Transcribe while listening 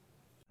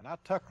And I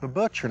took the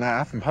butcher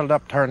knife and put it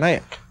up to her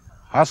neck.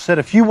 I said,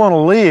 if you want to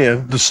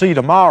live to see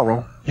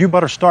tomorrow, you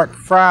better start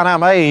frying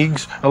them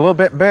eggs a little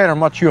bit better than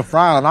what you're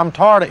frying. I'm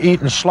tired of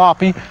eating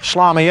sloppy,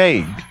 slimy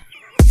eggs.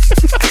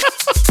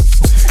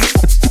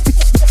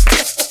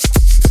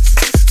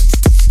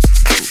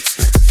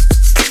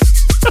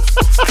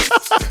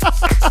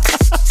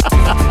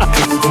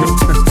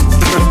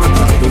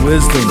 The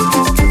wisdom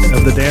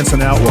of the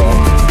dancing outlaw.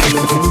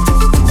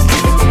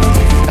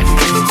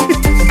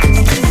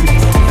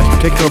 That's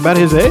particular about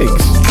his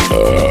eggs.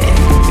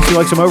 He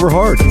likes them over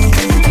hard.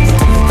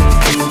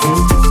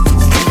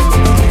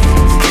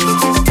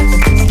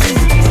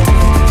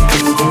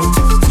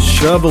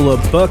 Shovel a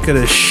bucket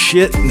of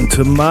shit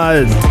into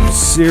my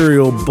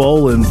cereal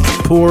bowl and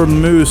pour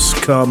moose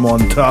cum on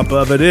top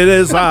of it. It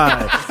is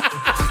I,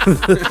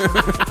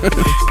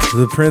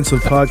 the prince of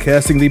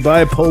podcasting, the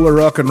bipolar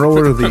rock and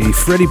roller, the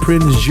Freddie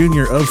Prinze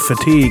Jr. of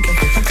fatigue,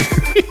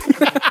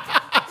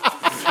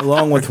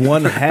 along with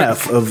one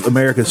half of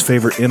America's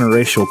favorite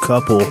interracial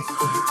couple,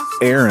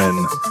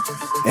 Aaron,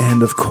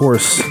 and of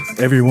course,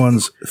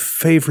 everyone's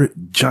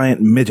favorite giant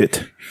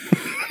midget,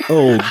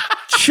 old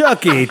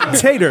Chucky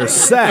Tater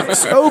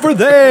Sacks over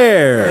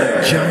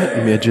there.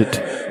 Giant midget.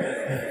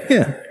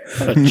 Yeah.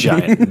 A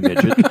giant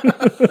midget.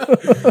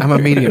 I'm a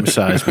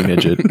medium-sized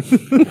midget.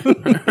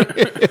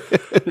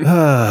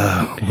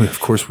 Of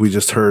course, we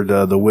just heard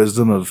the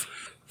wisdom of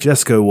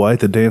Jesco White,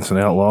 the dancing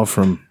outlaw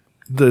from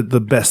the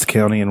best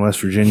county in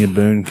West Virginia,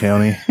 Boone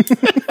County.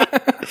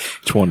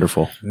 It's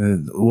wonderful.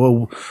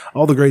 Well,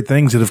 all the great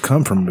things that have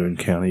come from Boone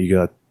County. You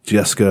got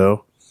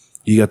Jesco.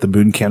 You got the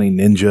Boone County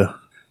Ninja.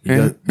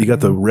 You got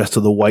the rest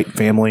of the White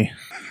family.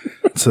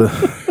 It's a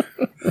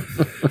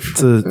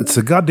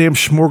goddamn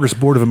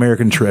smorgasbord of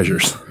American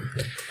treasures.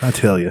 I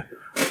tell you.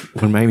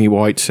 When Mamie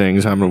White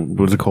sings,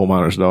 was a coal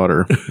miner's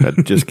daughter.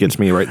 That just gets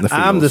me right in the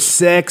feels. I'm the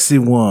sexy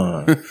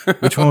one.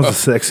 Which one was the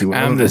sexy one?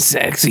 I'm the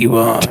sexy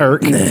one.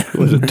 Turk.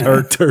 Was it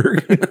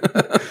Turk?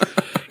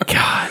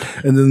 God.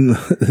 And then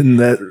in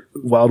that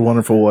Wild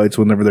Wonderful Whites,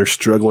 whenever they're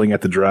struggling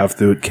at the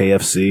drive-thru at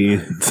KFC,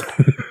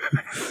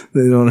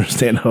 they don't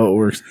understand how it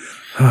works.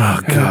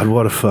 Oh, God,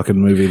 what a fucking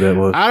movie that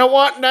was. I don't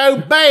want no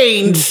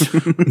beans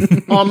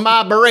on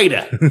my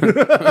burrito.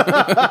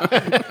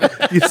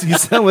 You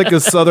sound like a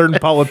Southern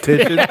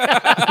politician.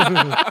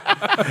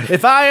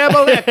 If I am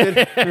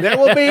elected, there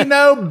will be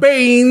no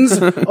beans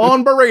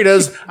on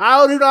burritos.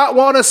 I do not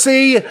want to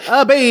see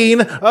a bean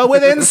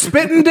within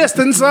spitting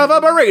distance of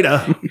a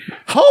burrito.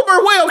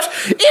 Homer Wilkes,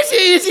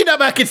 is you not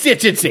my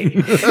constituency?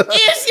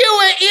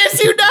 is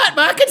you not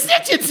my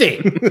constituency?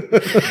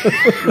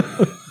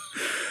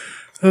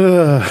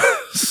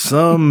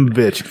 Some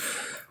bitch.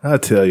 I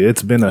tell you,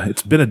 it's been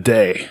a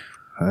day.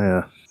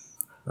 I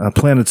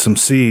planted some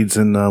seeds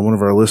in one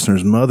of our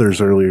listeners'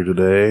 mothers earlier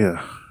today.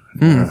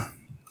 You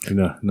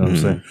know what I'm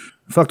saying?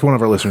 Fucked one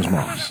of our listeners'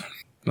 moms.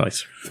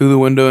 Nice. Through the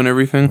window and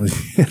everything?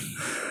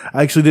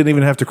 I actually didn't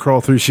even have to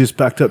crawl through. She just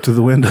backed up to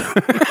the window.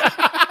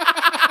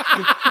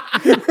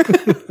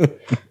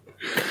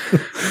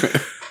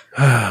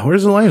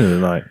 Where's Elena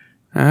tonight?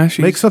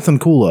 Make something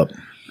cool up.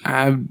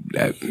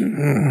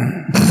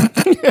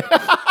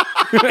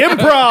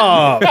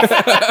 Improv.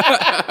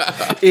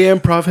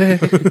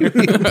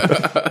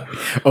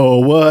 Oh,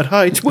 what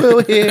heights will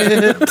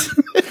hit?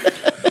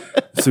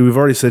 So we've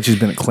already said she's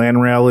been at Klan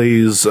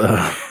rallies.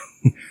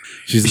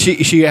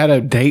 She had a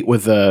date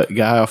with a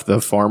guy off the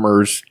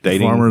Farmers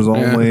dating. Farmers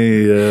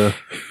only.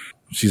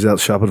 She's out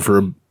shopping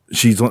for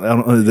she's out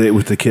on a date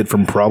with the kid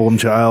from Problem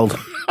Child.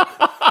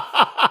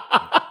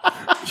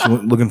 She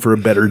went looking for a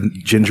better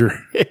ginger.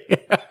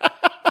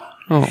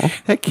 Oh,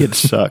 that kid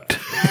sucked.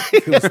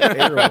 It was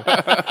terrible.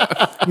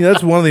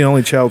 That's one of the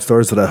only child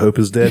stars that I hope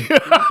is dead.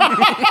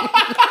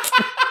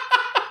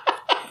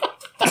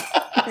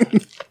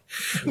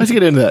 Let's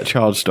get into that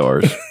child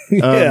stars.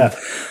 Yeah.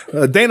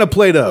 Dana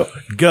Plato,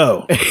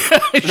 go.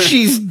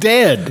 She's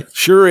dead.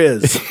 Sure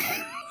is.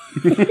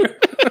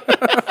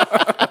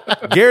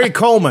 Gary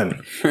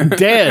Coleman,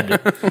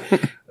 dead.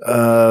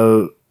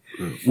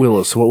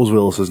 Willis. What was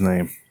Willis's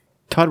name?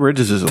 Todd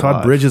Bridges is alive.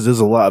 Todd Bridges is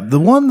alive. The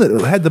one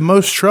that had the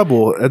most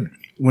trouble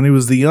when he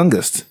was the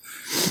youngest.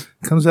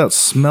 Comes out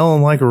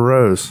smelling like a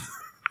rose.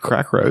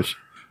 Crack rose.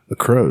 A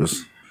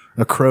crow's.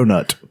 A crow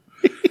nut.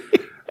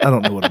 I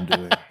don't know what I'm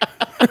doing.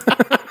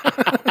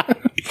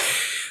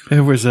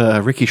 There was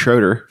Ricky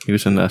Schroeder. He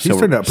was in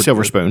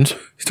Silver Spoons.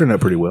 He's turned out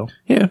pretty well.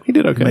 Yeah, he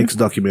did okay. Makes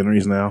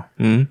documentaries now.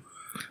 Mm-hmm.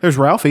 There's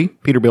Ralphie,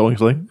 Peter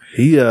Billingsley.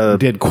 He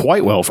did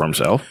quite well for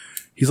himself.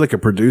 He's like a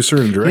producer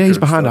and director. Yeah, he's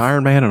behind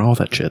Iron Man and all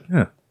that shit.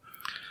 Yeah.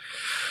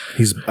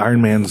 He's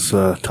Iron Man's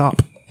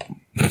top.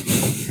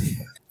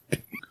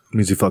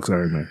 Means he fucks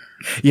Iron Man.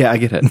 Yeah, I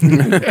get it.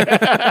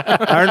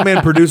 Iron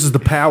Man produces the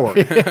power.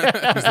 He's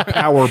the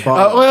power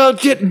bottom.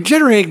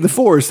 Generating the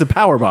force, the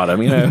power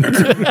bottom. Isn't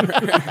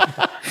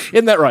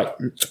that right?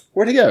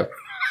 Where'd he go?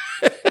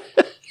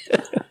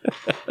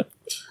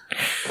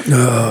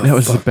 That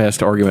was the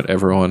best argument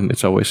ever on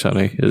It's Always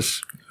Sunny.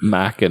 Is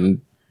Mac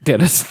and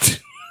Dennis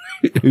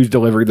who's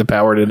delivering the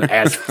power in an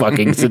ass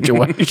fucking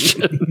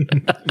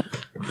situation.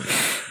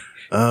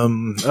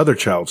 Other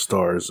child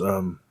stars.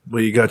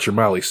 Well, you got your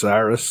Miley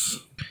Cyrus.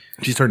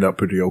 She's turned out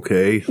pretty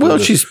okay. Well,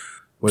 she's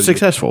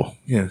successful.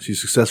 Yeah, she's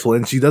successful,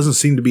 and she doesn't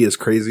seem to be as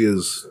crazy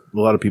as a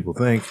lot of people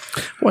think.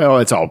 Well,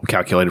 it's all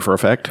calculated for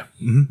effect.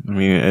 Mm-hmm. I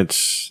mean,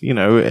 it's,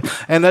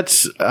 and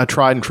that's a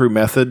tried and true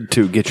method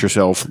to get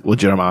yourself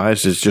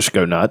legitimized is just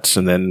go nuts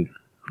and then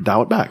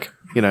dial it back,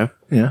 Yeah,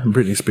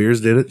 Britney Spears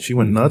did it. She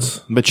went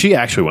nuts. But she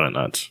actually went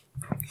nuts.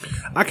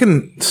 I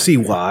can see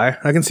why.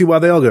 I can see why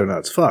they all go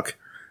nuts. Fuck.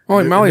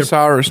 Well, Miley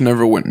Cyrus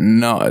never went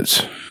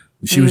nuts.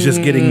 She was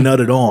just getting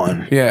nutted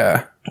on.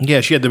 Yeah.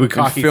 Yeah, she had the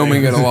Bukkake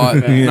Filming thing. it a lot.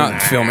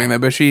 Not filming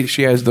that, but she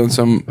has done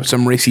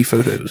some racy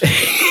photos.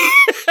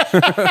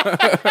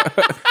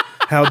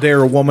 How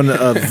dare a woman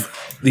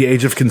of the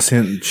age of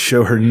consent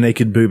show her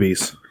naked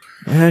boobies?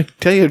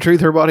 Tell you the truth,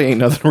 her body ain't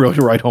nothing really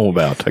to write home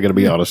about. I got to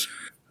be honest.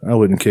 I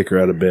wouldn't kick her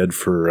out of bed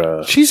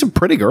for She's a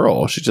pretty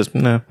girl. She's just,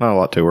 not a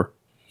lot to her.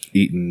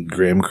 eating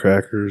graham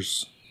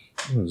crackers.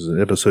 What was it,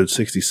 episode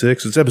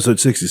 66? It's episode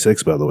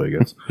 66, by the way,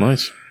 guys.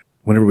 Nice.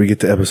 Whenever we get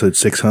to episode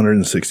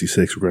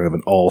 666, we're going to have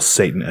an all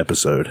Satan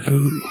episode.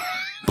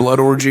 Blood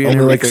orgy and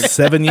Only like everything.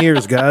 7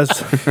 years, guys.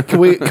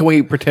 Can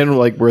we pretend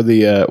like we're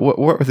the what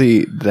were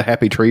the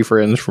happy tree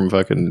friends from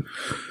fucking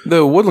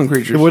The woodland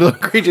creatures.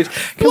 Woodland Creatures?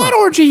 Blood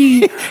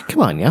orgy.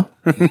 Come on, yeah.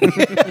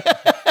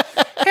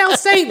 Hell,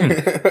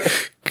 Satan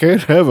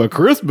can't have a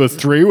Christmas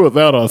tree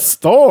without a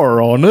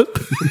star on it.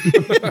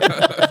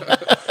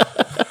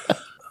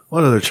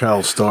 What other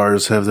child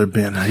stars have there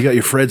been? You got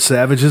your Fred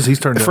Savages. He's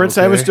turned out Fred okay.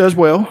 Savage does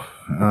well.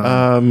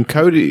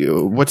 Cody,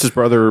 what's his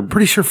brother?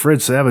 Pretty sure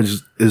Fred Savage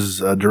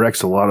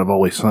directs a lot of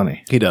Always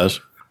Sunny. He does.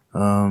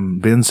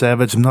 Ben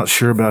Savage, I'm not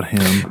sure about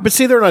him. But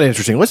see, they're not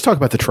interesting. Let's talk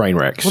about the train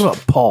wrecks. What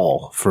about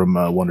Paul from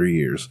Wonder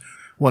Years?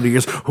 Wonder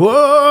Years.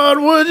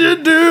 What would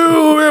you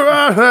do if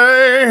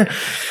I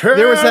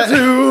There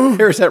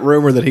was that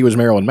rumor that he was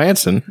Marilyn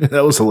Manson.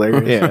 That was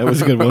hilarious. Yeah, that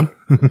was a good one.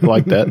 I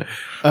like that.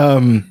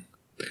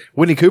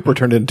 Winnie Cooper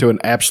turned into an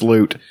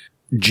absolute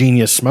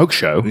genius smoke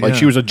show. Like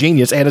she was a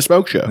genius and a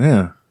smoke show.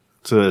 Yeah.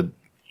 It's a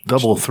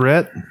double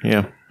threat.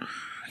 Yeah.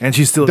 And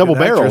she's still a Double good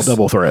barrel, actress.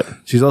 double threat.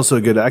 She's also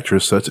a good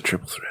actress, so it's a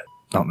triple threat.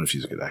 I don't know if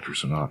she's a good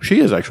actress or not. She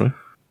is actually.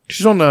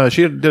 She's on.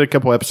 She did a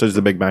couple episodes of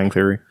The Big Bang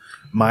Theory.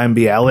 Mayim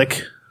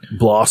Bialik,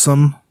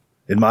 Blossom.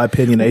 In my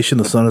opinionation,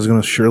 the sun is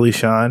going to surely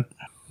shine.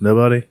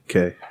 Nobody?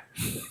 Okay.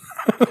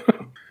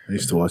 I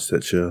used to watch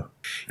that show.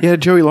 Yeah,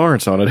 Joey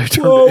Lawrence on it.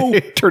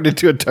 It turned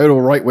into a total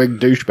right wing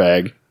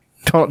douchebag.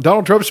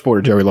 Donald Trump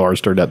supporter Joey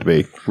Lawrence turned out to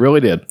be. Really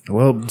did.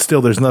 Well,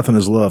 still, there's nothing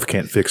as love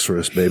can't fix for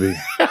us, baby.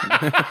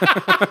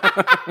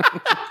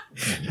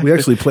 We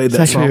actually played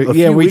that song a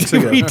few weeks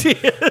ago. We did.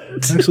 I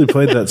actually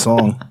played that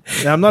song.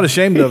 Now, I'm not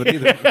ashamed of it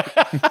either.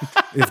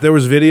 If there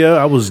was video,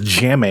 I was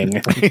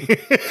jamming.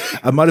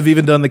 I might have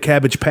even done the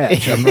Cabbage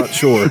Patch. I'm not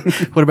sure.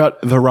 What about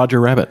the Roger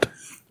Rabbit?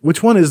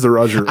 Which one is the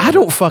Roger? I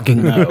don't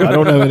fucking know. I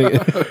don't know any.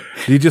 Did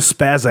you just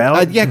spaz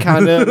out? Yeah,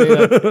 kind of.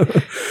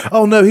 Yeah.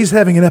 Oh, no, he's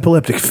having an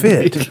epileptic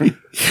fit.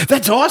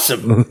 That's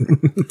awesome.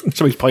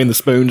 Somebody's playing the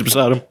spoons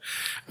beside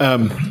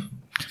him.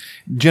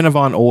 Jenna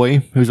Von Oy,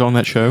 who's on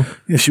that show.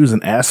 Yeah, she was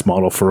an ass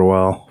model for a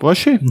while. Was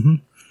she? Mm-hmm.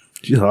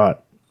 She's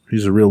hot.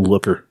 She's a real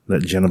looker,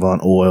 that Jenna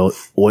Von Oy.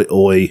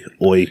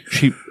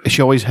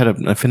 She always had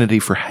an affinity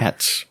for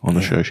hats on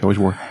the show. She always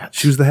wore hats.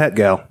 She was the hat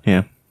gal.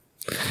 Yeah.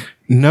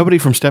 Nobody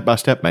from Step by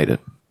Step made it.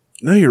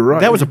 No, you're right.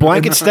 That was a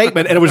blanket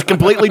statement, and it was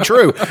completely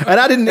true. And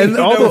I didn't. And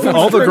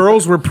all the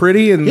girls were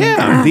pretty and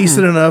Yeah.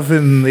 decent enough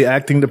in the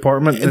acting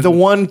department. The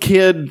one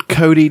kid,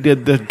 Cody,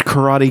 did the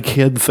Karate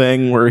Kid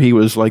thing where he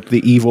was like the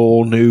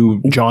evil new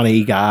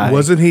Johnny guy.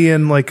 Wasn't he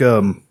in like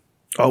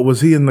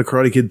was he in the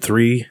Karate Kid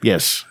 3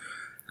 Yes.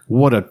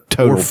 What a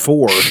total or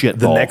 4? shit.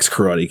 The ball. next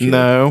Karate Kid.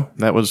 No,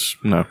 that was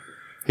no.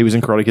 He was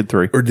in Karate Kid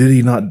 3. Or did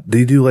he not? Did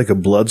he do like a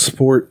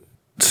Bloodsport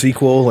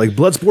sequel, like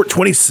Bloodsport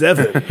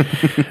 27?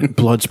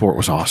 Bloodsport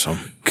was awesome.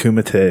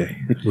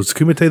 Kumite. Was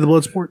Kumite the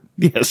Bloodsport?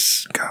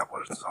 Yes. God,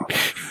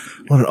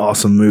 what an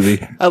awesome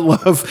movie. I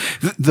love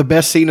the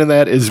best scene in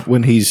that is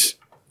when he's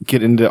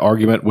getting into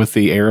argument with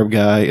the Arab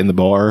guy in the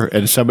bar,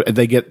 and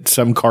they get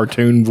some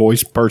cartoon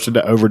voice person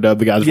to overdub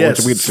the guy's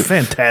Yes, voice. it's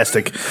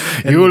fantastic.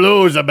 You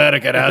lose,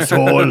 American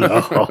asshole.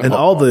 And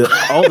all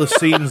the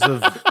scenes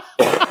of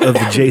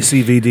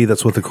JCVD,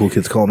 that's what the cool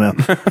kids call him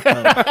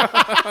now.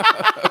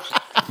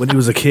 When he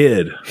was a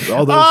kid,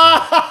 all those.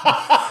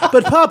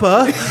 But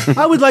Papa,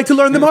 I would like to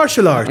learn the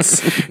martial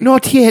arts.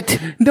 Not yet.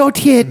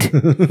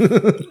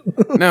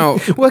 Now,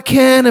 What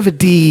kind of a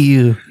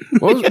deal?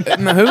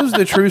 now, who's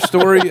the true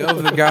story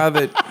of the guy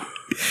that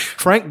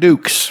Frank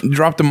Dukes.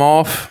 dropped him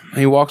off? And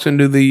he walks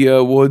into the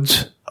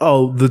woods.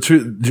 Oh, the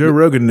truth. Joe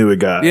Rogan knew a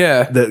guy,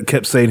 Yeah. that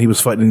kept saying he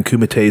was fighting in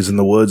kumites in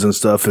the woods and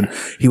stuff, and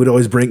he would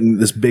always bring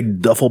this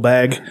big duffel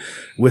bag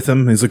with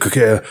him. He's like,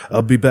 "Okay,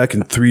 I'll be back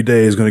in 3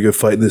 days. Going to go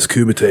fight in this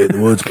kumite in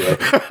the woods, bro."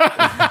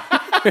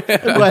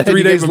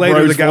 3 days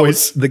later,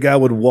 the guy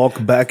would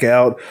walk back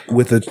out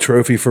with a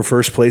trophy for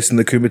first place in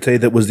the kumite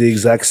that was the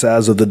exact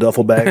size of the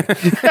duffel bag,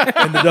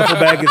 and the duffel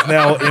bag is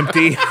now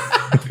empty.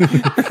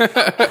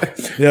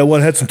 Yeah,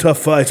 one had some tough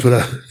fights, but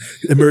I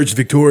emerged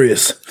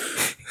victorious.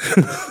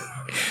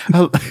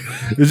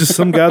 There's just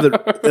some guy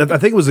that I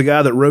think it was the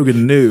guy that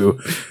Rogan knew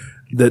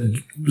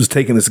that was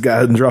taking this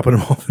guy and dropping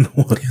him off in the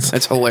woods.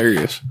 That's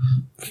hilarious.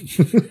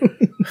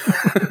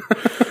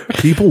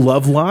 People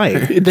love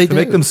lying. They to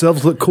make do.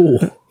 themselves look cool.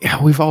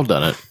 Yeah, we've all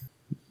done it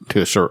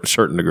to a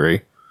certain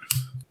degree.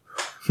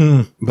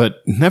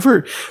 But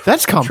never.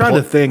 That's complex. Trying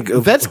to think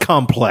of- that's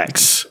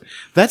complex.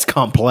 That's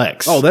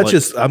complex. Oh, that's Like,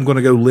 just, I'm going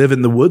to go live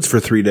in the woods for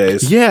 3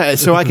 days. yeah.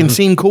 So I can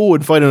seem cool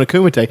and fight on a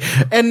kumite,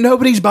 and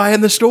nobody's buying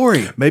the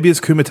story. Maybe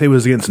his kumite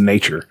was against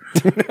nature.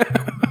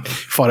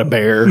 Fought a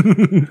bear,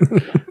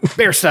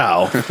 bear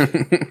style.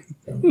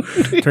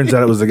 Turns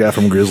out it was the guy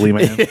from Grizzly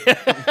Man.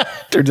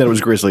 Turns out it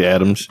was Grizzly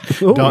Adams.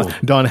 Oh.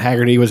 Don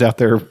Haggerty was out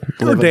there. Or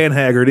living. Dan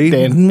Haggerty.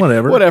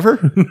 Whatever.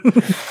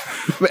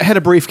 Had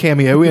a brief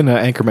cameo in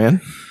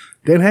Anchorman.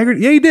 Dan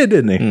Haggerty? Yeah, he did,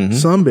 didn't he?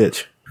 Some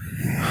bitch.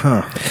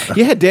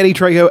 You had Danny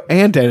Trejo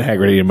and Dan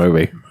Haggerty in a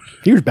movie.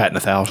 He was batting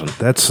 1,000.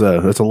 That's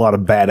a lot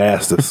of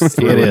badass to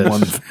throw It in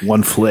is.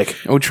 one flick.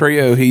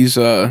 Trejo, he's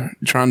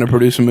trying to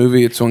produce a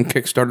movie. It's on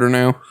Kickstarter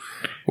now,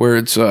 where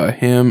it's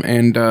him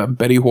and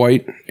Betty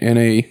White in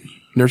a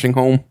nursing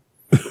home,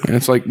 and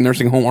it's like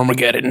Nursing Home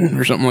Armageddon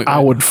or something like that.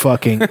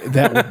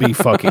 That would be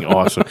fucking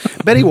awesome.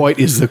 Betty White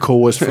is the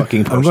coolest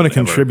fucking person. I'm going to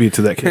ever. contribute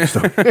to that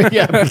Kickstarter.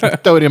 Yeah,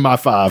 throw it in my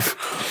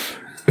 5.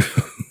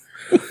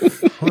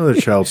 One of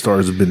the child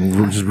stars have been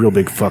just real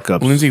big fuck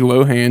ups. Lindsay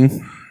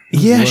Lohan.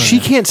 Yeah, she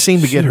can't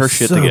seem to get her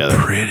shit so together.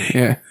 Pretty.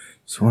 Yeah.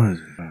 So what is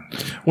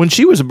When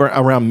she was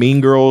around Mean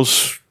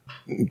Girls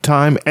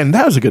time, and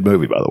that was a good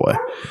movie, by the way.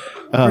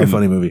 very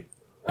funny movie.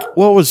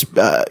 Well, it was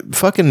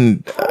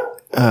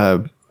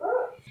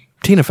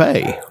Tina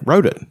Fey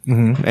wrote it,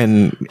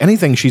 and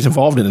anything she's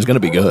involved in is going to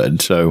be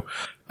good. So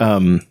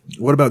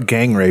What about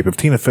gang rape? If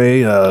Tina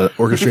Fey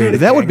orchestrated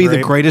that would be gang the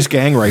rape, greatest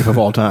gang rape of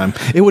all time.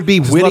 It would be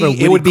a lot of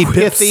witty. It would be witty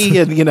quips. pithy,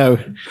 and You're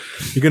going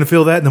to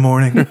feel that in the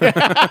morning.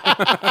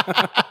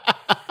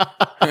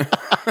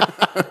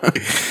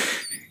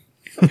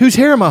 whose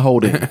hair am I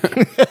holding?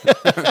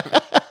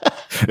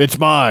 It's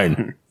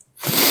mine.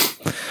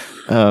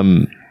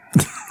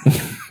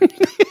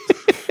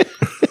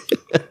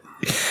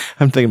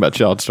 I'm thinking about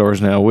child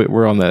stars now.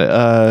 We're on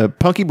that.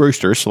 Punky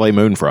Brewster, Slay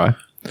Moonfry.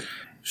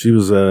 She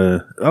was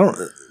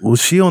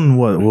was she on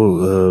what?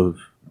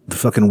 The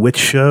fucking witch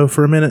show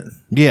for a minute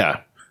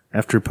Yeah.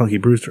 after Punky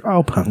Brewster?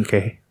 Oh,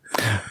 Punky.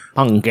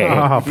 Punky. Punky.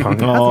 How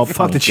Oh, the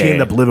fuck did she Punky.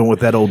 end up living with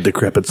that old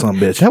decrepit son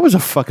of a bitch? That was a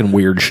fucking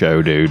weird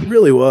show, dude. It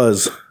really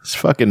was. It's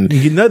fucking.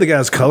 You know the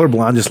guy's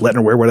colorblind, just letting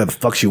her wear whatever the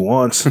fuck she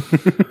wants.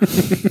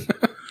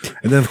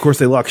 And then, of course,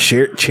 they lock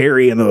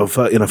Cherry in a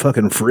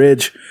fucking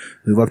fridge.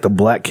 They locked the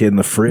black kid in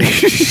the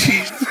fridge.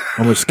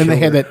 Almost And they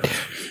killed had her.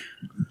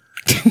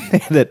 they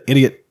had that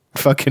idiot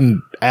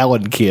fucking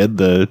Allen kid.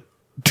 They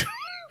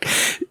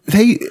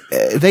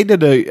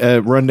did a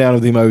rundown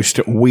of the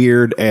most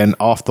weird and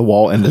off the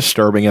wall and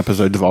disturbing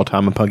episodes of all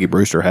time, and Punky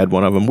Brewster had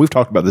one of them. We've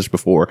talked about this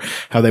before,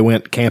 how they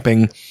went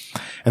camping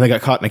and they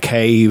got caught in a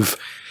cave,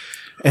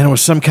 and it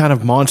was some kind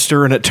of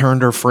monster, and it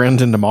turned her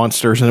friends into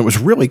monsters, and it was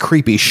really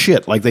creepy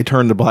shit. Like they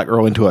turned the black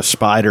girl into a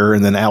spider,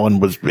 and then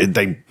Alan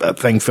a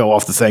thing fell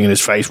off the thing in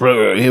his face.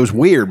 It was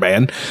weird,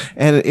 man,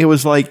 and it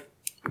was like,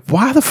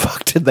 why the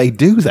fuck did they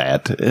do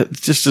that?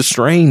 It's just a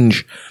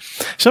strange.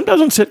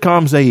 Sometimes on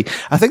sitcoms,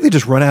 I think they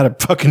just run out of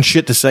fucking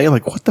shit to say.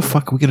 Like, what the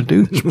fuck are we going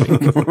to do this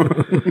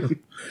week?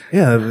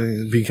 Yeah,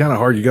 it'd be kind of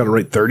hard. You got to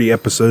write 30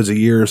 episodes a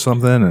year or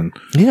something, and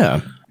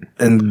Yeah.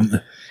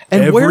 and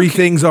where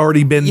everything's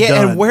already been Yeah,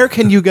 done. and where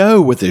can you go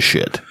with this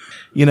shit?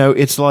 You know,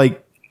 it's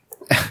like,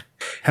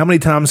 How many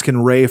times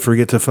can Ray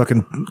forget to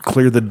fucking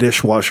clear the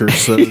dishwasher?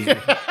 So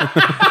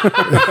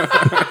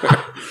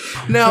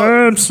now,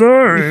 I'm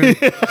sorry.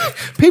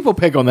 people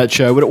pick on that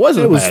show, but it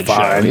wasn't It was a bad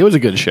fine. show. It was a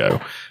good show.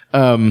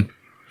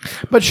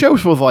 But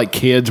shows with like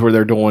kids where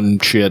they're doing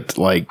shit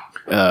like,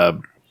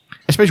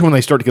 especially when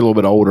they start to get a little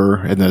bit older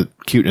and the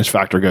cuteness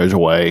factor goes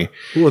away.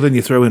 Well, then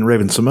you throw in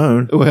Raven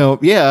Simone, Well,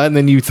 yeah, and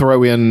then you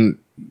throw in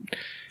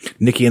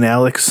Nikki and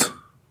Alex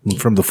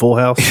from the Full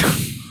House.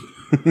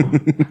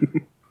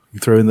 You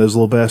throw in those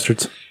little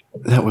bastards.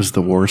 that was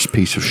the worst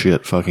piece of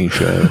shit fucking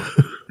show.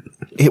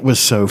 It was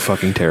so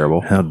fucking terrible.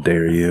 How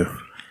dare you?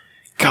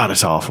 God,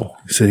 it's awful.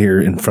 Sit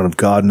here in front of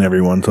God and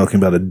everyone talking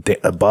about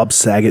a Bob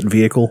Saget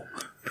vehicle.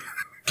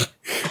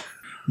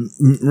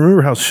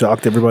 Remember how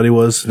shocked everybody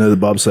was to know that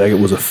Bob Saget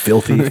was a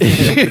filthy.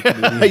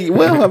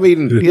 Well, I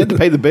mean, he had to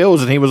pay the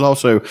bills, and he was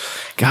also,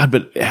 God.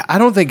 But I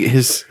don't think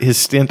his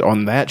stint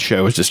on that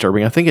show is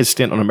disturbing. I think his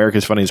stint on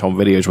America's Funniest Home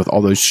Videos with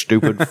all those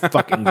stupid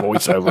fucking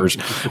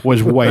voiceovers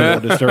was way more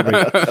disturbing.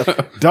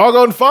 Dog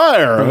on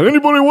fire!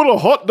 Anybody want a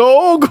hot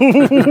dog?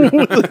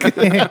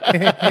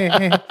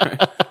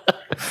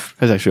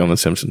 That's actually on The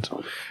Simpsons.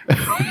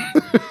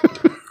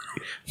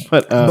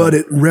 But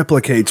it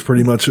replicates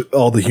pretty much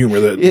all the humor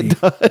that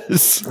It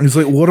does. he's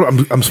like. What?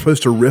 I'm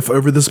supposed to riff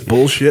over this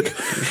bullshit.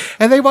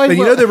 And they might, And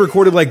you know they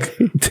recorded like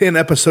 10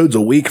 episodes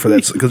a week for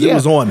that because it Yeah.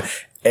 was on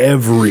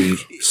every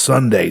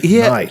Sunday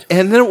night.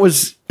 And then it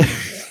was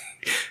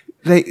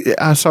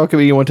I saw a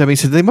comedian one time. He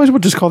said they might as well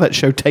just call that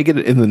show "Take It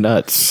in the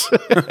Nuts,"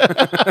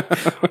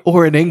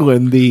 or in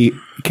England, the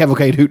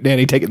Cavalcade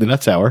Hootenanny Take It in the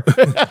Nuts Hour.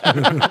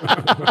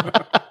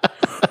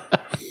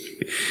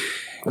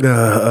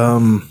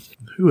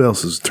 Who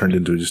else has turned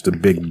into just a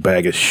big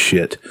bag of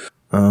shit?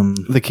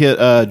 The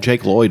kid,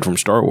 Jake Lloyd from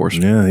Star Wars.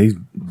 Yeah, he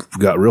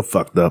got real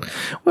fucked up.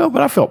 Well,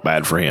 but I felt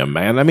bad for him,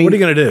 man. I mean, What are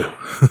you gonna do?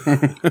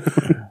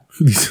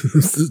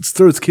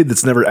 Throw this kid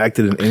that's never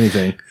acted in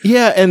anything.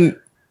 yeah, and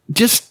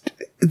just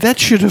that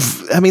should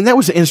have. I mean, that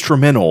was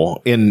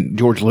instrumental in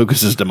George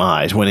Lucas's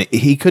demise when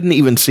he couldn't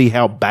even see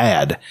how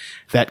bad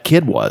that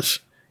kid was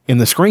in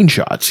the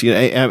screenshots. You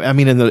know, I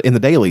mean, in the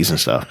dailies and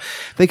stuff,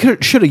 they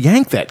should have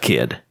yanked that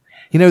kid.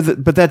 You know,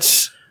 but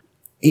that's.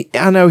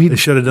 I know They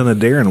should have done a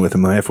Darren with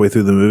him halfway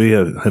through the movie.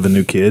 Have a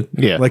new kid,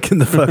 Yeah. like in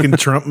the fucking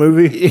Trump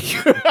movie.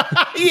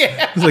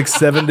 yeah, There's like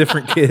 7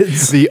 different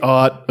kids. the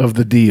art of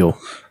the deal.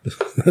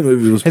 That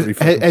movie was pretty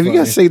funny. Have you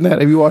guys seen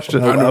that? Have you watched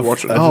it? I never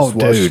watched it. I Oh, just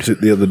watched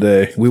it the other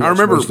day. We watched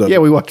remember- most of it. Yeah,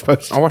 we watched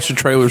both. I watched the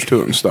trailers to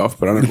it and stuff,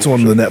 but I never It's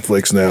on the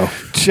Netflix now.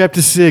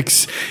 Chapter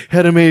 6: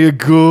 How to Marry a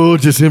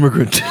Gorgeous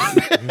Immigrant.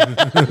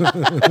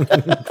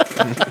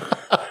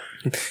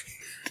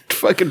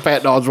 Fucking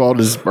Patton Oswalt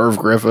is Merv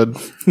Griffin.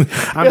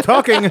 I'm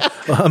talking.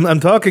 I'm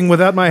talking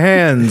without my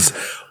hands.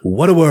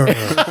 What a world!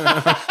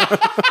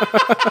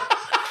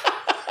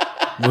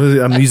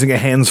 I'm using a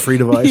hands-free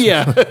device.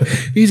 Yeah,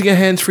 using a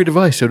hands-free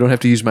device, so I don't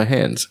have to use my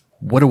hands.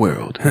 What a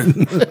world!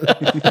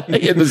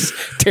 He had this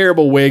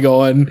terrible wig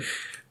on.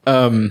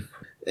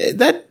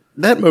 That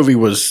movie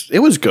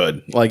was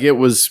good. Like it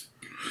was.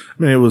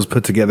 I mean, it was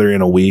put together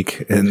in a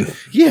week, and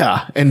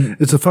Yeah, and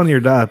it's a Funny or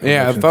Die.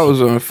 Yeah, I thought it was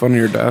a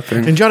funnier die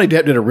thing. And Johnny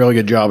Depp did a really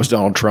good job as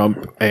Donald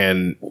Trump,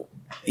 and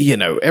you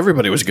know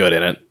everybody was good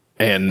in it.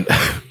 And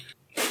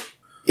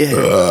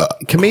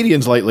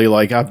comedians lately,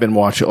 like I've been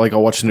watching, like I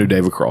watched the new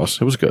David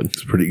Cross. It was good.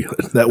 It's pretty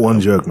good. That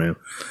one joke, man.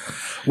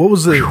 What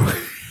was the?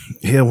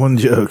 Yeah, one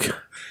joke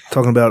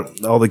talking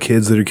about all the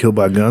kids that are killed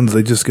by guns.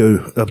 They just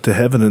go up to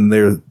heaven and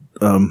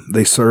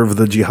they serve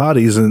the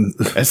jihadis and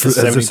As the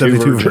as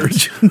 72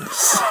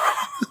 virgins.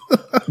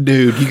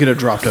 Dude, you could have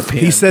dropped a pin.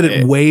 He said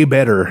it way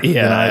better than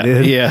I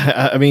did.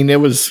 Yeah, I mean it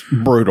was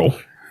brutal.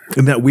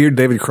 And that weird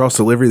David Cross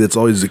delivery that's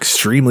always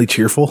extremely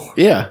cheerful.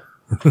 Yeah,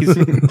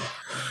 You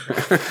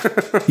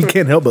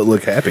can't help but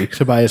look happy.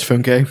 Tobias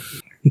Funke.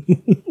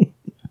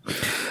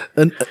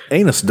 An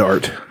anus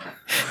dart.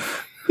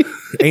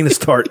 Anus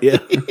tart, yeah.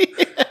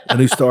 A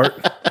new start.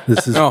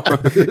 This is Oh,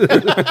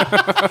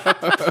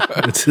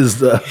 it's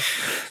his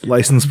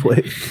license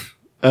plate.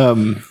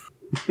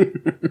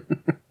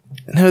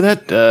 No,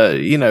 that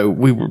you know,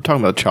 we were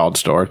talking about child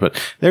stars, but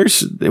we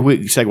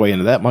segue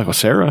into that. Michael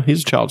Cera,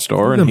 he's a child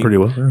star, done pretty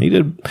well, yeah. He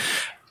did.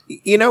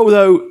 You know,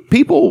 though,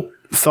 people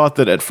thought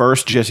that at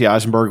first Jesse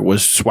Eisenberg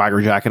was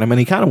swagger jacking him, and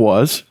he kind of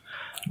was.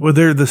 Well,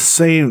 they're the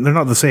same. They're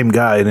not the same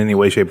guy in any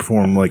way, shape, or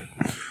form.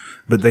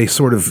 But they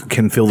sort of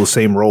can fill the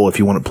same role if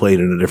you want to play it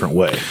in a different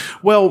way.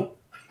 Well,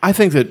 I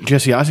think that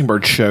Jesse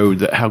Eisenberg showed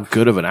that how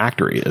good of an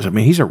actor he is. I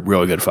mean, he's a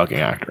really good fucking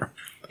actor.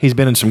 He's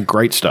been in some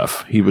great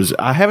stuff.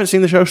 I haven't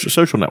seen the show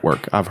Social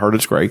Network. I've heard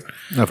it's great.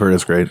 I've heard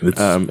it's great. It's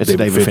a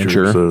David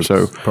Fincher, so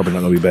so- probably not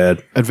going to be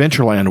bad.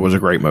 Adventureland was a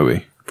great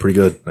movie. Pretty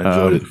good. I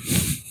enjoyed it.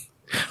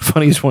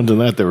 Funniest ones in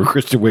that, they were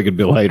Kristen Wiig and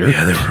Bill Hader.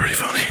 Yeah, they were pretty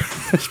funny.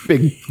 This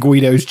big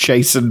Guido's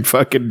chasing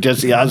fucking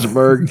Jesse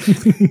Eisenberg.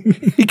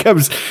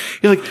 He's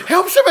like,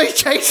 help, somebody's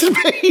chasing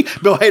me.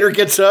 Bill Hader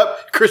gets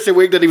up. Kristen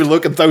Wiig doesn't even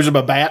look and throws him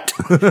a bat.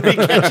 He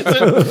catches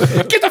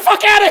it. Get the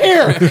fuck out of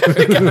here.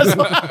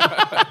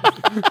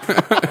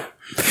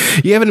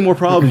 You have any more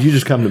problems, you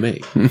just come to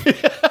me.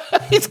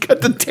 He's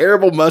got the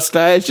terrible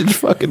mustache. It's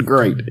fucking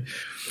great.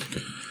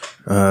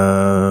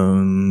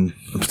 I'm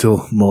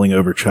still mulling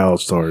over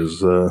child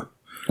stars.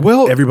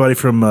 Well, Everybody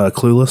from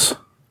Clueless.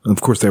 Of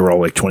course, they were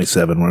all like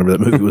 27 whenever that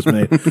movie was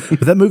made.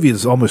 But that movie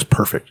is almost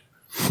perfect.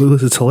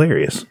 Clueless is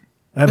hilarious.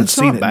 I haven't It's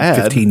seen not it bad.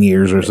 in 15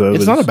 years or so.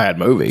 it's but not a bad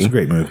movie. It's a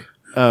great movie.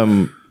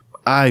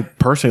 I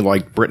personally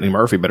like Brittany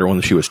Murphy better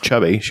when she was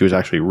chubby. She was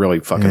actually really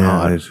fucking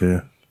hot.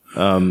 Yeah.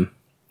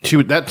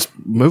 That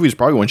movie's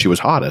probably when she was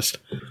hottest.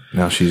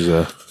 Now she's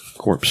a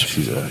Corpse.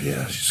 she's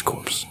a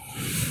corpse.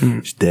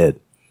 She's dead,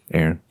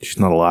 Aaron. She's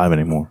not alive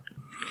anymore.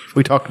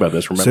 We talked about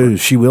this, remember? So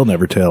she will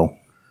never tell.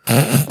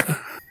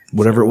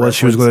 Whatever it was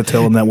she was going to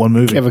tell in that one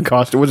movie. Kevin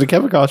Costner. Was it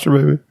Kevin Costner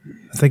movie?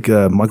 I think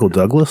Michael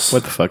Douglas.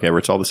 What the fuck ever.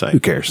 It's all the same. Who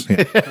cares?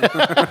 Yeah.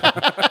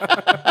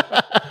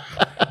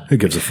 Who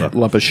gives a fuck?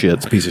 Lump of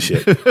shit. Piece of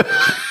shit.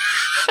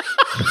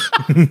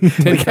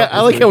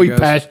 I like how we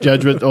pass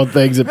judgment on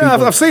things that people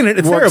I've seen it.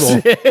 It's watch.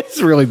 terrible.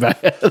 It's really bad.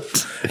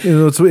 You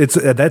know, it's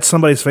that's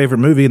somebody's favorite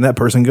movie, and that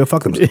person can go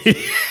fuck themselves.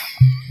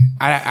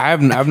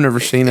 I've never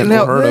seen it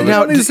Now, or heard of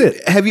now it. What is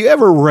it? have you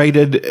ever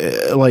rated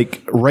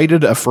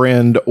a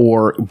friend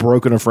or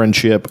broken a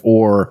friendship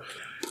or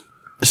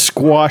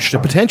squashed a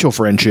potential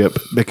friendship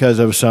because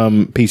of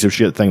some piece of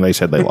shit thing they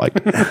said they liked?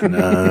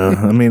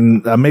 I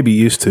mean, I may be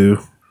used to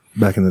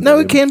back in the No,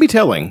 day. it can be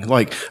telling.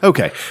 Like,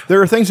 okay,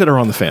 there are things that are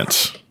on the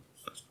fence.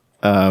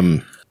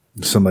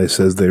 Somebody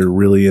says they're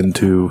really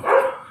into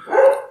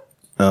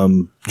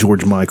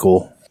George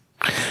Michael.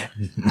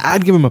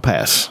 I'd give him a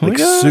pass. Like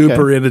okay.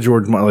 super into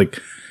George Michael. Like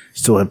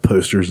still have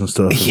posters and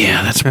stuff.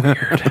 Yeah, that's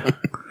weird.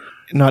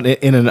 Not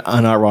in an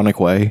unironic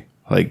way.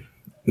 Like,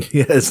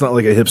 Yeah, it's not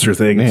like a hipster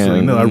thing. It's Yeah.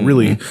 like, no, I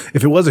really.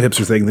 If it was a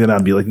hipster thing, then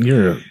I'd be like,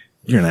 you're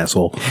an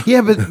asshole.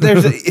 yeah, but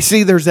there's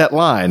that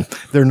line.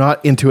 They're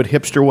not into it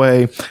hipster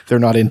way. They're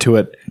not into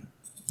it.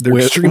 They're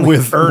extremely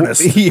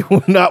earnest.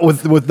 Not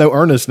with no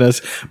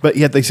earnestness, but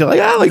yet they say like,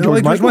 I like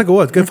George Michael. Michael,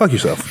 what? Go fuck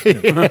yourself.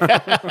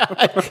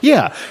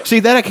 Yeah, see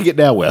that I could get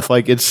down with.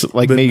 Like it's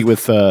like me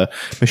with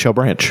Michelle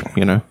Branch.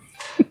 You know,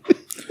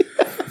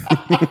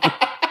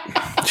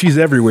 She's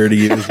everywhere to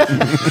you.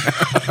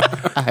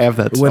 I have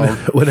that song.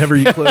 Whenever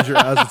you close your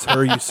eyes, it's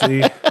her you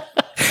see.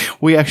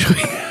 We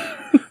actually.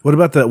 What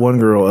about that one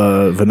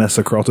girl,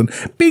 Vanessa Carlton?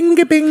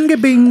 Binga, binga,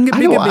 binga, I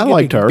know, binga, I binga,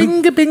 liked her.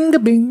 Binga, binga,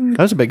 binga.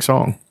 That was a big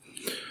song.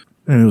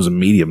 And it was a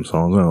medium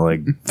song, so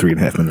like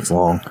 3.5 minutes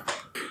long.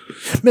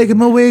 Making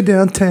my way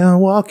downtown,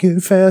 walking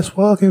fast,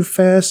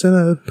 and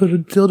I put a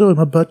dildo in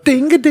my butt.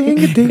 Ding a ding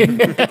a ding,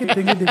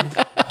 ding a ding.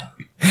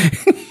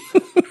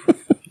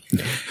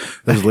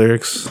 Those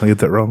lyrics, I get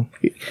that wrong.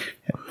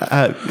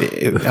 I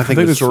think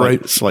it's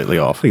right. Slightly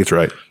off. I think it's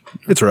right.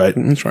 It's right.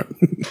 That's right.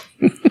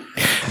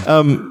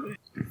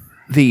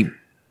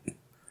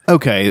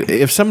 Okay,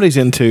 if somebody's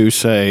into,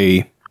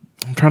 say,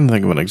 I'm trying to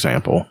think of an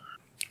example.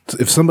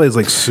 If somebody's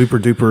like super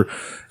duper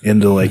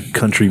into like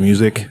country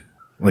music,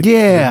 like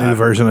Yeah. the new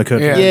version of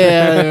country,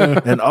 Yeah,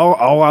 and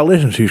all I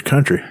listen to is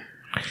country.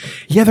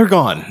 yeah, they're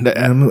gone.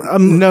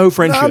 I'm No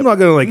friendship. I'm not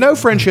gonna like No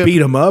friendship. beat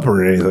them up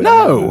or anything.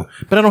 No,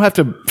 but I don't have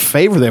to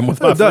favor them with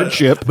my But don't-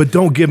 friendship. But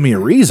don't give me a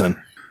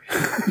reason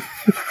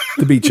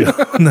to beat you.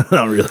 No,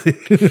 not really.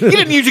 You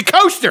didn't use your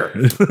coaster.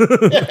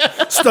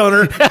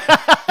 Stunner.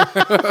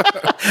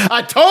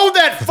 I told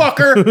that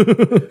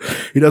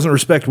fucker. He doesn't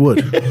respect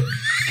wood.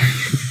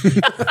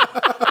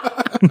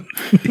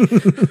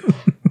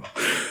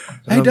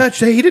 Hey, Dutch,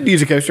 hey, he didn't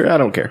use a coaster. I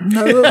don't care.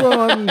 No,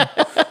 well,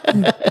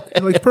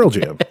 he likes Pearl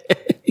Jam.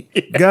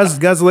 Guys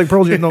that like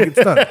Pearl Jam don't get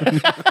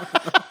stunned.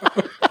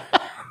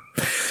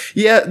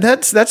 Yeah,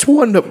 that's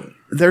one.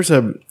 There's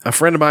a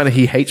friend of mine.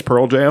 He hates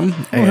Pearl Jam.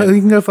 And Well, he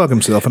can go fuck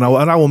himself, and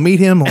I will meet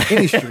him on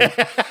any street.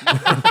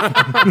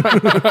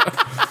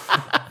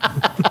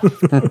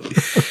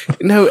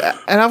 no,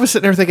 and I was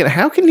sitting there thinking,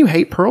 how can you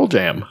hate Pearl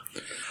Jam?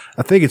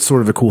 I think it's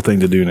sort of a cool thing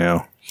to do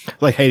now.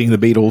 Like hating the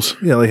Beatles.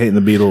 Yeah, like hating the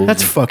Beatles.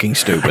 That's fucking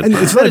stupid. And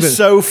it's That not is even-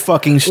 so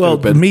fucking well,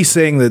 stupid. me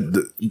saying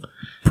that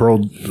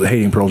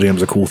hating Pearl Jam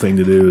is a cool thing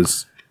to do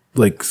is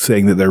like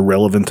saying that they're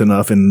relevant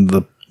enough in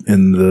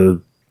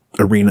the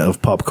arena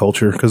of pop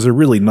culture, because they're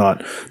really not.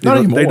 Not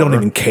They don't anymore.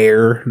 even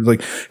care.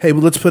 Like, hey,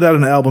 well, let's put out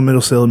an album.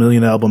 It'll sell 1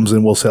 million albums,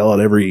 and we'll sell out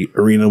every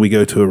arena we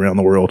go to around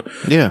the world.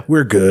 Yeah.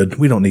 We're good.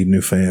 We don't need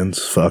new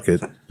fans. Fuck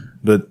it.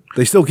 But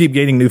they still keep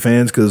gaining new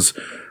fans because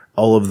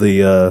all of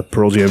the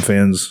Pearl Jam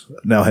fans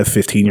now have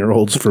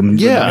 15-year-olds from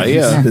the Yeah, 90s.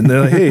 yeah. And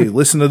they're like, hey,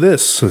 listen to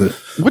this.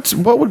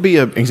 What would be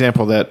an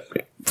example of that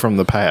from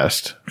the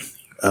past?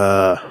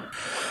 Well,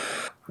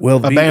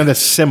 A band that's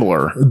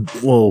similar.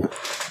 well,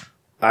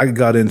 I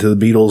got into the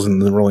Beatles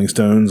and the Rolling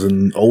Stones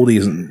and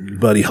oldies and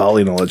Buddy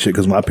Holly and all that shit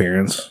because my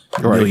parents,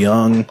 Neil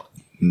Young,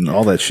 and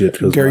all that shit.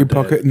 'cause Gary my dad.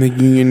 Puckett and the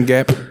Union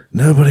Gap.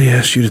 Nobody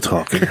asked you to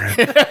talk, Aaron.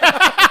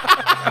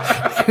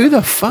 Who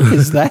the fuck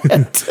is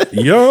that?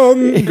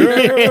 Young girl,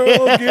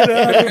 get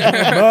out of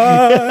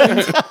my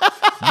mind.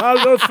 My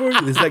love for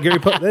you. Is that Gary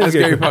Puckett? That's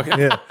Gary Puckett.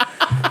 Yeah.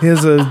 He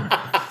has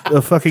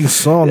a fucking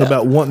song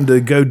about wanting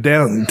to go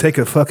down and take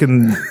a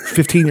fucking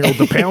 15-year-old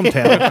to Pound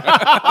Town.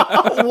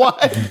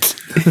 What?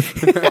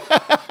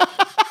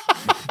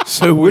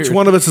 So Which weird.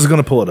 one of us is going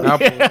to pull it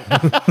up?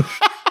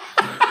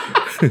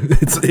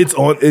 It's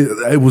on.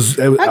 I was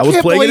can't playing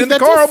it believe in the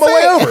that's car a on my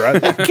way thing. over.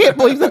 I can't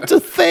believe that's a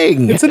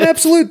thing. It's an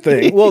absolute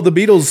thing. Well, the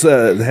Beatles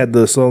had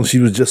the song. She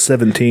was just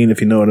 17, if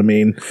you know what I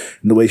mean.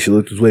 And the way she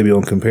looked was way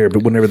beyond compare.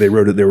 But whenever they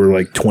wrote it, they were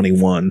like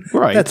 21.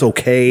 Right. That's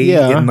okay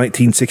Yeah. in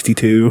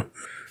 1962.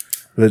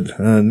 But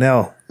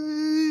now,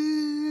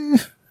 a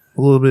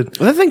little bit.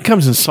 That thing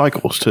comes in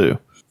cycles too.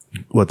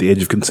 What, the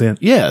age of consent?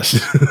 Yes.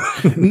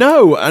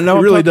 No, I know.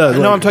 It really does,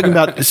 No, like- I'm talking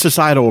about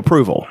societal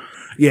approval.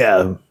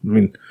 Yeah. I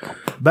mean,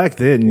 back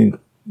then,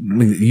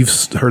 you've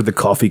heard the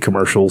coffee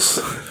commercials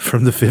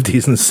from the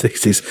 50s and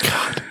 60s.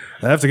 God.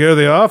 I have to go to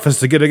the office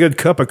to get a good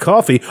cup of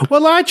coffee.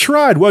 Well, I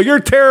tried. Well, you're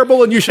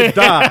terrible and you should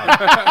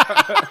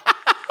die.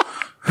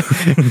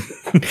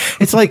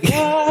 It's like, what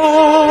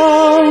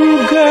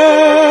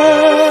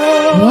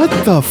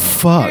the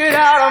fuck?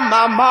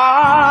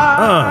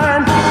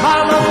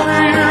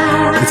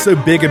 It's so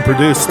big and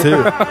produced,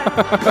 too.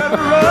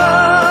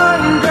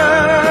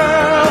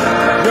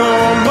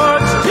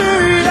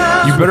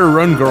 You better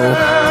run, girl.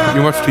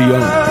 You're much too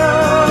young.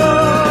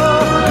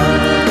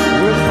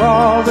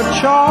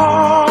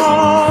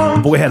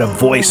 Boy had a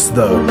voice,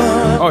 though.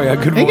 Oh yeah,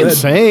 good He can voice.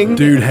 sing.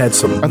 Dude had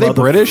some. Are they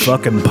British?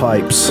 Fucking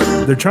pipes.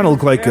 They're trying to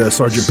look like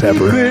Sergeant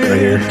Pepper right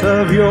here.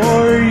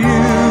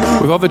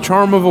 With all the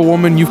charm of a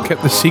woman, you've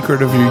kept the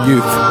secret of your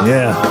youth.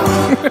 Yeah.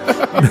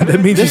 That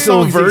means This she's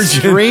still a song's virgin.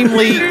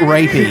 extremely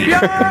rapey.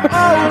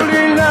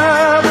 Only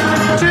love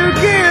to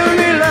give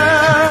me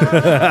love.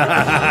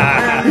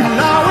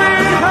 Now it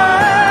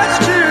hurts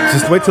to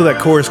Just wait till that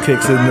chorus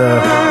kicks in.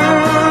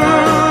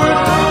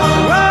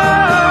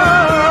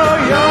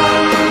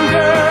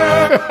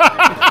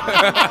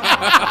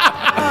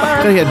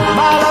 They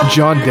had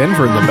John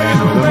Denver in the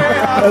band with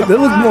them. They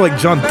look more like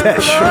John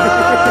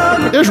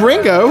Tesh. There's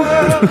Ringo.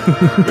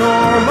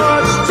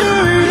 much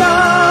too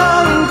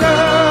young,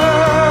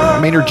 girl.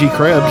 Maynard G.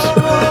 Krebs.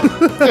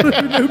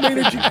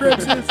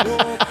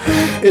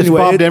 It's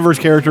Anyway, Bob Denver's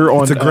character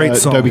on It's a great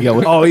song. Dobie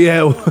Gillis. Oh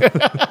yeah.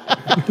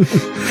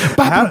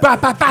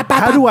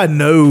 How do I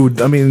know?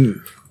 I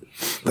mean,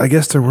 I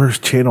guess there were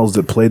channels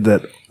that played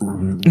that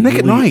Nick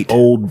at Night.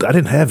 old. I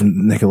didn't have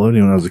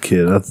Nickelodeon when I was a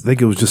kid. I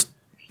think it was just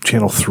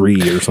Channel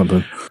 3 or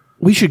something.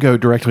 We should go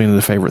directly into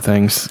the favorite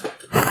things.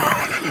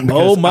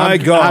 Oh my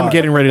God. I'm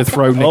getting ready to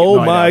throw Nick Oh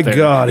at Night my out there.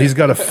 God. He's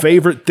got a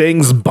favorite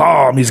things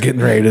bomb. He's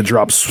getting ready to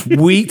drop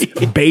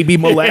sweet baby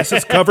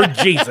molasses covered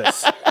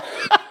Jesus.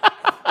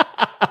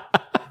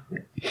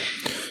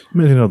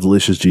 Imagine how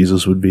delicious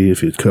Jesus would be if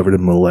he had covered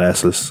in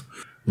molasses.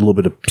 A little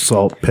bit of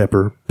salt,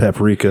 pepper,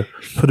 paprika.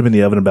 Put him in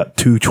the oven about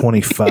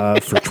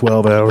 225 for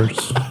 12 hours.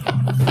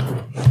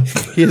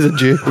 He is a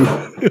Jew.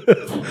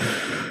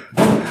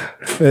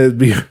 It'd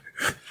be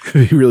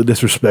really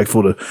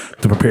disrespectful to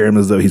prepare him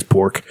as though he's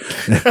pork.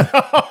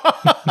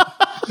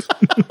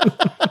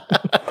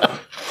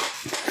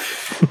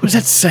 Was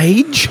that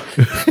sage?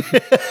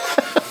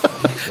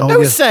 Oh,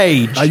 No yes.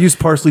 sage. I use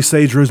parsley,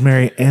 sage,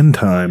 rosemary, and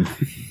thyme.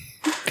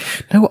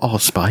 No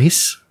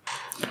allspice.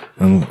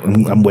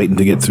 I'm waiting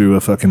to get through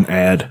a fucking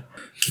ad.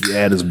 The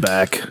ad is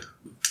back.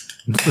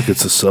 Look,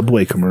 it's a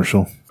Subway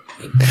commercial.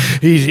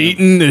 He's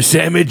eating the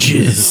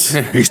sandwiches.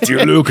 He's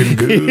still looking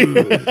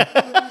good.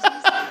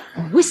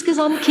 Whiskers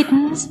on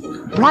kittens,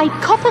 bright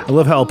copper. I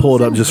love how I'll pull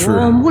it up just for.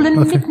 warm woolen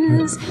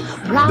mittens,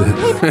 brown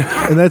paper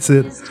And that's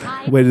it.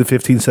 Waited the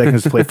 15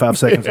 seconds to play 5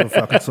 seconds of a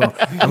fucking song.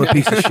 I'm a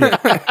piece of shit.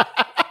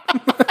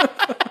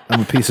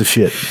 I'm a piece of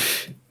shit.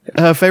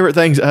 Favorite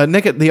things.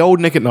 The old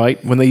Nick at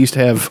Night, when they used to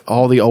have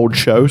all the old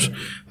shows,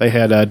 they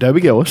had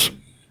Dobie Gillis.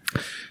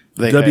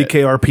 They had-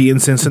 WKRP in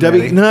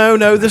Cincinnati.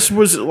 No, this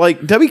was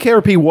like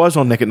WKRP was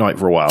on Nick at Night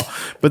for a while,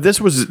 but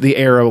this was the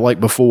era like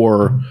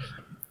before,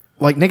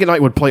 like Nick at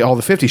Night would play all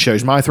the 50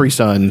 shows. My Three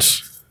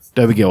Sons,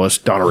 Dobie Gillis,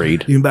 Donna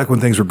Reed. Even back when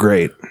things were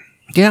great.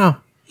 Yeah,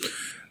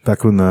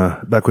 Back when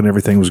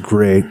everything was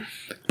great.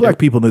 Black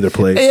people knew their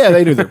place. yeah,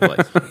 they knew their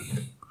place.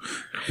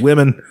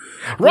 Women.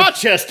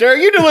 Rochester,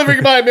 you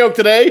delivering my milk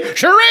today?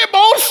 Sure am,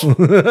 boss.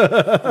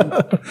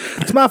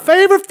 It's my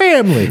favorite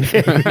family.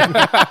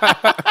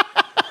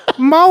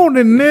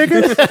 Morning,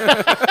 niggas.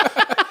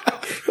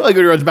 Like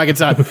when he runs back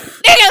inside.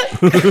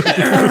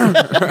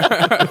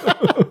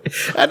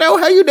 I know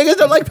how you niggas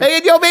don't like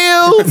paying your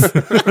bills.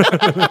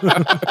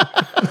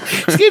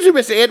 Excuse me,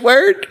 Mr.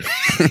 Edward.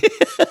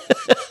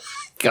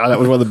 God, that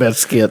was one of the best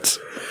skits.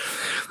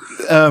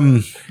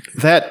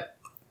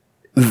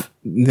 The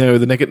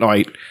Nick at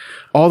Night,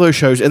 all those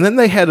shows, and then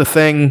they had a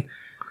thing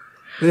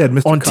They had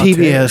Mr. on Carter.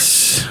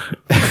 TBS.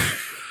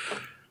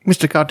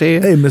 Mr. Carter.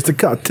 Hey, Mr.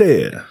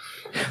 Carter.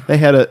 They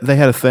had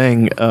a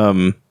thing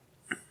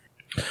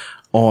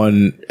on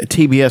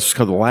TBS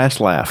called The Last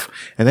Laugh,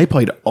 and they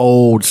played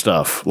old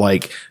stuff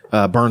like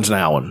Burns and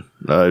Allen,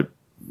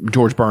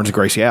 George Burns and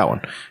Gracie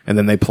Allen, and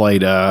then they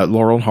played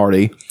Laurel and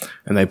Hardy,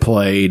 and they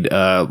played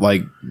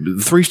like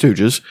the Three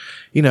Stooges.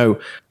 You know,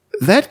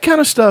 that kind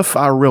of stuff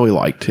I really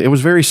liked. It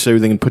was very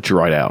soothing and put you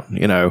right out.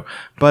 You know,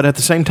 but at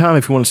the same time,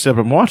 if you want to step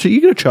up and watch it,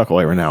 you get a chuckle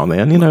every now and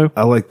then. You know.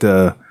 I liked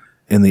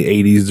in the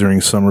 80s during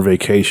summer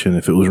vacation,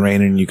 if it was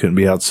raining, you couldn't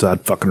be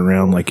outside fucking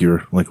around like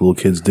little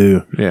kids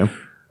do. Yeah.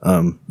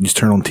 You just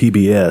turn on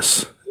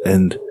TBS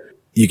and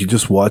you could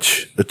just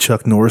watch a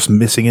Chuck Norris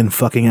missing in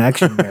fucking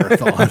action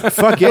marathon.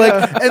 Fuck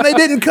yeah. And they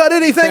didn't cut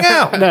anything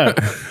out. No.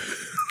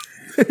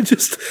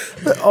 Just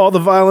all the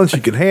violence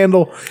you could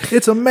handle.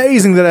 It's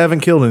amazing that I haven't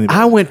killed anybody.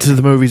 I went to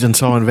the movies and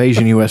saw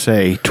Invasion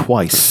USA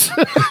twice.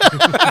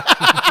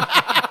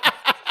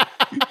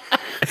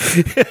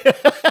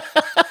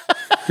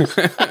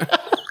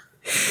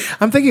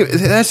 I'm thinking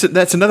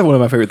that's another one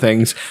of my favorite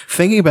things.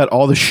 Thinking about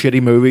all the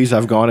shitty movies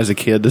I've gone as a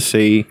kid to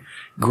see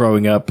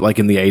growing up, like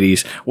in the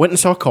 80s. Went and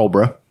saw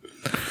Cobra.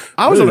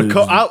 I was on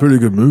a pretty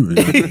good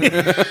movie.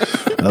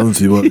 I don't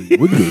see what you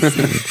would do.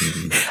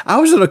 I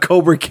was on a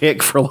Cobra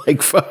kick for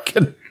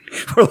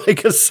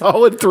like a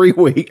solid 3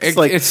 weeks.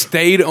 It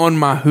stayed on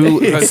my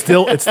Hulu. It's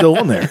still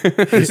on there.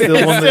 It's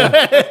still on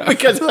there.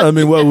 Because I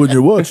mean, why wouldn't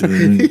you watch it? I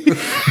mean,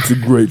 it's a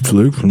great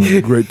flick from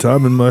a great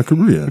time in my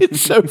career.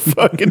 it's so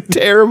fucking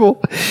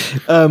terrible.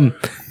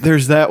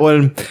 There's that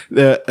one,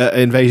 the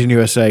Invasion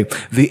USA,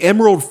 The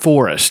Emerald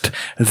Forest.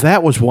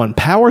 That was one.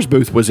 Powers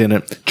Booth was in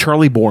it.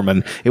 Charlie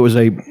Borman. It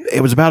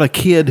was about a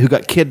kid who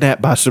got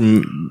kidnapped by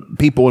some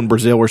people in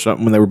Brazil or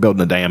something when they were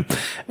building a dam,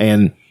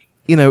 and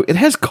you know it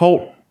has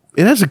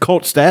a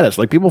cult status.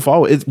 Like people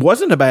follow it. It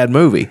wasn't a bad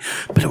movie,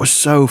 but it was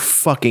so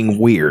fucking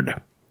weird.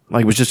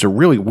 Like, it was just a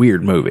really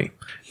weird movie.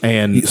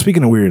 And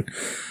Speaking of weird,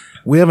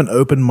 we have an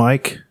open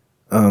mic,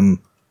 and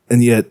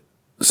yet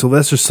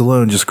Sylvester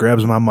Stallone just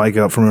grabs my mic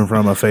out from in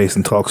front of my face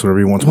and talks whatever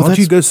he wants. Why don't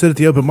you go sit at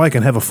the open mic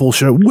and have a full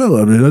show? Well,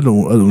 I mean, I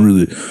don't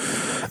really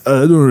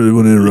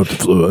want to interrupt the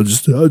flow. I'll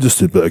just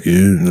sit back here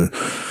and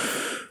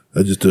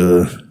I just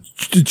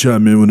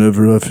chime in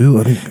whenever I feel.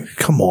 I mean,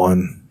 come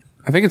on.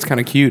 I think it's kind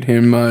of cute,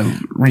 him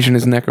reaching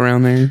his neck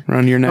around there,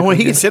 around your neck. well,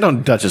 he can sit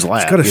on Dutch's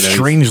lap. Got a you know.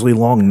 strangely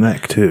long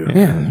neck too.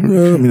 Yeah.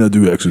 Well, I mean, I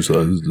do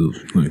exercise to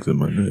lengthen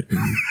my neck.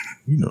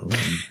 You know,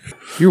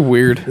 You're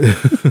weird.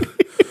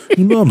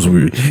 your mom's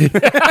weird.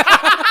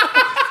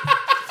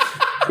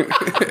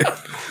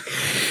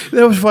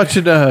 I was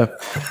watching,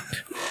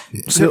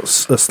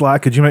 Sly,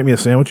 could you make me a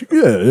sandwich?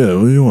 Yeah.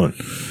 What do you want?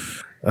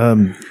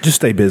 Just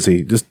stay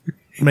busy. Just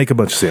make a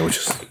bunch of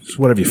sandwiches. Just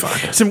whatever you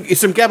find. some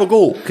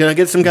gabagool. Can I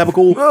get some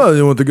gabagool? Oh,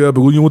 you want the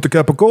gabagool? You want the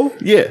capicola?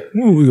 Yeah.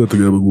 Oh, we got the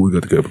gabagool. We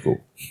got the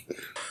gabagool.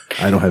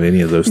 I don't have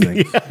any of those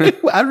things.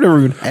 I've never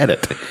even had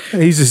it.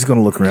 He's just going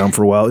to look around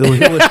for a while.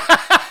 He'll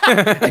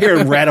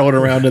Hear rattling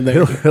around in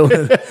there. he'll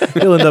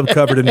end up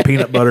covered in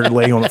peanut butter and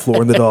laying on the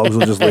floor, and the dogs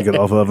will just lick it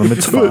off of him.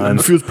 It's fine.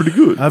 It feels pretty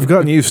good. I've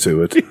gotten used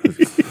to it.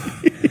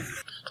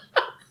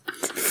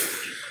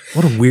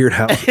 What a weird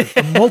house.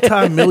 A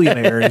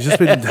multi-millionaire. He's just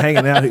been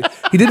hanging out.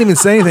 He didn't even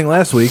say anything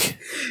last week.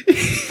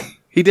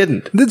 He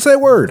didn't. Didn't say a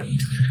word. He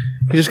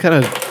just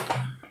kind of.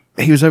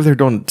 He was over there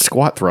doing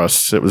squat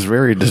thrusts. It was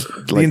very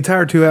The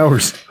entire 2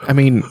 hours. I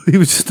mean, He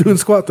was just doing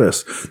squat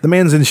thrusts. The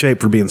man's in shape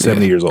for being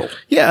 70 years old.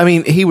 yeah. I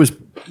mean, he was.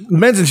 The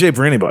man's in shape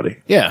for anybody.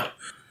 Yeah.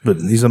 But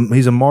he's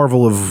a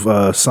marvel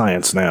of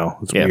science now.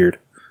 It's Yeah. weird.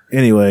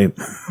 Anyway,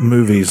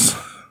 movies.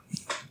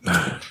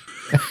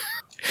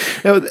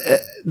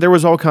 There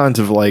was all kinds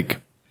of like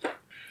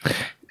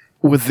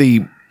with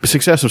the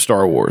success of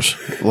Star Wars,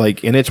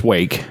 like in its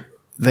wake,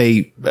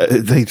 they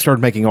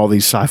started making all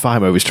these sci-fi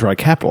movies to try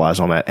to capitalize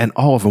on that, and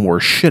all of them were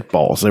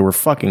shitballs. They were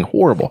fucking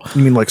horrible.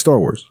 You mean like Star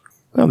Wars?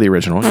 Well, the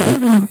original.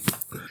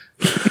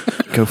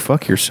 Go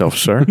fuck yourself,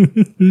 sir.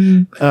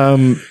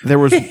 There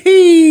was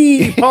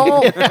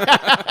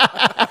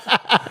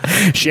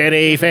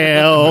shitty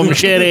film,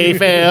 shitty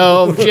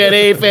film,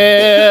 shitty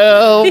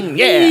film.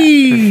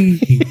 Yeah.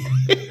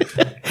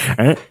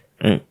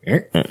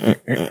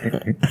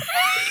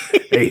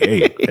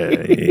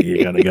 Hey,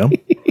 you gotta go.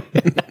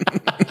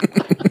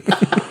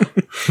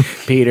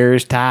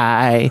 Peter's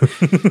tie.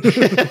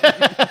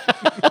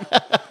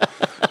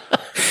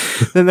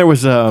 Then there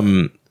was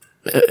that's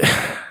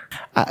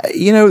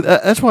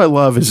what I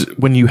love is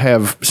when you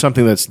have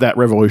something that's that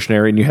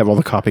revolutionary and you have all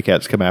the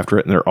copycats come after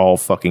it and they're all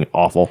fucking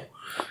awful.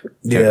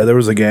 Yeah, there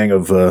was a gang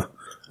of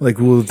like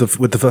with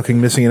the fucking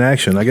Missing in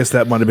Action. I guess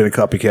that might have been a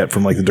copycat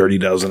from like the Dirty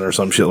Dozen or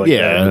some shit like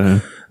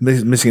that.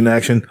 Missing in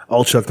Action,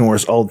 all Chuck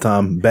Norris, all the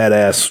time,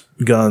 badass,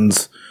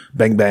 guns,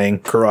 bang bang,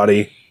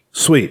 karate,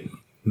 sweet,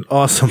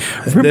 awesome.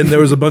 And then there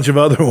was a bunch of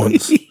other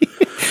ones.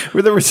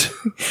 Where there was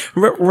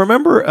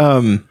remember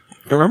all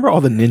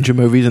the ninja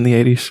movies in the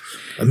 80s?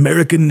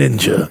 American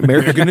Ninja,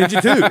 American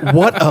Ninja 2,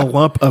 What a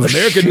lump of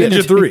American shit.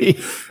 Ninja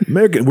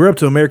 3, we're up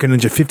to American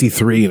Ninja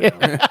 53 now.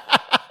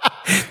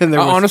 And I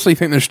honestly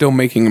think they're still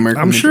making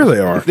American I'm Ninja. sure they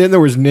are. then there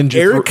was Ninja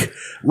Eric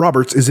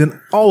Roberts is in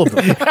all of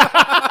them.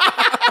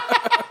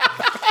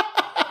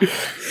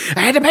 I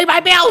had to pay my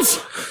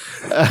bills.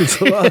 It's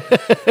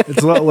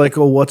a lot like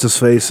what's his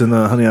face in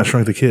Honey I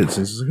Shrunk the Kids.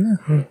 He's just like,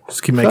 yeah,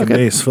 just keep making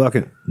mace. Fuck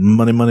it,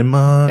 money.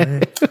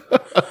 My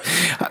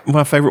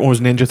favorite one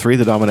was Ninja 3: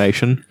 The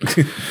Domination.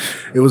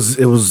 It was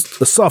a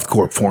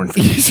softcore porn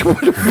film.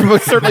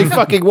 It certainly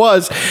fucking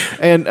was.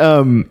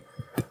 And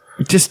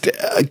just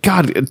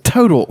God, a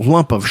total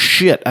lump of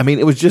shit. I mean,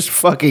 it was just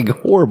fucking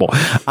horrible.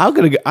 I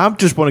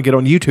just want to get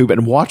on YouTube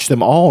and watch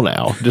them all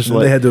now. Just They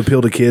like had to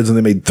appeal to kids, and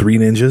they made 3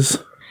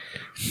 Ninjas.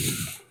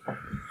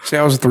 See,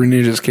 I was a Three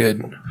Ninjas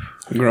kid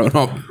growing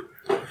up.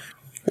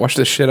 Watched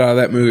the shit out of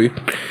that movie.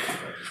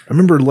 I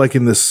remember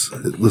liking this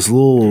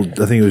little,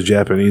 I think it was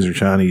Japanese or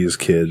Chinese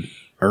kid,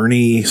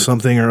 Ernie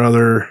something or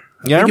other.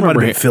 Yeah, I think it might have remember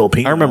been him.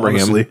 Filipino. I remember him.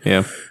 honestly.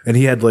 Yeah. And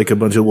he had like a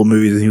bunch of little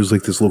movies, and he was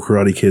like this little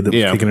karate kid that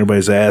was Yeah. kicking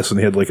everybody's ass, and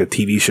he had like a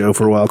TV show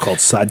for a while called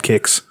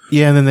Sidekicks.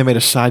 Yeah, and then they made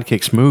a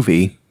Sidekicks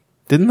movie,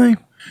 didn't they?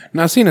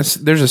 Now, I've seen there's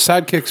a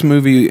Sidekicks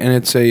movie, and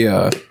it's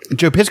a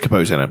Joe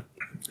Piscopo's in it,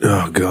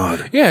 Oh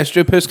God, yeah, it's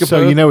Joe Piscopo.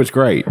 so you know it's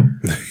great.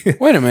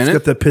 Wait a minute.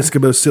 got the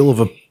Piscopo seal of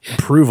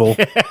approval.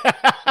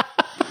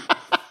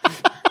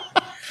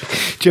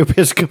 Joe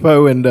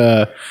Piscopo and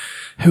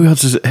who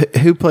else is it?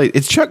 Who played?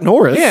 It's Chuck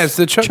Norris. Yeah, it's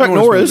the Chuck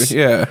Norris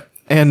movie. Yeah.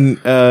 and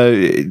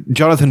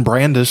Jonathan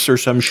Brandis or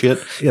some shit.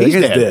 Yeah, that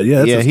guy's dead. Yeah,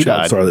 that's his he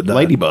child died. star that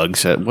died.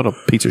 Ladybugs. What a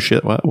piece of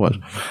shit that was.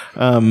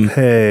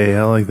 Hey,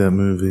 I like that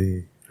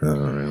movie. Oh,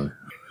 really?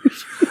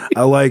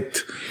 I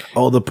liked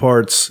all the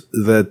parts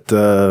that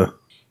the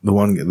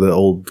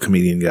old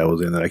comedian guy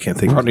was in that I can't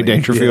think Rodney of. his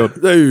name. Dangerfield.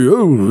 Yeah. Hey,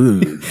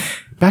 oh,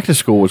 Back to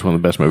School was one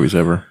of the best movies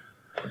ever.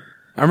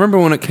 I remember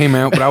when it came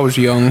out, but I was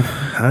young.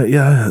 I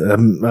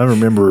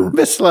remember.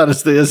 Miss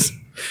Lettuce this.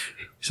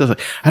 So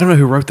like, I don't know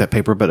who wrote that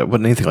paper, but it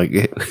wasn't anything like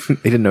it.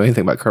 They didn't know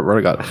anything about Kurt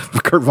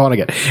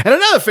Vonnegut. And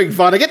another thing,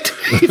 Vonnegut.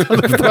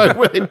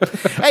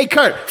 Hey,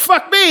 Kurt,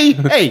 fuck me.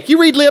 Hey, you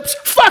read lips.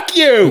 Fuck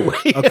you.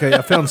 Okay,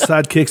 I found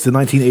Sidekicks, the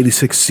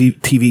 1986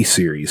 TV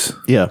series.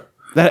 Yeah.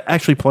 That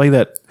actually play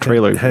that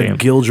trailer. It had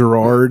Gil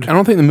Gerard. I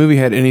don't think the movie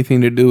had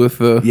anything to do with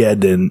the Yeah, it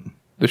didn't.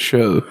 the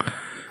show.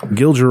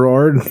 Gil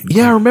Gerard.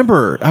 Yeah, I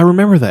remember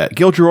that.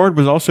 Gil Gerard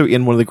was also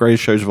in one of the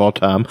greatest shows of all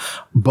time,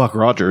 Buck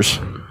Rogers.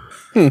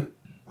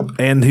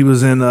 And he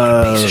was in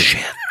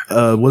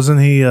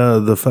wasn't he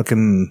the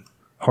fucking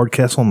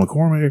Hardcastle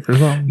McCormick or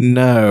something?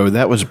 No,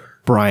 that was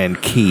Brian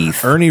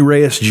Keith. Ernie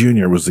Reyes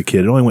Jr. was the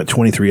kid. It only went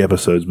 23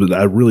 episodes, but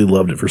I really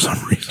loved it for some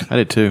reason. I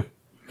did too.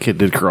 Kid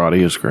did karate.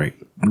 It was great.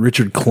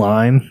 Richard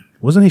Klein.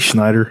 Wasn't he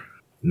Schneider?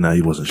 No,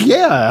 he wasn't Schneider.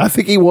 Yeah, I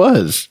think he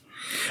was.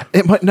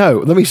 It might no.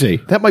 Let me see.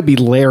 That might be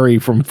Larry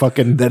from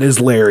fucking. That is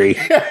Larry.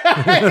 It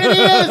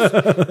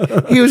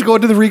is. He was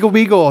going to the Regal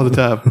Beagle all the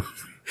time.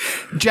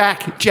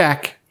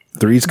 Jack.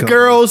 Three's coming.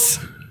 Girls,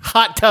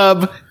 hot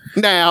tub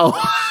now.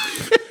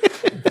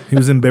 He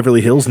was in Beverly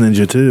Hills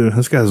Ninja too.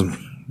 This guy's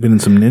been in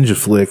some ninja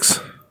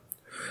flicks.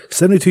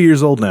 72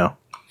 years old now.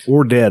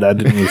 Or dead. I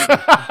didn't use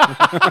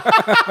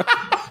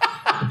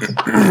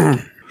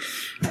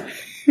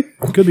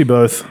Could be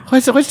both.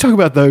 Let's talk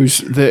about those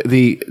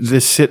the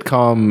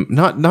sitcom,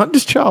 not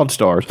just child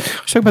stars.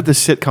 Let's talk about the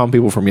sitcom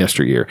people from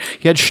yesteryear.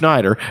 You had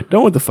Schneider. Don't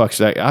know what the fuck's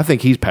that. I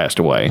think he's passed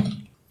away.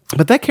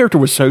 But that character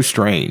was so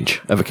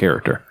strange of a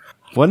character,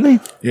 wasn't he?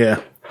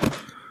 Yeah.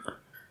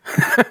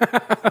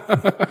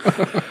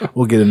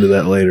 We'll get into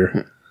that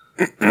later.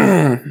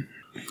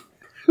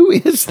 Who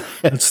is that?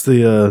 That's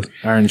the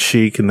Iron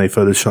Sheik, and they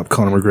photoshopped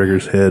Conor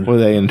McGregor's head. Were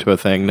they into a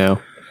thing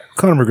now?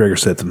 Conor McGregor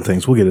said some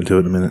things. We'll get into it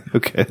in a minute.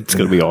 Okay, it's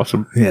going to be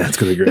awesome. Yeah, it's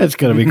going to be great. That's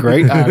going to be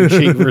great. Iron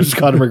Sheik versus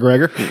Conor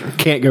McGregor.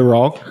 Can't go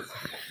wrong.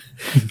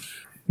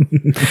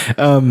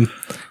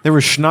 There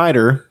was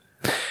Schneider.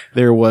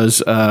 There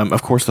was,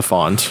 of course, the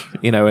Fonz.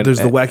 You know, and there's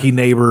the wacky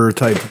neighbor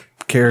type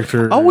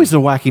character. Always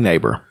the wacky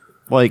neighbor,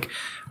 or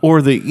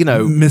the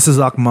Mrs.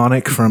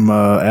 Ochmonic from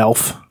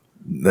Alf,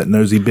 that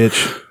nosy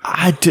bitch.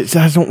 I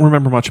don't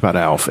remember much about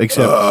Alf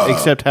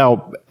except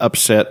how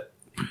upset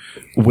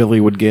Willie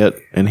would get,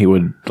 and he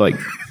would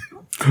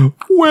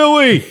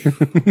Willie,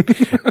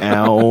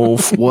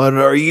 Alf, what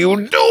are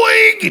you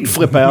doing? He'd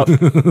flip out.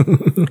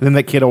 Then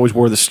that kid always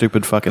wore the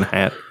stupid fucking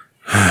hat.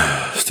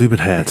 Stupid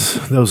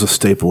hats. That was a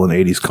staple in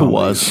 80s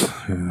comedies. It was.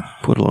 Yeah.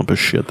 Put a lump of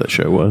shit, that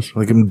show was.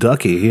 Like him,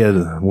 Ducky. He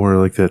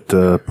wore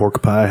that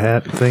pork pie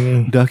hat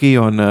thingy. Ducky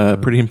on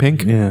Pretty in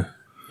Pink? Yeah.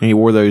 And he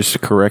wore those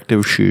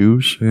corrective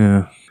shoes.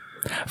 Yeah.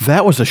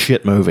 That was a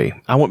shit movie.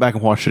 I went back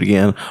and watched it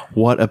again.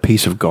 What a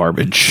piece of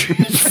garbage.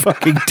 It's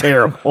fucking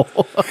terrible.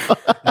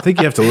 I think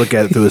you have to look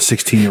at it through a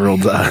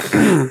 16-year-old's eye.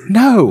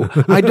 No,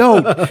 I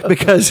don't.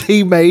 Because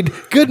he made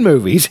good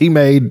movies. He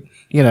made,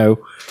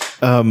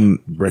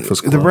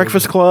 Breakfast Club. The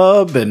Breakfast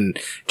Club. And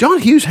John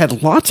Hughes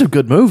had lots of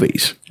good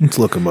movies. Let's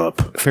look him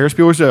up. Ferris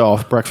Bueller's Day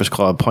Off, Breakfast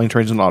Club, Plane,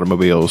 Trains, and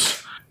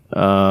Automobiles. Did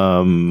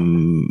I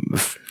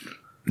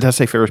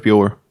say Ferris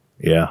Bueller?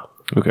 Yeah.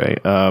 Okay.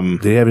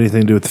 Did he have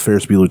anything to do with the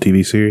Ferris Bueller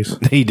TV series?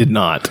 He did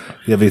not. Did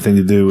he have anything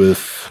to do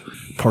with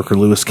Parker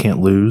Lewis Can't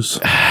Lose?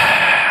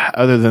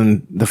 Other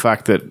than the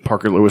fact that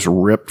Parker Lewis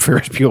ripped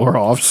Ferris Bueller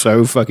off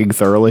so fucking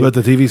thoroughly. But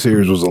the TV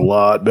series was a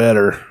lot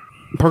better.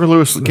 Parker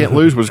Lewis Can't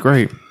Lose was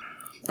great.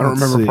 I don't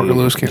remember Parker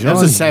Lewis Can't That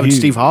Lose. was a Savage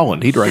Steve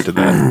Holland. He directed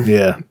that.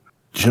 Yeah.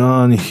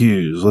 John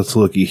Hughes. Let's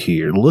looky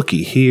here.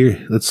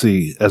 Let's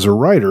see. As a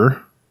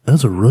writer,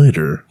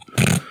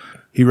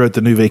 he wrote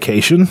The New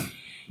Vacation,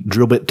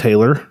 Drillbit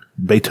Taylor,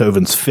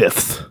 Beethoven's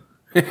Fifth,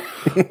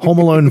 Home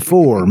Alone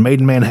 4,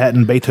 Made in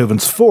Manhattan,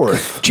 Beethoven's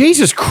Fourth,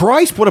 Jesus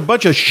Christ, what a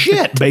bunch of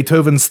shit.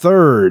 Beethoven's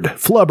Third,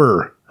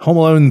 Flubber, Home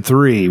Alone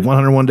 3,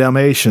 101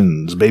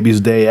 Dalmatians,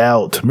 Baby's Day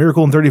Out,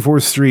 Miracle on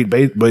 34th Street,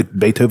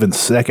 Beethoven's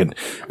Second,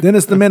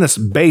 Dennis the Menace,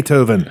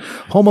 Beethoven,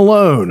 Home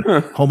Alone,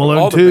 Home Alone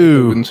All the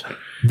 2, Beethovens.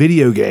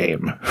 Video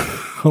Game,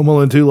 Home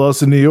Alone 2,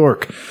 Lost in New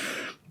York,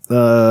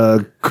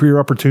 Career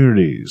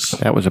Opportunities.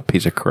 That was a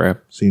piece of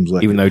crap. Seems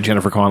like Even though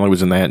Jennifer Connelly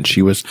was in that and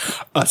she was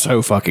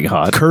so fucking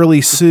hot.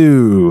 Curly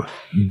Sue,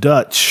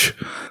 Dutch,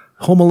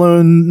 Home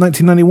Alone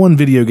 1991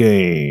 video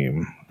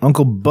game,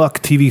 Uncle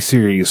Buck TV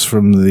series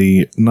from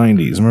the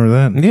 90s. Remember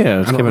that? Yeah, it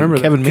was remember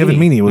that. Kevin Kevin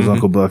Meaney. Meaney was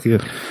Uncle Buck, yeah.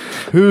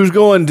 Who's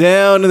going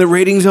down in the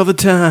ratings all the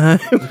time?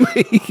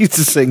 He used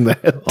to sing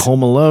that.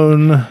 Home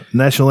Alone,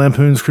 National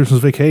Lampoon's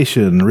Christmas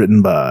Vacation,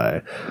 written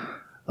by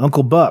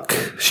Uncle Buck.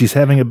 She's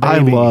having a I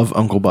baby. love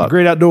Uncle Buck.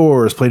 Great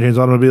Outdoors, Plane, Trains,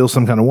 Automobiles,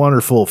 Some Kind of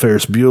Wonderful,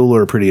 Ferris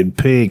Bueller, Pretty in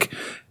Pink,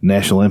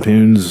 National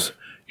Lampoon's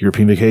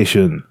European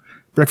Vacation,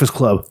 Breakfast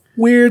Club,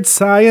 Weird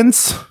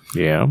Science,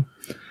 Yeah.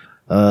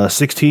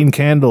 16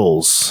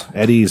 Candles,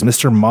 Eddie's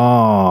Mr.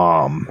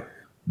 Mom,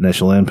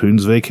 National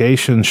Lampoon's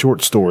Vacation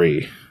short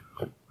story,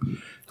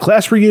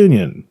 Class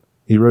Reunion.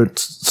 He wrote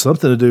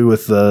something to do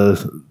with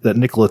that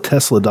Nikola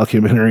Tesla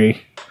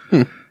documentary.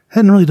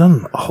 Hadn't really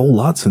done a whole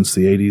lot since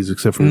the 80s,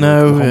 except for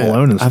No, Home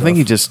Alone and I stuff. think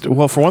he just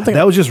for one thing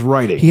that was just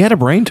writing. he had a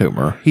brain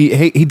tumor.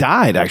 He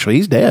died actually.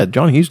 He's dead.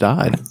 John Hughes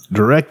died.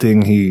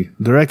 Directing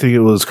it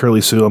was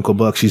Curly Sue, Uncle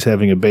Buck, She's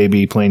Having a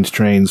Baby, Planes,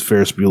 Trains,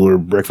 Ferris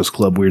Bueller, Breakfast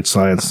Club, Weird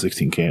Science,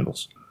 16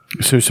 Candles.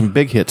 So some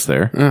big hits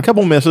there. A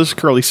couple misses.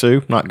 Curly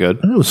Sue, not good.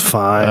 It was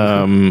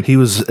fine. He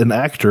was an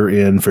actor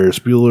in Ferris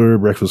Bueller,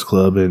 Breakfast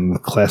Club,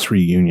 and Class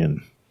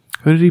Reunion.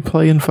 Who did he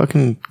play in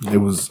fucking? It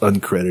was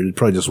uncredited.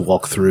 Probably just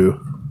walk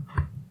through.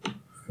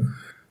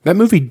 That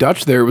movie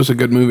Dutch there was a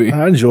good movie.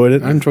 I enjoyed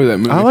it. I enjoyed that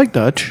movie. I like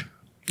Dutch.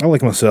 I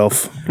like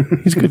myself.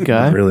 He's a good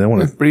guy. Really, I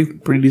want to.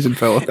 pretty decent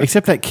fella.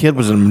 Except that kid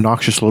was an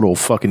obnoxious little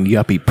fucking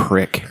yuppie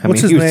prick. I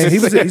What's mean, his name?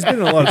 He's been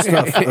in a lot of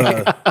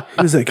stuff.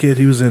 Who's that kid?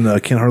 He was in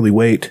Can't Hardly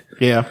Wait,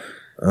 Yeah.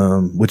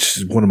 which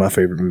is one of my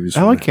favorite movies.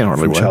 I like Can't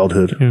Hardly from Wait.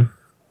 childhood.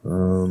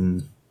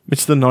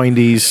 It's the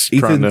 90s.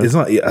 Ethan, it's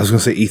not. I was going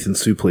to say Ethan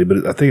Suplee,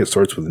 but I think it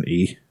starts with an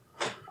E.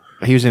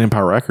 He was in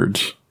Empire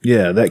Records.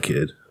 Yeah, that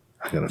kid.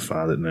 I gotta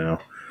find it now.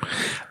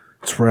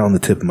 It's right on the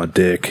tip of my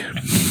dick.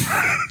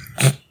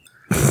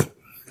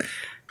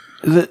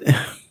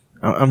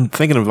 I'm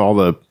thinking of all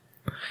the.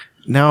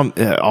 Now I'm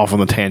off on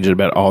the tangent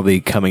about all the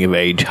coming of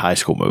age high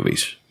school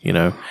movies. You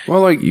know,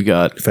 Well, like you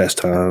got Fast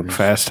Times.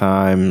 Fast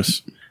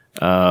Times,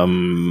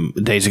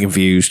 Dazed and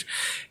Confused.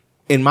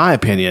 In my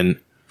opinion,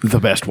 the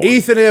best one.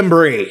 Ethan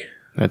Embry.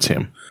 That's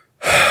him.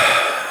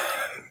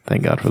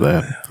 Thank God for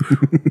that.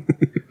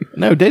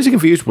 No, Dazed and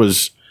Confused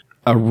was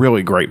a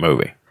really great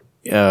movie.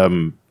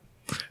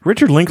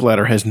 Richard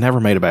Linklater has never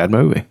made a bad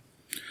movie.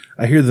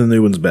 I hear the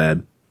new one's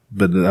bad,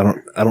 but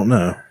I don't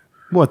know.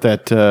 What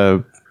that?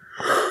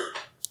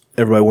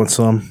 Everybody wants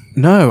some.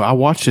 No, I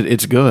watched it.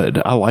 It's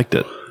good. I liked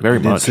it very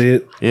Did much. see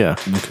it? Yeah,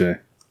 Okay.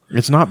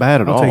 it's not bad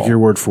at all. I'll take your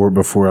word for it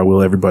before I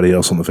will everybody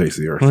else on the face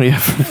of the earth. Yeah,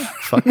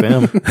 fuck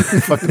them.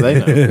 Fuck do they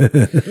know?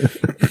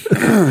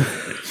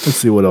 Let's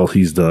see what else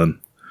he's done.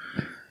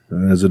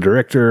 As a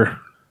director,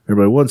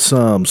 everybody wants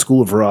some.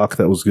 School of Rock,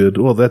 that was good.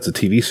 Well, that's a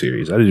TV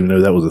series. I didn't even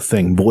know that was a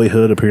thing.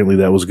 Boyhood, apparently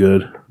that was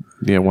good.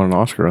 Yeah, won an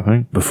Oscar, I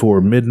think.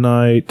 Before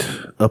Midnight,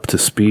 Up to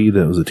Speed,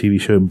 that was a TV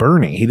show.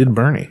 Bernie, he did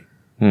Bernie.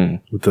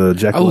 With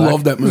Jack I Black.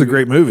 love that It was a movie.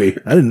 great movie.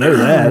 I didn't know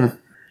that.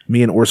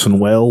 Me and Orson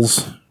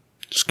Welles,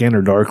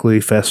 Scanner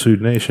Darkly, Fast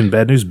Food Nation,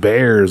 Bad News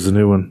Bears, the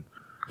new one.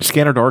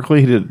 Scanner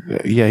Darkly. He did.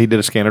 Yeah, he did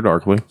a Scanner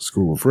Darkly.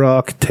 School of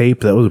Rock, Tape,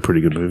 that was a pretty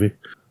good movie.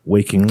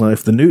 Waking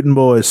Life, The Newton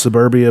Boys,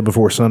 Suburbia,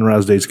 Before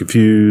Sunrise, Days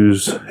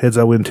Confused, Heads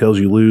I Win, Tails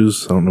You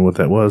Lose. I don't know what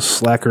that was.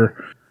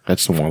 Slacker.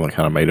 That's the one that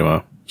kind of made him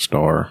a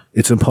star.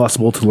 It's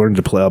Impossible to Learn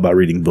to Plow by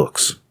Reading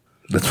Books.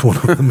 That's one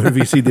of the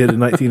movies he did in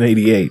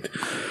 1988.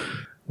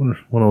 When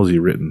was he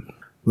written?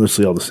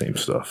 Mostly all the same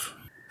stuff.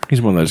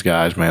 He's one of those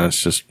guys, man. It's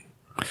just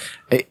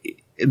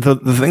the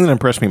thing that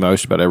impressed me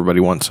most about Everybody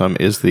Wants Some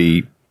is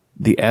the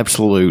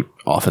absolute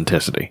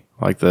authenticity.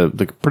 Like the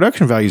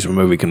production values of a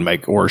movie can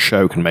make, or a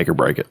show can make or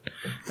break it,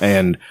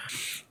 and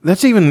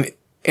that's even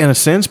in a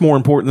sense more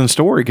important than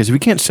story, because if you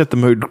can't set the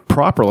mood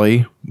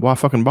properly, why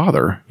fucking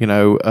bother? You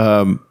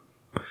know,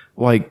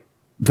 like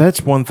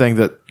that's one thing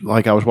that,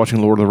 like, I was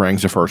watching Lord of the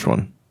Rings, the first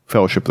one,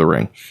 Fellowship of the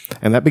Ring,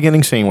 and that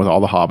beginning scene with all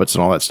the hobbits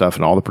and all that stuff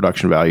and all the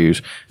production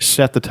values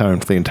set the tone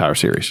for the entire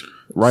series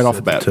right off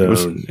the bat.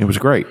 It was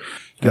great.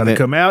 Got to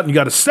come out and you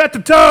got to set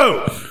the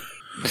tone.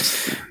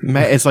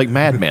 It's like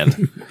Mad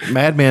Men.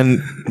 Mad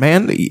Men,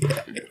 man,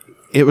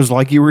 it was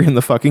like you were in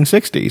the fucking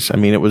 60s. I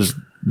mean, it was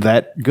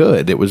that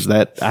good. It was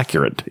that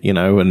accurate, you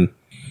know, and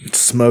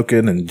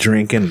Smoking and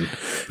drinking,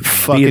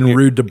 fucking being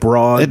rude to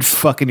broad. and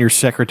fucking your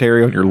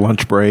secretary on your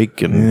lunch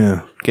break and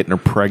Yeah. getting her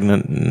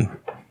pregnant, and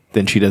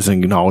then she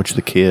doesn't acknowledge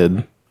the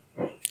kid.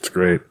 It's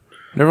great.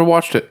 never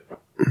watched it.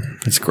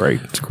 It's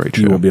great. It's a great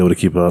show. You won't be able to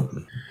keep up.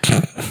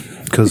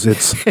 Because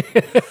it's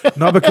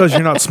not because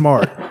you're not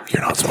smart.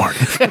 You're not smart.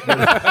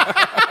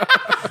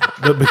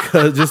 But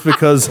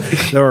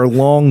because there are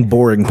long,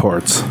 boring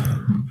parts.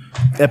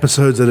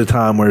 Episodes at a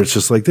time where it's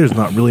just like there's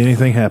not really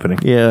anything happening.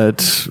 Yeah,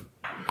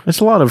 it's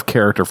a lot of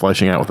character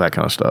fleshing out with that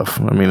kind of stuff.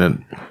 I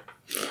mean,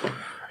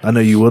 I know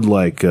you would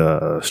like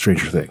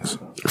Stranger Things.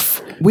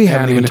 we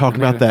haven't even talked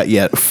about that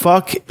yet.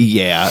 Fuck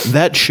yeah.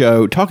 That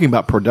show, talking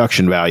about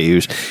production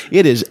values,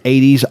 it is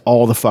 80s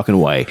all the fucking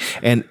way.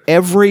 And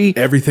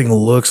Everything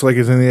looks like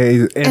it's in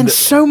the 80s. and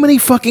so many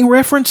fucking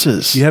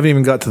references. You haven't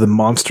even got to the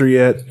monster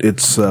yet.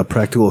 It's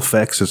practical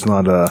effects. It's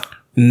not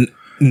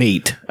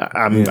Neat.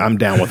 I'm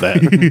down with that.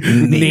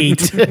 Neat.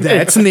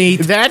 That's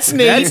neat. That's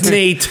neat. That's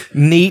neat.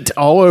 Neat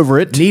all over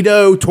it.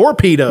 Neato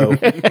torpedo.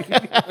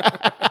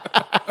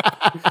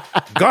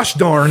 Gosh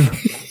darn.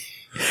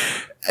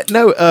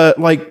 No,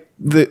 like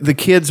the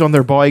kids on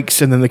their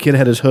bikes, and then the kid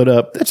had his hood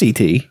up. That's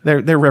E.T.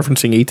 They're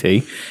referencing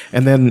E.T.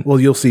 And then, Well,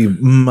 you'll see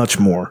much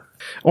more.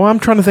 well, I'm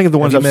trying to think of the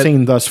ones you I've met-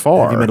 seen thus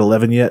far. Have you met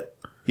 11 yet?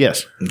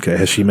 Yes. Okay.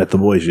 Has she met the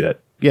boys yet?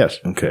 Yes.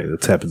 Okay.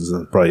 That happens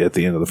probably at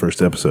the end of the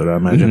first episode, I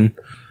imagine.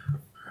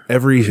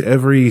 Every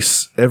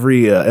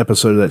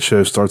episode of that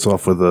show starts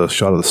off with a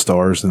shot of the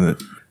stars, and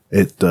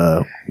it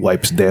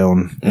wipes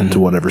down into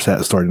whatever's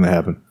starting to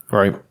happen.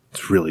 Right.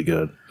 It's really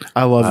good.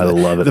 I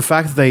love it. The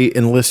fact that they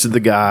enlisted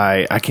the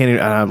guy, I can't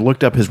even, I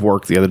looked up his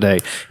work the other day.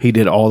 He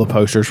did all the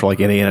posters for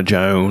like Indiana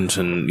Jones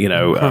and,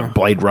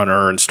 Blade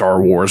Runner and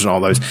Star Wars and all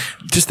those.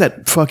 Just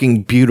that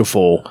fucking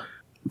beautiful,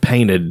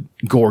 painted,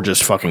 gorgeous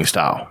fucking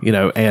style,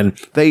 and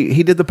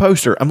he did the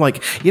poster. I'm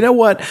like, you know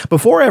what?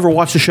 Before I ever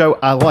watched the show,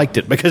 I liked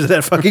it because of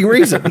that fucking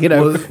reason.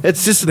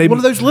 It's just one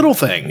of those little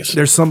things.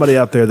 There's somebody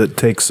out there that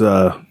takes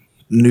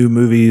new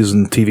movies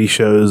and TV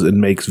shows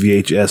and makes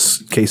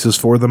VHS cases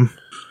for them.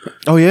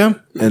 Oh yeah,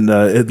 and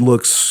it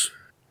looks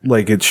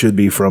like it should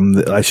be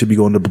from. I should be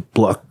going to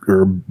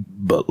Butler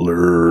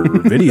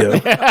Video.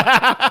 Did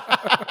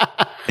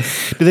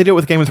they do it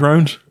with Game of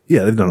Thrones?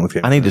 Yeah, they've done it with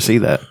Game. I need to see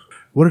that.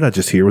 What did I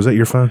just hear? Was that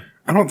your phone?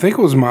 I don't think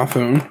it was my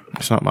phone.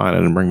 It's not mine. I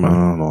didn't bring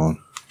mine. Hold on.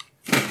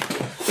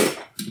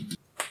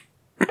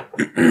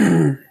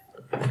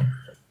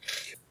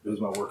 It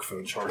was my work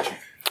phone charging.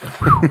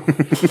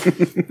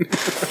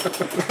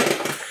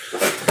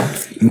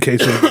 In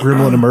case of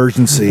gremlin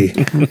emergency,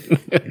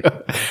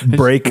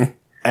 break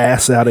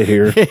ass out of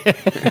here.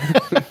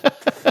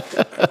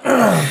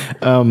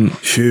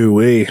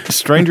 Shoo-wee.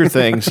 Stranger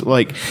Things,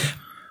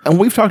 and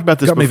we've talked about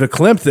this. Got me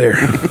verklempt there.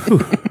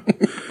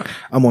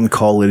 I'm on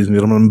call, ladies and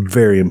gentlemen. I'm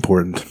very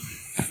important.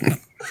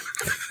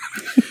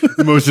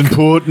 The most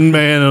important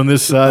man on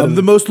this side. I'm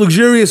the most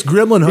luxurious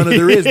gremlin hunter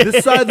there is.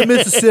 This side of the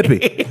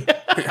Mississippi.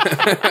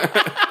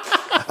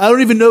 I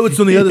don't even know what's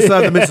on the other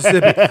side of the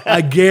Mississippi.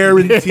 I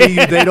guarantee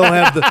you they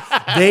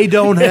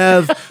don't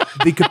have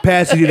the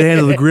capacity to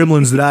handle the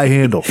gremlins that I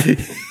handle.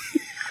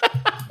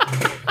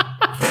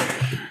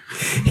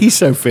 He's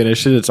so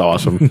finished and it's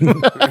awesome.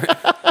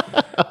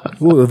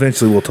 Well,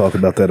 eventually we'll talk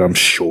about that, I'm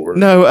sure.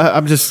 No,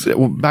 I'm just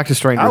back to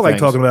Stranger Things. I like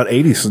talking about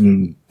 80s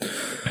and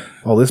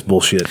all this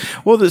bullshit.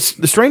 Well, the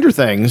Stranger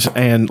Things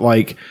and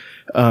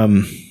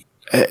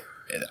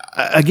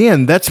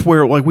again, that's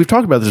where we've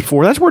talked about this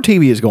before. That's where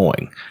TV is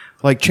going.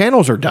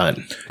 Channels are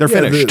done; they're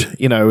finished.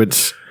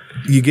 It's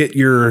you get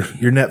your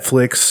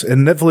Netflix,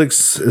 and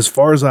Netflix, as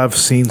far as I've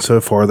seen so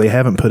far, they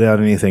haven't put out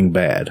anything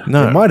bad.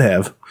 No, they might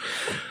have,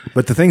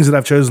 but the things that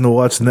I've chosen to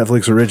watch, the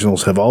Netflix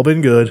originals, have all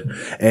been good,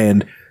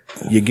 and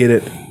you get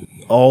it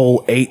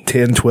all 8,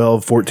 10,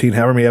 12, 14,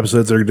 however many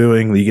episodes they're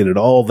doing. You get it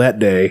all that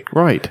day,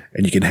 right?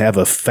 And you can have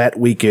a fat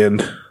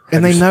weekend,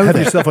 and they know have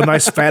yourself a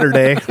nice fatter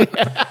day.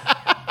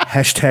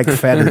 Hashtag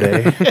fatter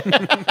day.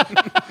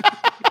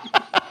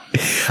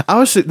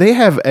 They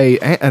have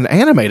an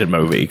animated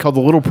movie called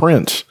The Little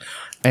Prince,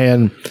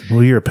 and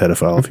you're a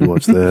pedophile if you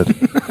watch that.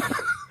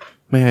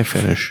 May I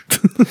finish?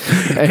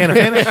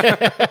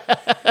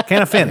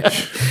 Can I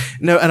finish?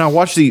 No, and I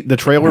watched the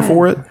trailer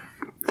for it,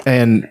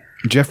 and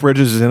Jeff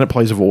Bridges is in it,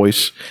 plays a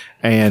voice,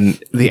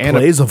 and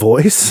plays a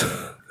voice.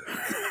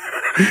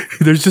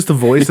 There's just a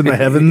voice in the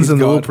heavens,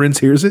 and the Little Prince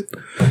hears it.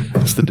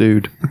 It's the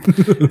dude.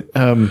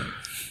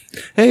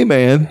 Hey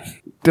man,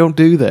 don't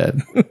do that.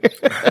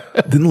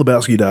 Didn't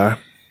Lebowski die?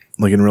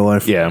 Like in real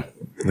life? Yeah.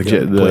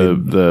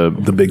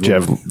 The big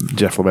Jeff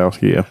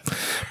Lebowski, yeah.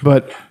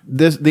 But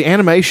the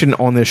animation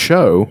on this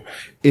show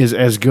is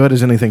as good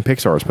as anything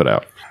Pixar has put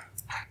out.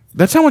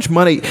 That's how much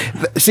money.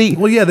 See,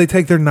 well, yeah, they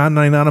take their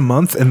 $9.99 a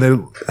month and they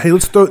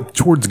let's throw it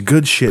towards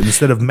good shit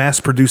instead of mass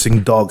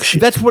producing dog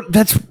shit. That's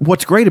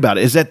what's great about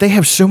it is that they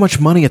have so much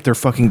money at their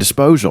fucking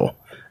disposal,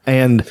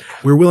 and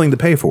we're willing to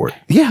pay for it.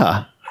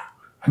 Yeah.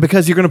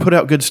 Because you're going to put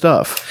out good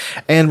stuff.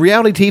 And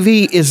reality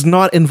TV is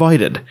not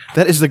invited.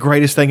 That is the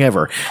greatest thing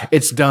ever.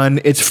 It's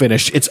done. It's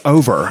finished. It's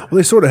over. Well,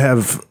 they sort of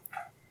have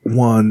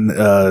one.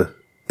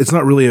 It's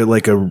not really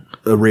like a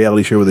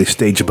reality show where they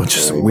stage a bunch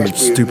of weird,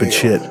 stupid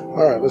shit.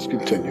 All right, let's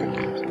continue.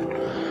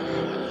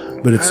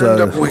 But it's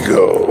and up we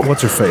go.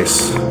 What's her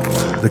face?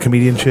 The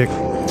comedian chick,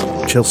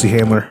 Chelsea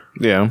Handler.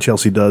 Yeah,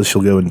 Chelsea does.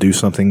 She'll go and do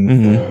something.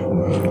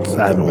 Mm-hmm.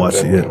 I haven't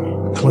watched it yet.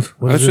 What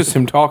That's just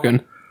him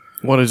talking.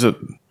 What is it?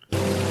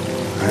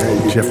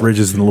 Jeff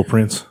Bridges and the Little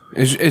Prince.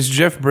 Is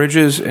Jeff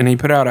Bridges, and he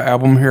put out an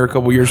album here a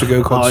couple years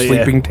ago called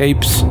Sleeping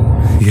Tapes.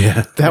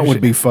 Yeah, that would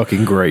be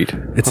fucking great.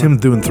 It's him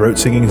doing throat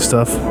singing and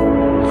stuff.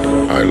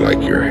 I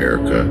like your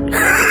haircut.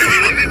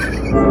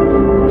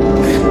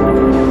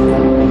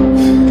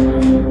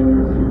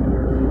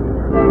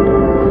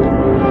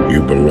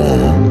 You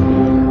belong.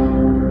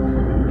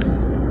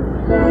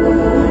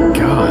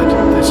 God,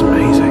 that's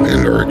amazing.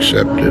 And are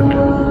accepted.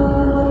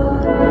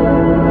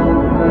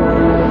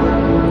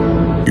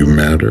 You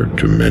matter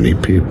to many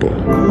people.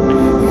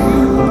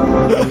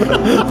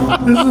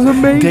 This is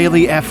amazing.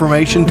 Daily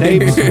affirmation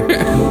tapes. You're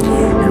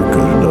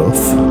good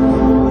enough.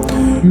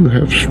 You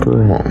have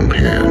strong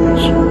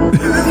hands.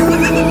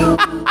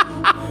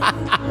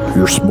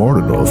 You're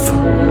smart enough.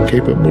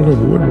 Capable of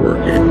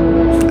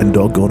woodworking. And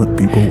doggone it,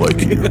 people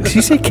like you. Did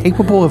you say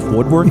capable of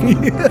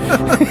woodworking?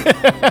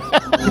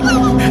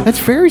 That's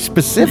very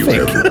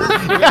specific.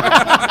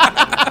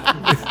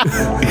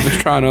 Let's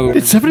try another one.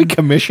 Did somebody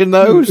commission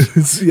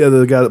those? Yeah,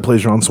 the guy that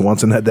plays Ron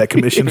Swanson had that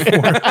commission for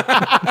him.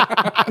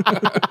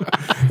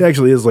 He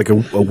actually is like a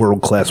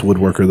world-class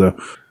woodworker, though.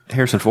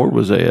 Harrison Ford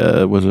was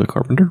a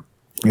carpenter.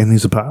 And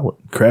he's a pilot.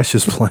 Crashed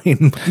his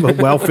plane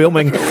while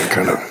filming.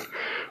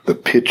 the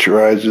pitch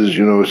rises,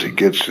 you know, as it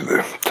gets to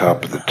the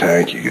top of the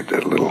tank, you get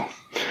that little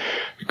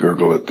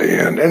gurgle at the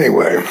end.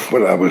 Anyway,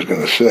 what I was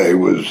going to say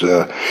was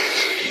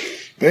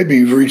maybe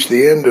you've reached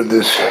the end of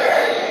this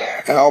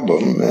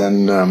album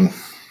and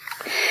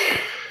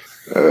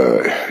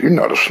you're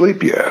not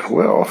asleep yet.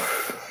 Well,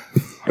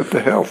 what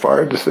the hell?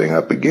 Fired the thing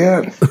up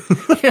again.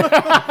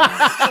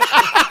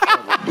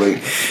 Probably.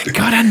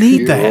 God, I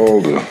need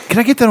that. Can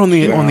I get that on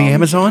the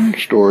Amazon?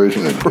 Stories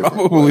in a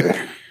Probably.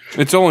 way.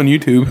 It's all on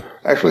YouTube.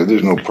 Actually,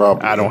 there's no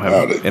problem. I don't have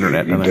about it.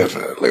 internet. You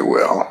definitely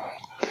will.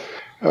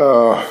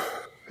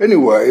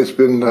 Anyway, it's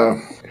been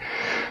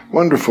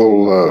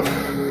wonderful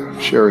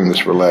sharing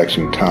this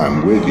relaxing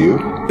time with you.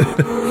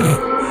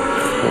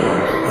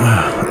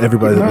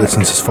 Everybody that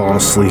listens has fallen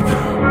asleep.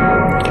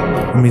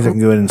 That means I can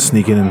go ahead and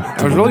sneak in and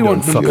I was really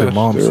wanting to fuck do their that.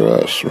 moms. They're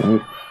us, right? I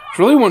was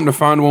really wanting to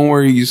find one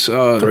where he's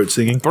Throat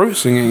singing. Throat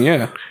singing,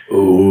 yeah.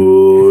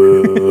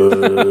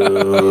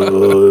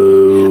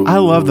 I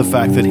love the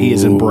fact that he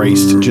has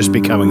embraced just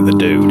becoming the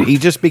dude. He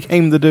just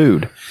became the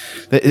dude.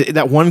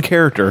 That one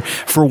character.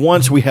 For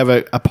once, we have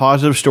a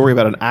positive story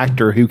about an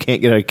actor who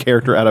can't get a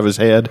character out of his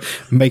head,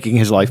 making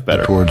his life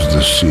better. Towards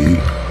the sea,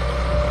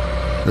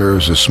 there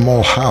is a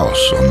small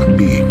house on the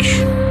beach.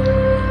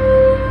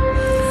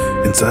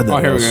 Inside the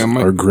here we house go,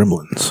 Mike. are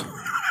gremlins.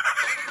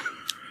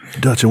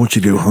 Dutch, I want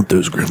you to go hunt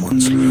those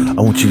gremlins.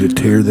 I want you to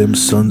tear them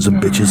sons of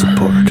bitches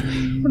apart.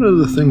 One of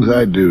the things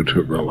I do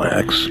to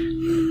relax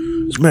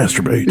It's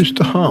masturbate. is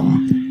to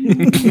hum.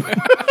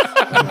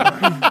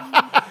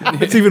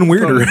 It's even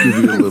weirder. I'll give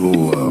you a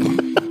little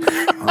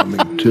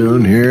humming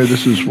tune here.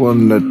 This is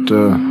one that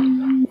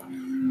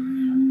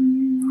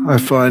I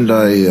find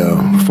I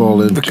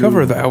fall into. The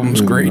cover of the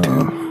album's great.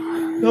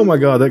 Oh my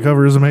god, that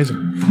cover is amazing.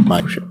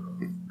 My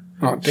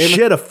Oh, damn it.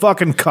 Shit a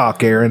fucking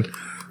cock, Aaron.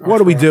 What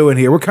are we doing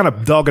here? What kind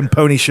of dog and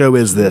pony show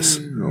is this?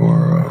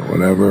 or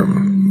whatever.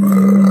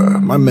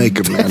 My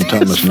makeup man,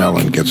 Thomas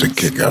Mellon, gets a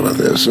kick out of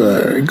this.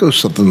 It goes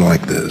something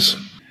like this.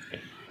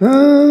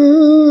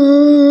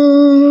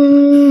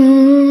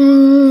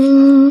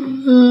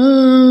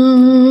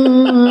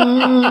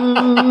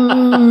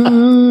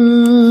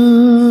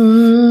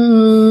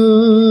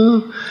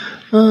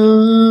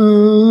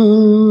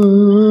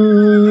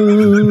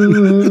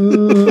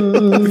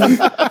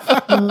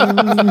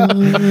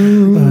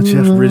 Oh,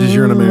 Jeff Bridges,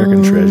 you're an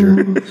American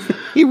treasure.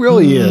 He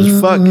really is.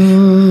 Fuck.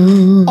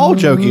 All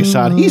joking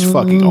aside, he's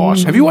fucking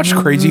awesome. Have you watched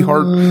Crazy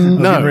Heart?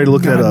 I'm getting ready to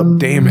look that up.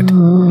 Damn it.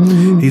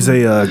 He's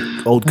a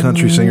old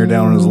country singer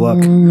down on his luck,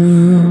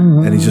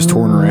 and he's just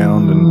touring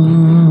around,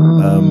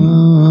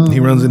 and he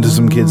runs into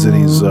some kids that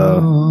he's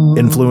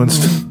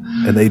influenced,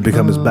 and they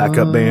become his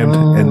backup band,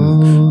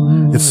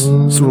 and it's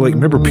sort of like,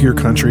 remember Pure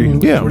Country?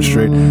 Yeah. George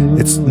Strait.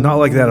 It's not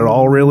like that at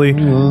all, really,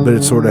 but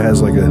it sort of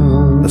has like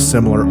a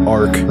similar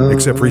arc,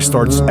 except for he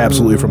starts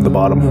absolutely from the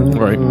bottom.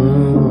 Right.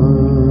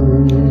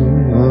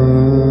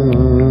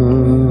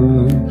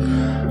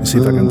 See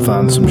if I can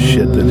find some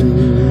shit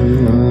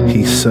that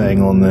he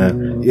sang on that.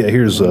 Yeah,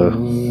 here's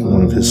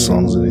one of his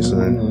songs that he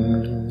sang.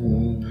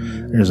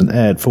 Here's an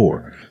ad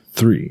for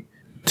 3,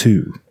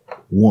 2,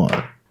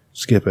 1.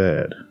 Skip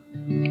ad.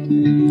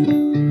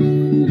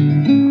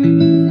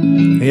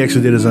 He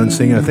actually did his own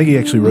singing. I think he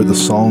actually wrote the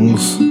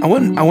songs. I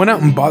went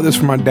out and bought this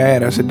for my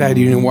dad. I said, Dad,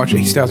 you didn't watch it.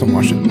 He still hasn't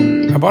watched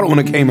it. I bought it when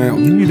it came out.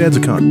 Your dad's a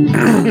cunt.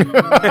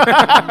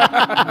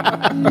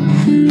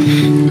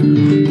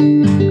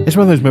 It's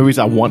one of those movies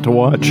I want to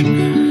watch.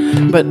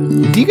 But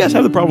do you guys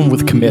have the problem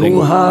with committing?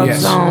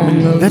 Yes.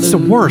 That's the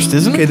worst,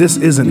 isn't Okay, it? this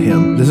isn't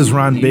him. This is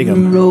Ron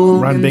Bingham.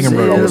 Ron Bingham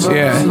wrote all this.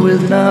 Yeah.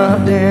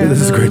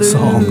 This is a great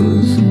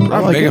song.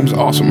 Rob Bingham's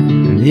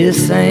awesome.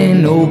 This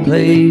ain't no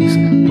place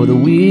for the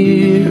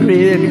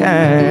weary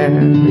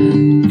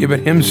kind. Yeah,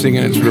 but him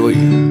singing, it's really.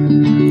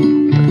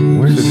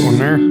 Where's Is it on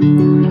there?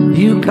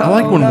 You I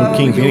like when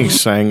Joaquin Phoenix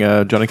sang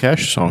Johnny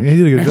Cash's song. Yeah, he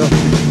did a good job.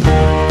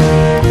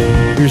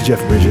 Here's Jeff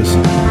Bridges.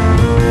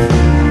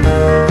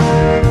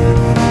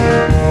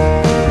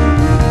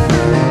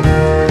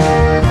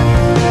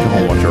 Come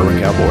on, watch Urban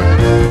Cowboy.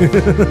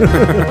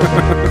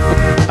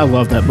 I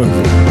love that movie.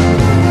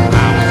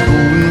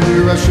 Going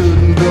where I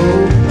shouldn't go,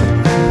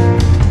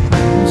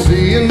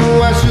 seeing who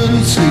I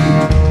shouldn't see,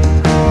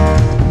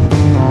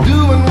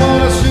 doing what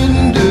I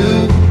shouldn't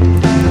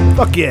do,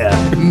 Fuck yeah.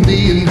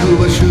 being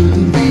who I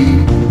shouldn't be.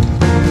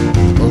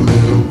 A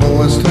little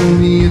voice told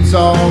me it's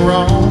all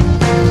wrong,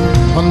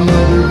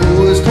 another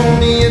voice told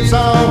me it's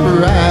all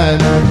right.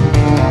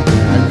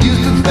 I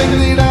used to think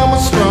that I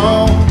was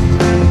strong,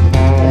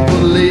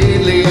 but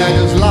lately I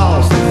just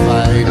lost the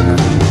fight.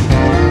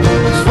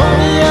 It's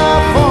funny how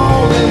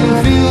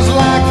falling feels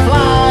like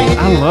flying. I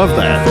love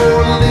that.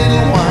 For a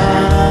little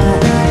while.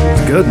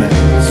 It's good, man.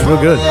 It's real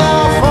good.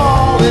 How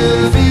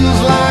falling feels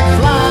like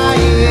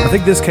flying. I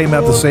think this came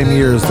out the same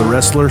year as The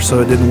Wrestler, so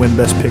it didn't win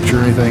Best Picture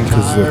or anything,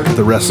 because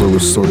The Wrestler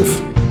was sort of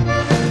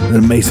an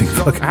amazing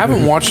fucking I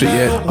haven't watched it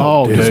yet.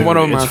 Oh, It's dude, one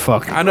of it's my.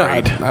 fucking I know.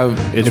 great.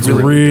 It's It's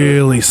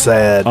really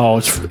sad. Oh,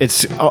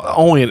 it's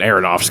only an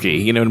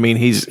Aronofsky. You know what I mean?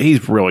 He's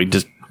really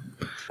just.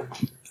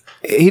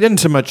 he doesn't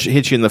so much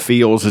hit you in the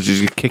feels as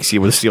just kicks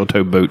you with steel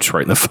toe boots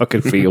right in the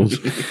fucking feels,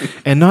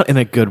 and not in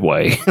a good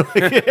way.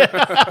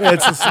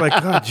 It's just like,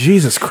 oh,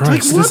 Jesus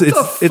Christ! what the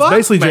It's fuck,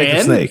 basically Jake the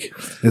man? Snake.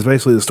 It's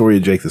basically the story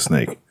of Jake the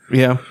Snake.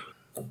 Yeah,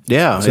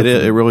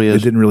 it really It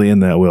is. didn't really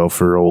end that well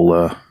for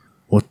old.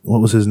 What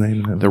was his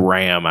name? The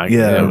Ram, I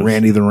Yeah, guess.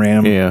 Randy the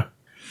Ram. Yeah,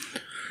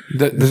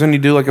 Doesn't he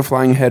do like a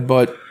flying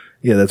headbutt?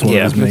 Yeah, that's one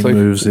Yeah, of his main it's like-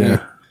 moves. Yeah.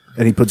 yeah.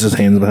 And he puts his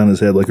hands behind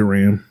his head like a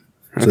ram,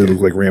 so they look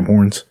like ram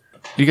horns.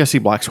 do you guys see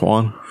Black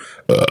Swan?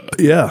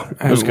 Yeah,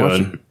 It was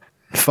good.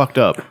 Fucked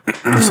up.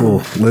 this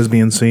little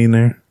lesbian scene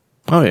there.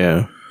 Oh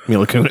yeah,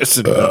 Mila Kunis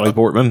and Natalie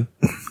Portman.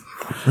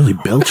 Really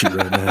belchy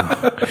right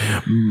now.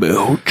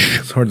 Belch.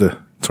 It's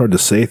hard to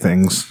say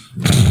things.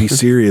 Be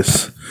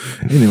serious.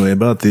 Anyway,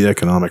 about the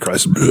economic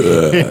crisis.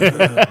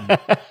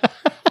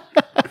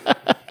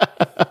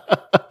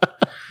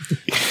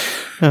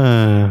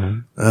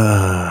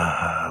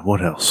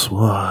 What else?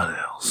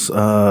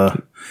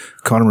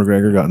 Conor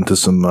McGregor got into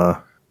some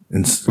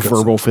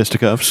Verbal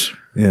fisticuffs.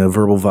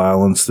 verbal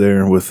violence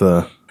there with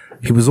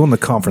he was on the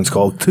conference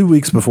call 2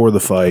 weeks before the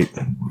fight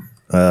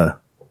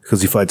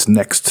because he fights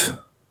next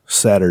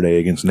Saturday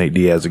against Nate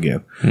Diaz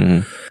again.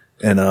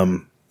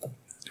 And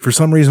for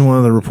some reason one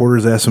of the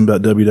reporters asked him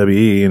about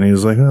WWE and he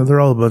was like, oh, they're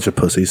all a bunch of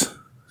pussies.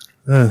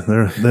 None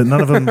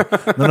of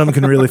them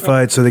can really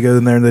fight, so they go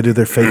in there and they do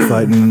their fake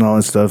fighting and all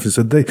that stuff. He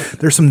said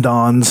there's some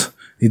dons.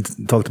 He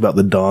talked about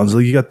the dons.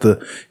 Like you got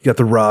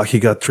the Rock, you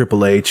got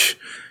Triple H,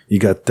 you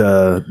got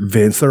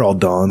Vince. They're all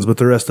dons, but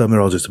the rest of them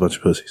they're all just a bunch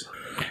of pussies.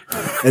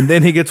 And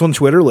then he gets on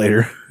Twitter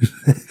later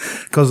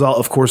because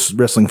of course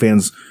wrestling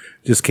fans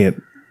just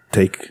can't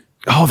take.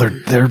 Oh,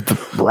 they're the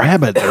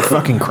rabbit. They're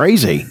fucking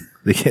crazy.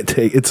 They can't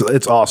take it's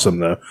awesome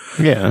though.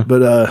 Yeah,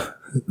 But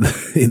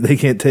they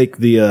can't take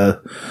the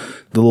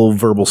little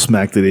verbal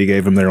smack that he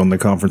gave him there on the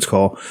conference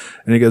call.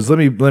 And he goes, let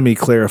me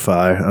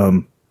clarify.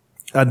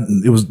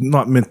 It was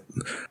not meant,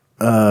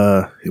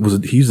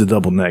 he used a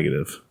double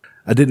negative.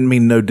 I didn't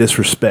mean no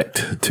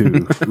disrespect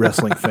to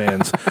wrestling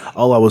fans.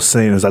 All I was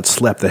saying is I'd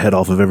slap the head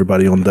off of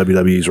everybody on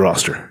WWE's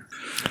roster.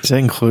 does that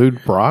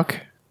include Brock?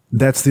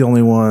 That's the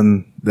only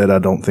one that I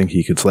don't think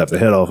he could slap the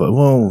head off of.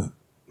 Well,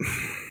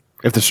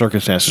 If the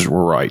circumstances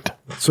were right.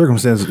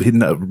 circumstances,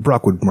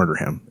 Brock would murder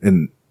him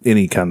in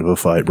any kind of a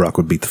fight. Brock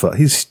would beat the fight.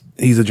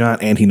 He's a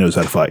giant and he knows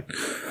how to fight.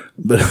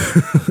 But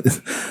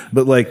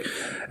like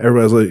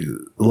everybody's like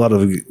a lot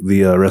of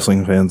the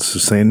wrestling fans are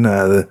saying,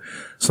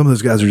 some of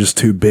those guys are just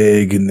too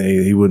big and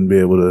he wouldn't be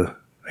able to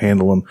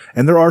handle them.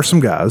 And there are some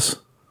guys.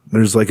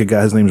 There's like a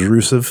guy, his name's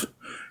Rusev.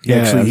 He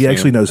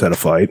actually knows how to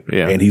fight.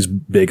 Yeah. And he's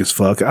big as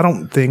fuck. I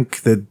don't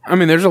think that. I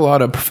mean, there's a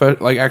lot of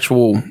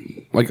actual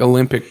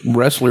Olympic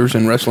wrestlers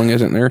in wrestling,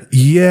 isn't there?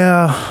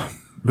 Yeah.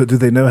 But do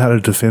they know how to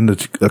defend a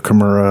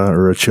Kimura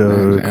or a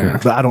choke?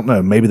 But I don't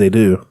know. Maybe they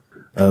do.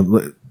 I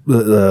read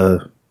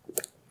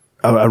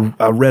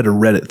a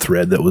Reddit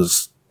thread that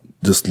was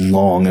just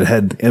long. It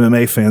had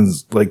MMA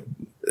fans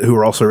who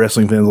are also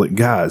wrestling fans like,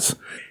 guys,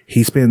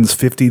 he spends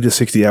 50 to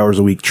 60 hours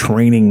a week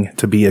training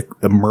to be a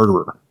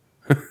murderer.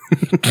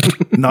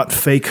 Not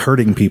fake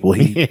hurting people.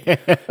 He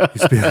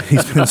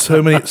spends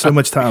so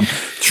much time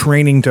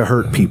training to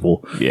hurt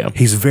people. Yeah.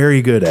 He's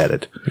very good at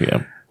it.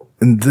 Yeah.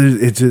 And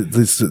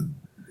it's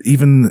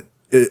even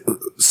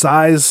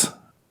size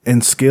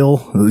and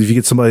skill. If you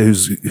get somebody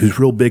who's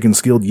real big and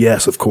skilled,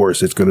 yes, of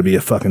course, it's going to be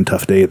a fucking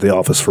tough day at the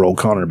office for old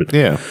Connor. But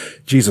Yeah.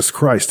 Jesus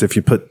Christ, if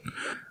you put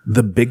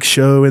the Big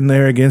Show in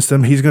there against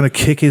him, he's going to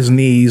kick his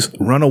knees,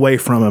 run away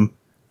from him,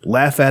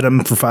 laugh at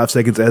him for 5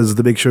 seconds as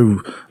the Big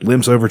Show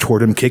limps over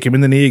toward him, kick him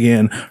in the knee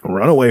again,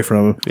 run away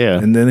from him,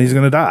 and then he's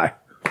going to die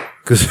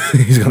because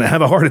he's going to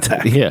have a heart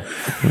attack. Yeah.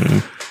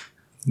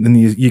 Then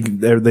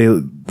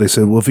they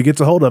said, well, if he gets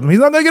a hold of him, he's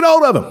not going to get a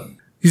hold of him.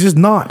 He's just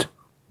not.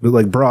 But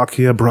like Brock,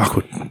 Brock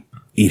would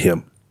eat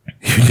him.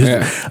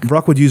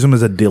 Brock would use him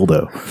as a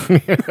dildo.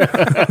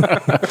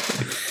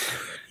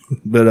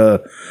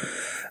 But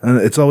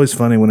it's always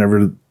funny whenever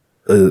an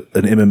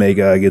MMA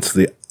guy gets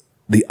the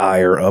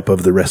ire up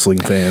of the wrestling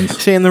fans.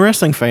 See, and the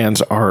wrestling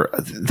fans are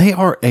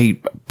a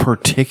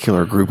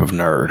particular group of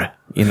nerd.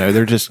 You know,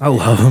 they're just. I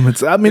love them.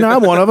 I'm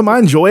one of them. I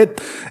enjoy it.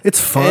 It's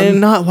fun.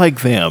 And not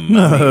like them.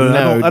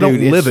 I don't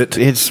dude, live it.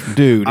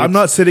 I'm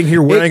not sitting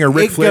here wearing a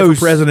Ric Flair for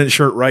President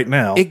shirt right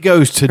now. It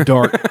goes to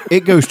dark.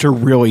 It goes to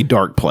really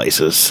dark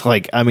places.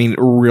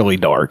 Really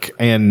dark.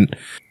 And,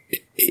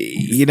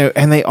 you know,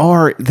 and they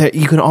are that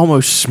you can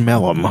almost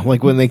smell them.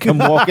 Like when they come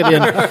walking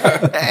in,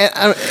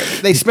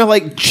 they smell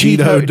like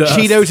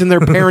Cheetos in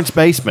their parents'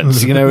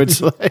 basements. You know,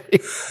 it's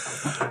like.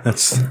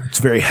 It's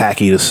very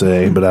hacky to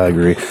say, but I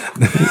agree. It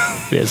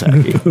is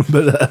hacky.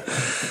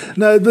 But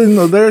no,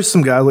 there's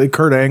some guy like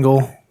Kurt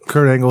Angle.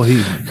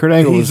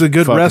 He's a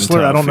good wrestler.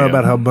 Tough, I don't know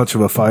about how much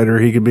of a fighter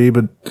he could be,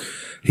 but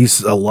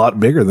he's a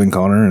lot bigger than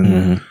Connor.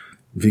 And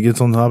if he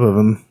gets on top of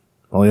him,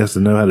 all he has to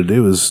know how to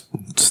do is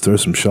just throw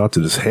some shots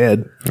at his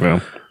head. Yeah.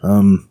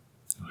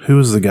 Who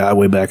was the guy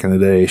way back in the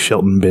day?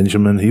 Shelton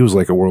Benjamin. He was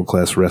like a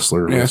world-class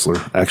wrestler,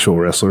 actual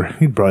wrestler.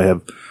 He'd probably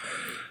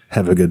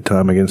have a good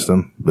time against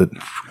him. But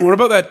What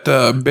about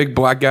that big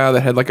black guy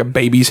that had like a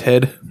baby's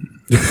head?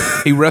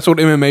 He wrestled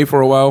MMA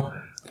for a while.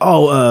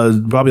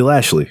 Bobby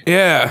Lashley.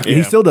 Yeah.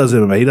 He still does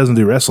MMA. He doesn't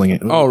do wrestling.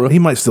 Oh, really? He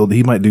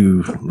might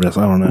do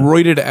wrestling. I don't know.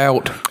 Roided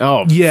out.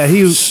 Oh, Yeah,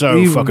 he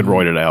fucking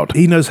roided out.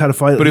 He knows how to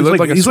fight. But he looked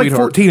like a he's like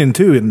sweetheart.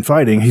 14-2 in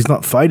fighting. He's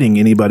not fighting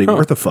anybody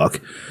worth a fuck.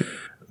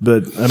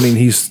 But I mean,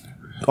 he's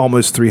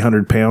almost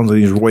 300 pounds and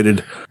he's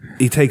roided.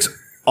 He takes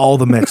all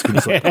the Mexican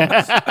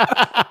supplements.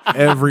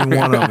 Every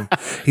one of them.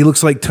 He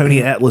looks like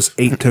Tony Atlas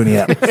ate Tony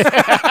Atlas.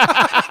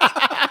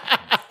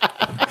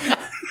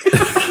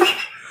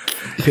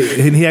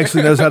 And he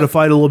actually knows how to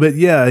fight a little bit.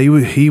 Yeah,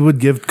 he would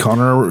give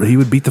Connor. He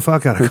would beat the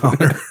fuck out of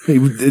Connor.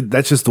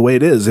 That's just the way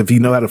it is. If you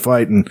know how to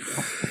fight, and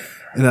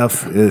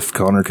enough, if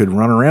Connor could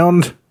run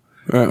around,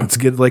 let's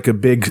get like a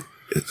big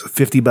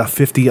 50 by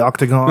 50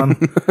 octagon.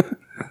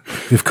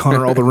 Give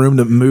Connor all the room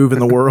to move in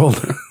the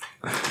world.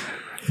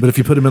 But if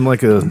you put him in like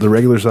the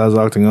regular size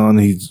octagon,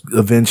 he's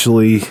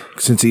eventually,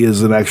 since he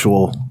is an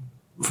actual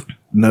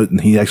note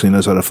and he actually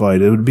knows how to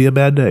fight, it would be a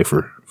bad day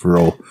for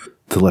old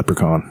the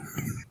Leprechaun.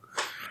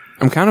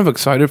 I'm kind of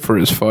excited for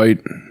his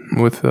fight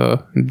with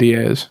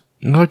Diaz.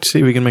 I'd like to see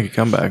if we can make a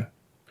comeback.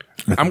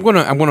 I'm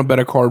gonna bet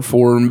a card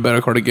for and bet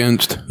a card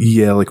against.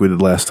 Yeah, like we did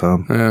last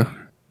time. Yeah.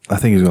 I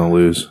think he's going to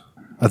lose.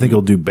 I think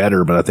he'll do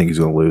better, but I think he's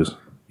going to lose.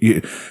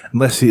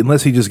 Unless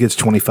he just gets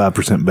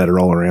 25% better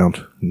all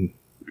around.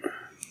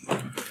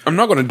 I'm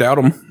not gonna doubt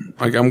him.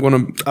 Like I'm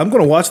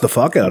gonna watch the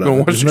fuck out of it.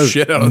 Watch the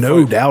shit out of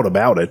no the doubt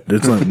about it.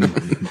 It's not,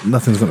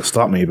 nothing's going to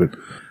stop me, but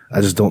I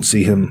just don't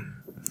see him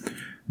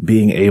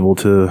being able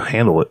to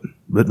handle it.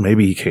 But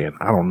maybe he can.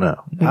 I don't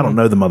know. I don't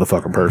know the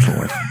motherfucker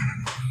personally.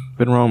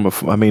 Been wrong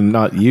before. I mean,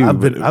 not you. I've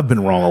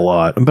been wrong a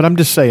lot. But I'm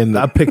just saying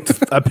that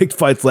I picked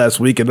fights last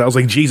week, and I was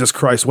like, Jesus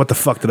Christ, what the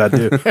fuck did I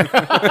do?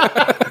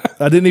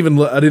 I didn't even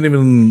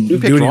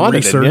do any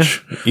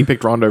research. You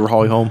picked Ronda over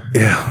Holly Holm.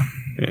 Yeah.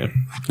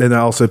 And I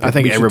also picked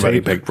think Misha everybody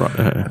Tate. picked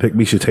Ronda. I picked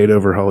Misha Tate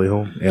over Holly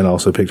Holm, and I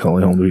also picked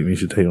Holly Holm to beat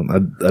Misha Tate.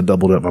 I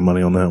doubled up my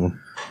money on that one.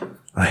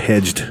 I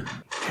hedged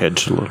a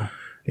little.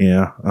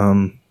 Yeah.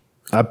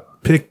 I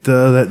picked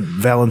that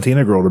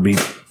Valentina girl to beat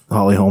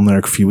Holly Holm there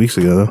a few weeks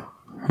ago.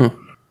 Huh.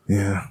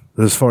 Yeah.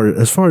 As far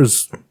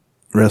as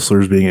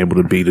wrestlers being able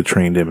to beat a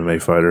trained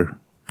MMA fighter,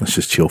 let's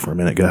just chill for a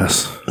minute,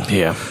 guys.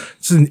 Yeah.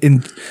 It's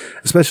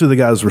especially the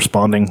guys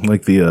responding,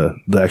 like the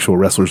actual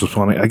wrestlers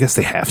responding. I guess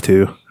they have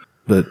to,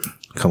 but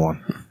come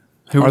on.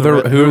 Who are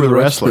the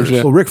wrestlers?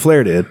 Yeah. Well, Ric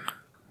Flair did.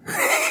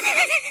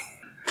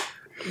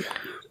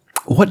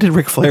 What did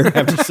Ric Flair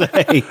have to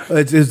say?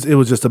 It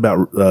was just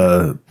about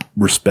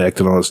respect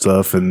and all that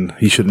stuff, and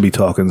he shouldn't be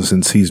talking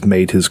since he's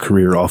made his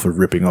career off of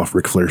ripping off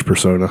Ric Flair's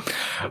persona.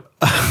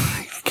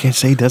 Can't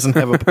say he doesn't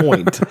have a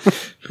point.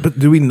 But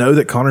do we know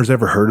that Connor's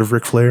ever heard of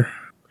Ric Flair?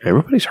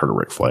 Everybody's heard of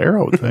Ric Flair,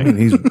 I would think. I mean,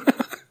 he's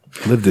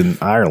lived in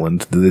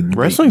Ireland.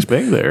 Wrestling's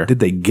big there. Did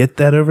they get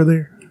that over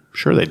there?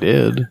 Sure they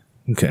did.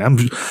 Okay, I'm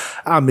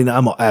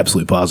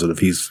absolutely positive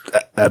he's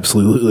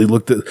absolutely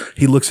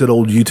he looks at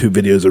old YouTube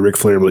videos of Ric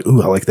Flair and like,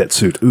 ooh, I like that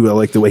suit. Ooh, I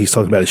like the way he's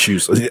talking about his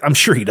shoes. I'm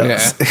sure he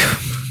does. Yeah.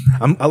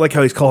 I like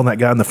how he's calling that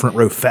guy in the front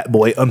row fat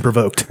boy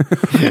unprovoked.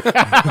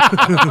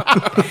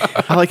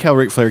 I like how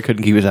Ric Flair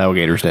couldn't keep his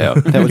alligators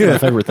down. That was my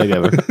favorite thing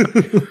ever.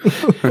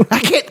 I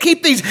can't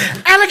keep these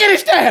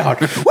alligators down.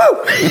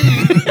 Woo!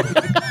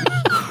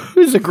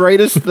 It was the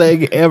greatest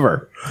thing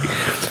ever.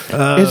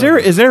 Is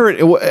there?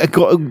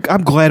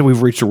 I'm glad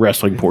we've reached the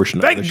wrestling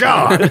portion. Thank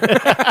God. It's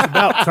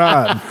about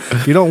time.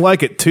 If you don't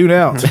like it, tune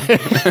out.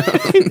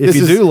 If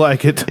you do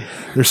like it,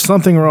 there's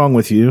something wrong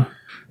with you,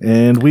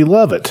 and we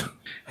love it.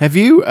 Have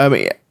you? I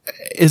mean,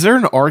 is there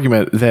an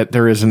argument that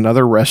there is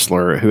another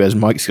wrestler who has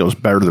mic skills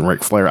better than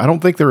Ric Flair? I don't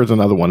think there is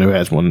another one who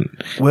has one.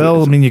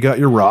 Well, I mean, you got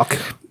your Rock.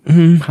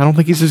 I don't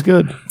think he's as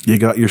good. You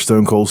got your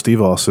Stone Cold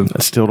Steve Austin.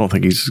 I still don't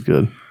think he's as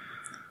good.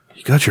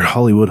 You got your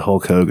Hollywood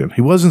Hulk Hogan.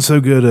 He wasn't so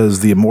good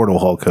as the immortal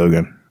Hulk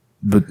Hogan,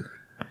 but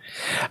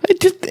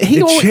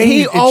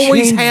he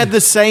always had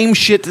the same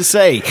shit to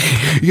say.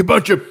 You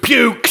bunch of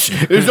pukes.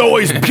 There's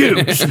always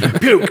pukes.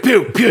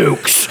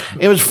 Pukes.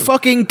 It was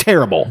fucking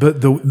terrible.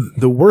 But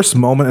the worst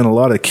moment in a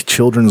lot of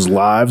children's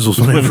lives was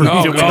whenever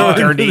he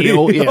turned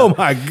heel. Yeah. Oh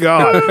my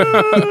God.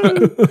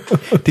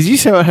 Did you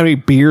see how many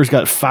beers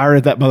got fired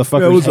at that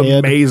motherfucker's head? It was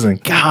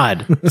amazing.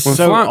 God.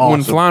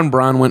 When Flying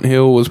Brian went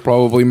heel was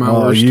probably my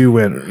worst.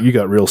 You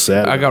got real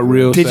sad. I got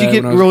real sad. Did you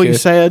get really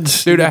sad?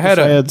 Dude, I had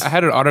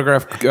an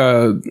autographed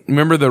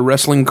remember the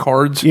wrestling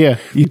cards? Yeah.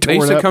 They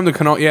used to come to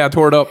Canal. Yeah, I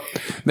tore it up.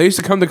 They used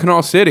to come to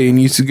Canal City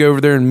and used to go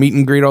over there and meet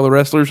and greet all the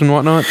wrestlers and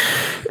whatnot.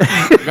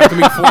 Got to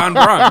meet Flying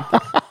Brian.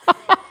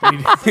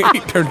 He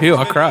turned heel.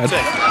 I cried.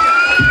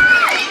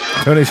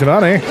 Tony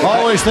Schiavone.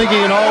 Always thinking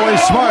and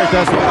always smart.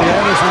 That's what the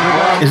Andersons are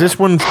about. Is this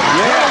one? Yeah,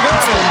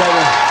 got him,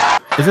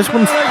 baby. Is this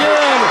one?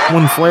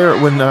 When Flair,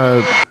 when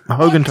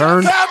Hogan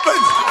turned? What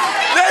happened?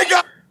 They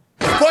got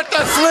put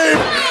to sleep.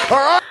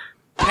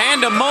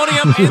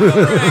 Pandemonium in the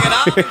ring, and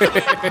the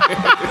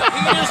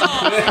heat is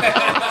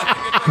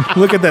on.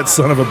 Look at that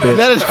son of a bitch.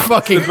 That is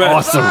fucking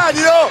awesome. God,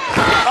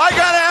 I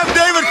gotta have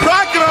David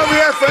Crockett over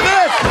here for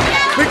this.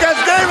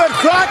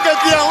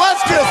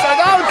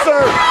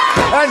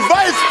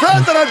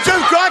 president of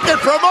Jim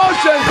Crockett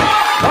Promotions,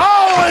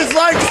 always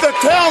likes to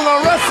tell the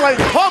wrestling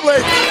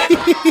public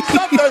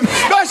something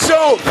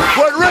special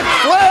when Ric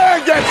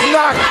Flair gets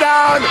knocked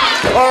down,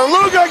 or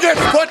Luger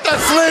gets put to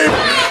sleep,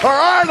 or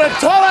Arn and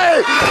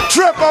Tully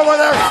trip over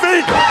their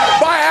feet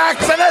by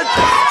accident.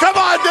 Come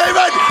on,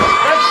 David,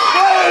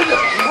 explain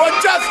what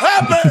just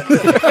happened.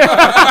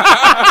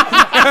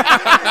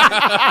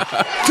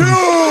 To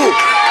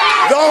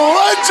the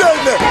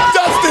legend,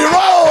 Dusty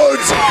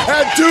Rhodes,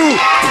 and to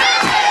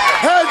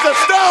Heads of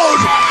Stone,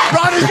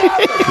 Ronnie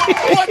Garvin.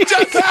 What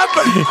just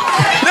happened?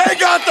 They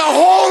got the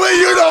holy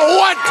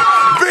you-know-what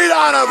beat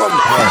out of them.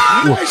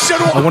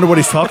 I wonder what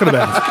he's talking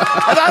about.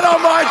 And I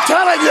don't mind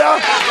telling you,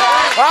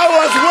 I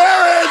was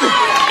wearing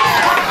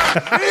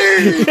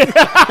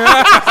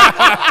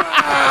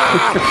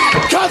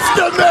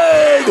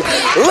custom-made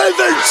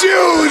leather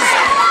shoes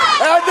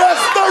and this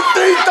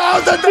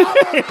 $13,000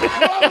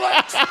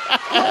 Rolex.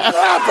 What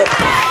happened?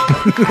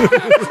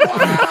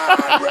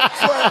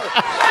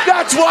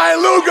 That's why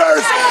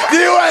Luger's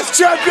the U.S.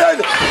 champion,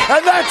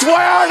 and that's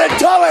why Arn and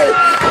Tully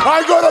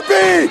are going to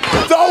be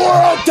the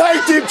World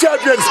Tag Team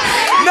Champions.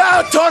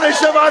 Now, Tony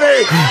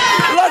Schiavone,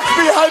 let's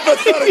be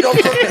hypothetical.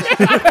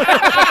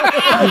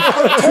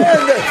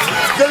 Pretend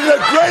that the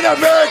great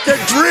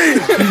American dream,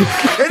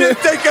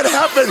 anything can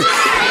happen.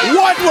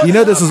 What would You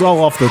know, this is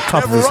all off the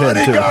top of his head,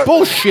 too.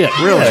 Bullshit.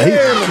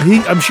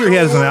 Really? I'm sure he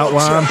has an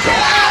outline.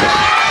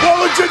 What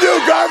would you do,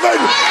 Garvin?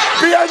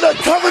 Be on the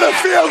Cumberland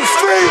Field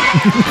Street?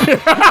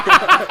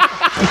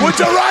 Would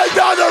you ride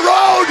down the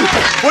road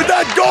with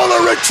that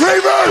golden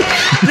retriever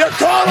you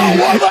call a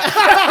woman?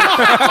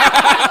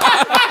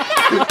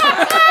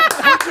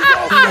 Would you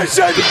go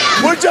fishing?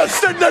 Would you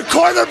sit in the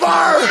corner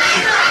bar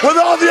with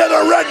all the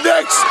other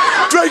rednecks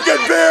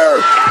drinking beer,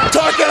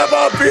 talking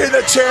about being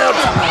the champ?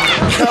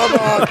 Come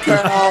on,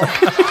 pal.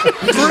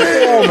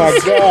 Dreams Oh my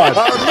God.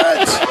 are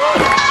meant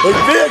to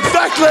be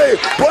exactly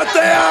what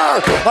they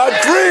are, a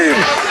dream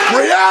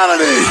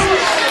reality.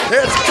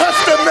 It's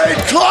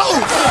custom-made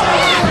clothes,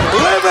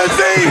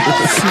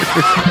 limousines,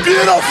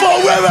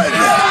 beautiful women,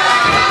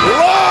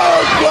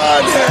 long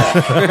blonde hair,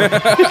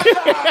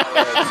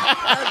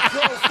 and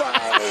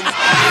profiling,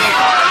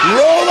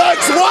 Rolex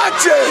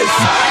watches,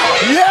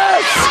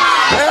 yes,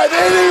 and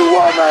any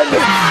woman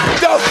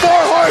the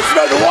Four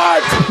Horsemen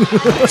want,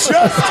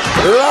 just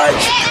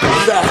like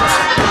that.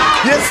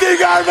 You see,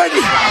 Garvin,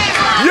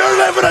 you're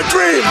living a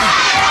dream,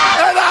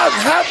 and I'm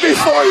happy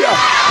for you.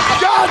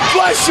 God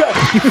bless you.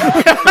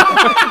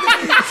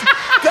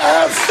 To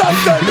have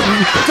something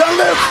to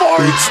live for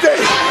each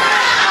day.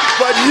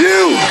 But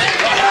you,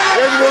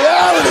 in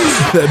reality,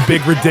 That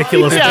big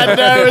ridiculous. Yeah,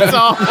 no, it's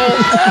awful.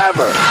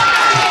 ever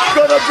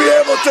gonna be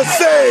able to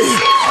say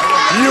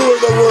you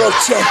were the world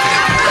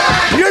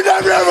champion. You're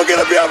never ever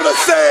gonna be able to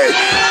say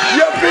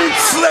you beat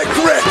Slick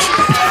Rick.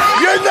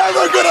 You're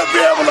never gonna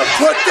be able to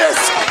put this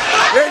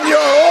in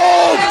your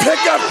old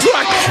pickup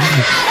truck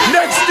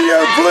next to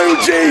your blue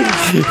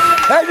jeans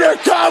and your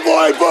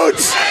cowboy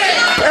boots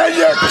and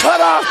your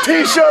cut-off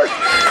t-shirt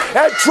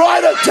and try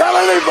to tell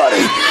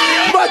anybody,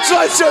 much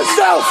less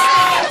yourself,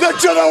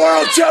 that you're the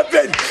world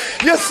champion.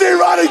 You see,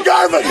 Ronnie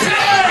Garvin,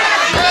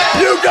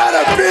 you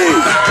gotta be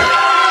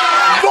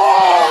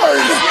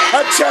born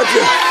a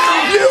champion.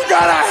 You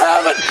gotta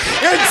have it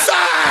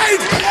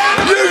inside.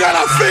 You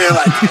gotta feel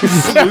it.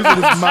 Losing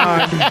his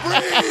mind.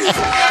 Breathe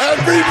and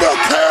be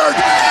prepared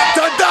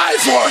to die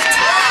for it.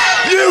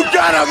 You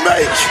gotta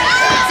make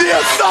the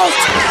assault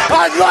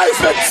on life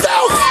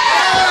itself.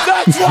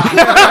 That's why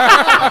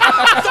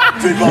some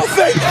people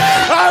think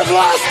I've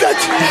lost it.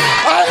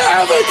 I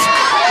haven't.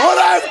 What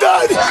I've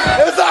done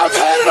is I've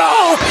had it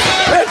all.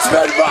 It's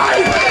been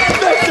mine.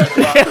 This is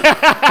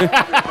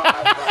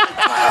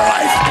my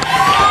life.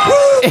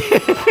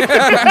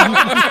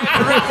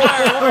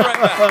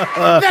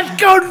 That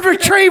golden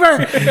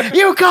retriever,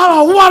 you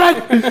call a woman.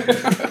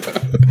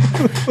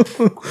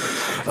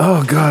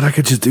 Oh, God, I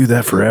could just do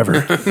that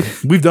forever.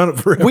 We've done it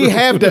forever. We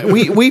have done,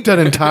 we've done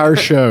entire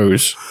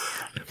shows.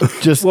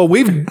 Just Well,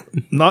 we've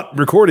not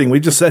recording. We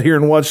just sat here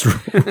and watched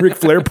Ric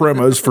Flair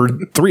promos for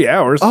 3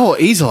 hours. oh,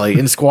 easily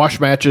in squash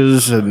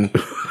matches and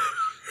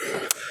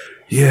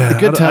yeah.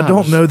 good I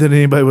don't times. know that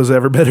anybody was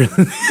ever better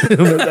than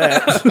him at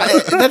that.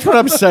 that's what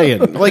I'm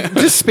saying. Like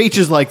just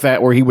speeches like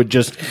that where he would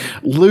just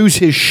lose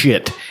his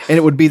shit, and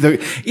it would be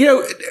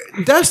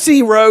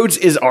Dusty Rhodes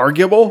is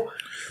arguable.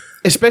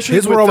 Especially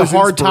His were with the always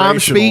hard time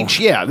inspirational.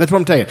 speech. Yeah, that's what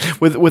I'm saying.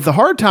 With the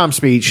hard time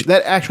speech,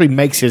 that actually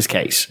makes his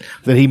case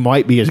that he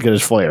might be as good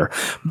as Flair.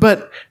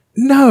 But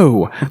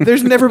no,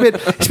 there's never been,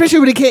 especially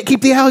when he can't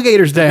keep the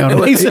alligators down.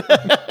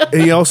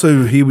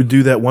 He would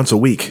do that once a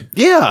week.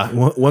 Yeah.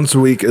 Once a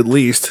week at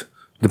least,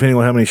 depending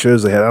on how many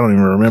shows they had. I don't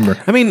even remember.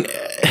 I mean,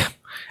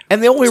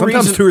 and the only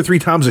Sometimes reason 2 or 3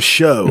 times a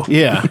show.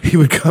 Yeah. He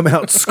would come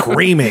out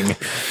screaming.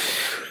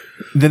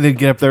 Then they'd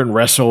get up there and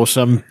wrestle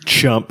some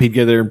chump. He'd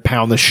get there and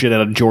pound the shit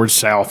out of George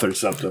South or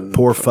something.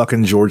 Poor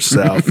fucking George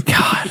South.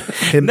 God.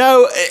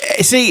 No,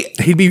 see,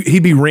 he'd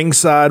be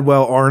ringside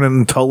while Arn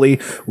and Tully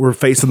were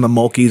facing the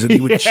Mulkeys, and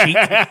he would cheat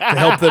to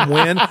help them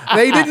win.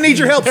 They didn't need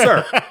your help,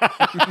 sir.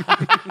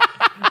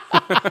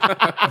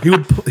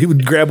 He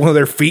would grab one of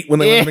their feet when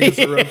they went against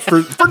the rope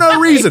for no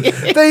reason.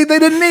 They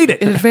didn't need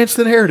it. It advanced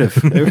the narrative.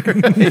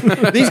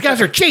 These guys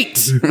are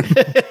cheats.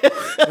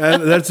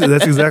 And that's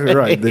exactly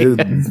right. They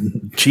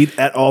cheat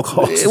at all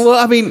costs. Well,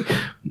 I mean,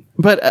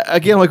 but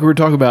again, like we were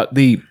talking about,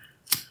 it'd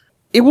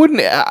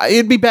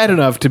be bad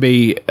enough to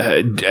be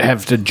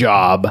have to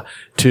job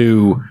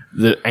to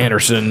the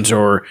Andersons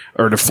or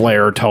to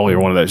Flair or Tully or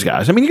one of those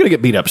guys. I mean, you're gonna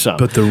get beat up some.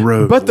 But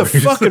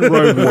the fucking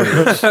Road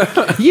Warriors,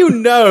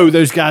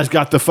 those guys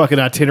got the fucking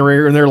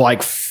itinerary and they're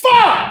like,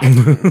 fuck,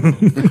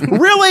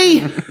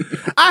 really?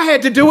 I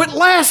had to do it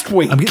last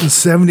week. I'm getting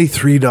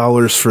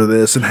 $73 for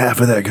this, and half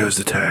of that goes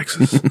to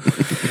taxes.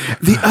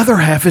 The other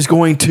half is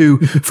going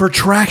for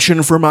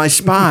traction for my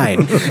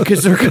spine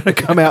because they're going to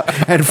come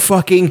out and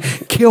fucking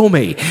kill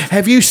me.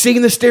 Have you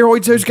seen the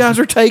steroids those guys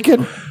are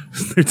taking?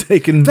 They're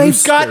taking.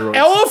 They've got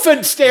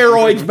elephant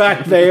steroids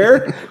back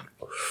there.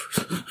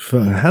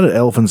 How do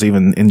elephants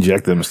even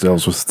inject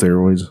themselves with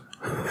steroids?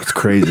 It's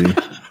crazy.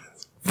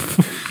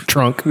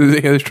 Trunk.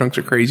 Yeah, those trunks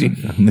are crazy.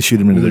 And they shoot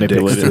them into their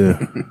dicks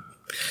too.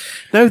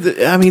 No,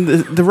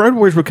 the Road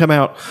Warriors would come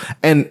out,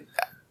 and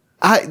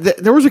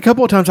there was a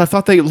couple of times I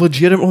thought they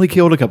legitimately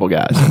killed a couple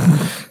guys.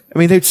 I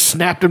mean, they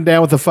snapped them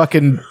down with the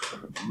fucking,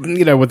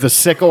 with the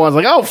sickle. I was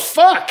like, oh,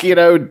 fuck,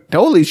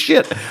 holy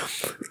shit.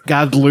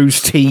 Guys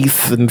lose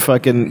teeth and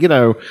fucking,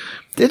 it's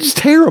just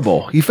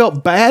terrible. You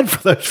felt bad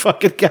for those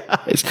fucking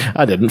guys.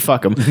 I didn't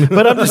fuck them,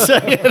 but I'm just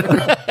saying.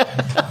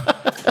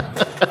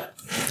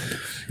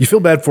 You feel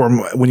bad for them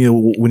when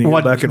you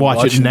go back and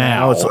watch it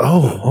now. It's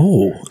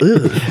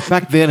ugh.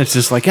 Back then, it's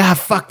just like,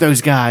 fuck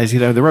those guys.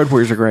 The Road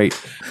Warriors are great.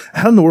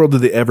 How in the world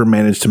did they ever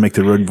manage to make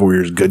the Road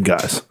Warriors good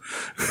guys?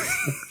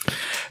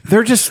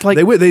 They're just like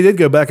they did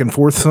go back and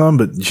forth some,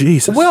 but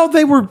Jesus. Well,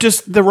 they were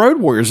just the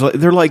Road Warriors.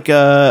 They're like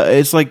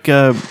it's like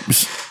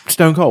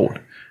Stone Cold.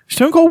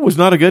 Stone Cold was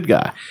not a good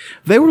guy.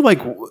 They were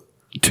like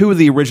two of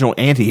the original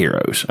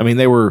anti-heroes. I mean,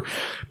 they were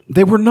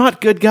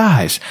not good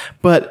guys,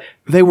 but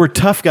they were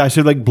tough guys.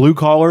 They're like blue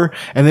collar,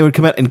 and they would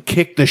come out and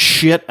kick the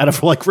shit out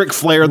of like Ric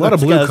Flair. A lot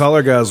of blue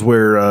collar guys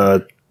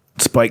wear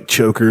spiked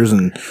chokers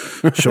and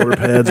shoulder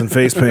pads and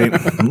face paint.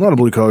 A lot of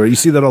blue collar. You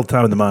see that all the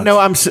time in the mines. No,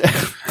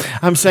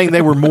 I'm saying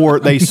they were more.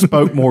 They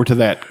spoke more to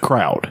that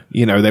crowd.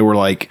 They were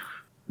like.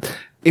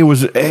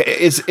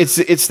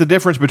 It's the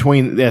difference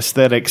between the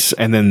aesthetics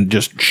and then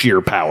just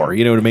sheer power.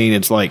 You know what I mean?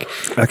 It's like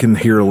I can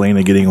hear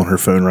Elena getting on her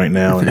phone right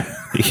now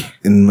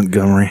in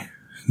Montgomery.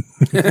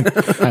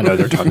 I know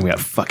they're talking about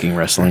fucking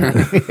wrestling.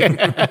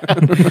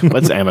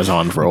 Let's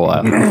Amazon for a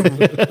while.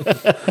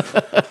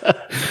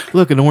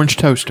 Look, an orange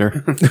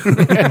toaster.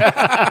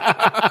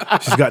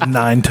 She's got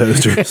 9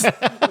 toasters.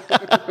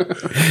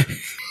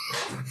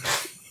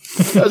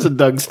 That was a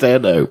Doug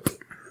Stanhope.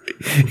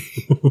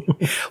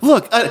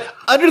 Look,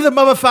 under the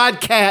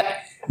mummified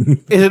cat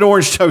is an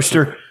orange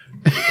toaster.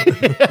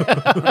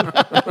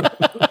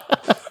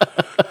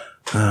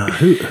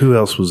 Who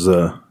else was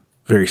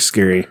very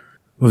scary?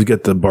 We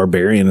got the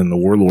Barbarian and the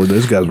Warlord.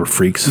 Those guys were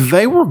freaks.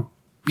 They were,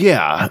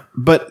 yeah.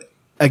 But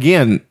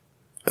again,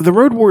 the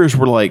Road Warriors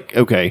were like,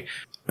 okay,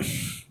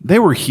 they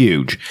were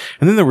huge.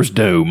 And then there was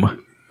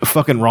Doom,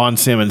 fucking Ron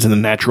Simmons and the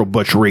Natural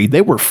Butch Reed.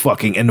 They were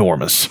fucking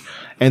enormous.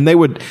 And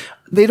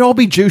they'd all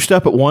be juiced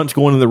up at once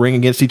going in the ring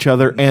against each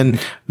other. And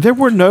there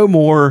were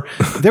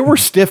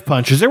stiff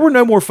punches. There were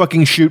no more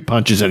fucking shoot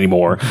punches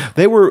anymore.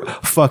 They were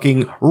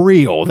fucking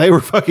real. They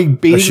were fucking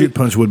beating. A shoot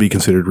punch would be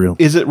considered real.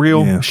 Is it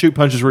real? Yeah. Shoot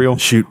punch is real?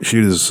 Shoot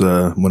is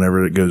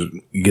whenever it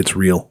gets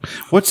real.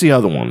 What's the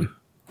other one?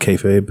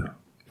 Kayfabe.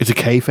 It's a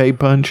kayfabe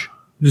punch?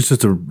 It's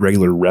just a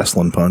regular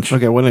wrestling punch.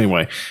 Okay, well,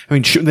 anyway. I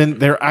mean, then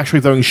they're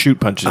actually throwing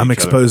shoot punches at I'm each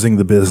exposing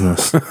the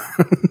business.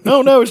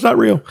 Oh, no, it's not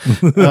real.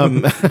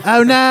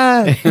 Oh,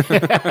 no.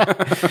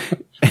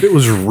 If it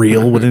was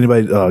real, would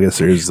anybody... Oh, I guess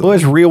there is... Well,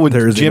 it's real when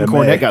Jim MMA.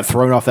 Cornette got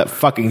thrown off that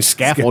fucking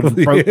scaffold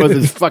and broke both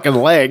his fucking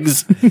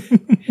legs.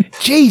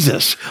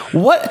 Jesus.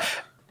 What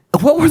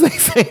were they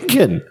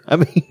thinking? I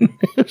mean,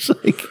 it's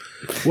like...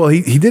 Well,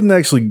 he didn't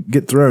actually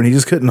get thrown. He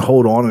just couldn't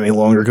hold on any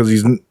longer because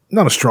he's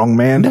not a strong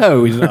man.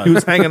 No, he's not. He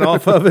was hanging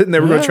off of it, and they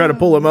were going to try to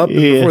pull him up. And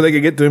before they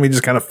could get to him, he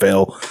just kind of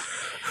fell.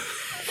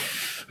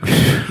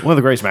 One of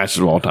the greatest matches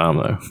of all time,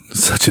 though.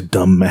 Such a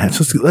dumb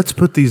match. Let's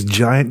put these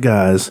giant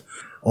guys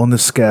on the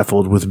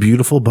scaffold with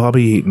beautiful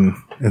Bobby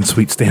Eaton and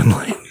Sweet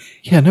Stanley.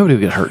 Yeah, nobody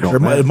would get hurt.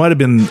 It might have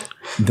been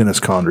Dennis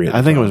Condrey.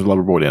 I think it was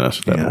Loverboy Dennis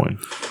at that point.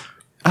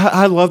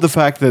 I love the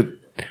fact that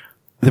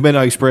the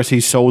Midnight Express,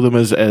 he sold them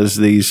as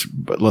these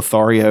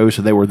Lotharios,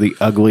 and they were the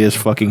ugliest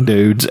fucking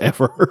dudes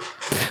ever.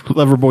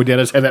 Loverboy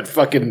Dennis had that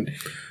fucking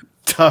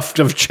tuft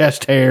of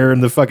chest hair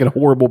and the fucking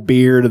horrible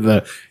beard and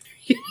the...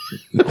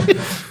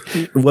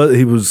 Well,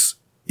 he was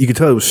you could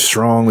tell it was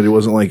strong, but it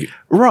wasn't like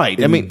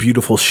Right. I mean,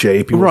 beautiful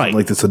shape. He right. wasn't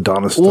like this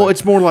Adonis. Well, type.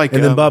 it's more like,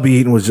 and then Bobby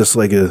Eaton was just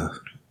like a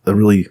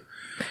really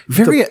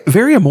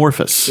very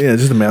amorphous. Yeah,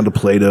 just a mound of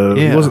Play-Doh.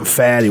 Yeah. He wasn't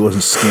fat. He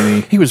wasn't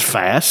skinny. He was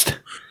fast.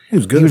 He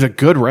was good. He was a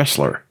good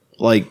wrestler.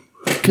 Like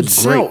could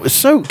sell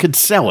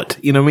it.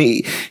 You know, what I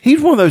mean,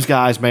 he's one of those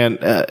guys, man.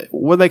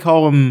 What do they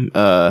call him?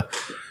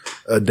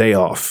 A day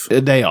off. A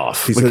day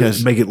off. He Because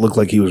said make it look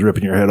like he was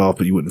ripping your head off,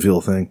 but you wouldn't feel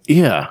a thing.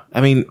 yeah, I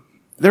mean,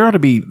 there ought to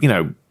be. You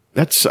know,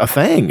 that's a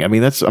thing. I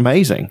mean, that's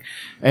amazing.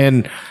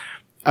 And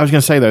I was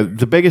going to say though,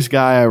 the biggest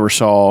guy I ever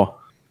saw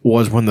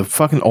was when the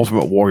fucking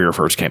Ultimate Warrior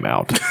first came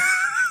out.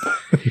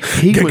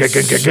 He was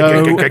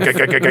so no.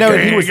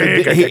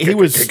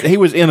 He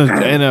was in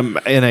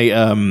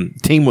a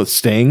team with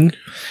Sting.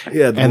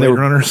 Yeah, the and Blade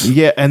Runners.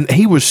 Yeah, and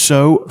he was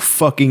so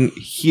fucking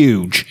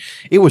huge.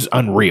 It was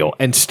unreal.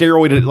 And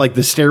steroid, like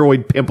the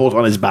steroid pimples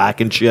on his back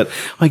and shit.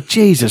 Like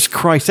Jesus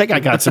Christ, that guy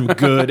got some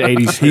good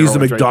 80s. He used the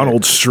steroids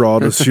McDonald's straw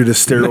to shoot his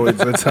steroids.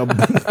 That's how.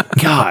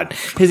 God,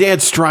 he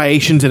had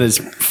striations in his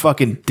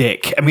fucking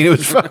dick. I mean, it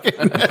was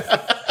fucking.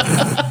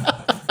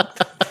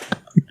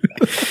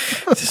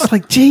 It's just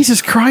like,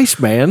 Jesus Christ,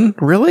 man.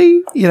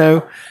 Really? You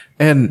know,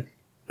 and,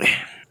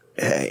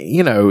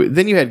 you know,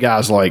 then you had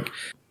guys like,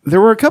 there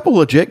were a couple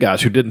legit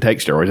guys who didn't take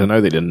steroids. I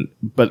know they didn't,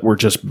 but were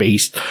just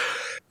beasts.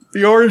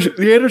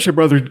 The Anderson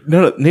brothers,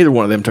 neither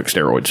one of them took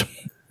steroids.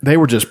 They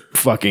were just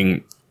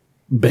fucking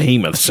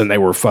behemoths and they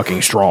were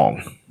fucking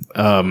strong.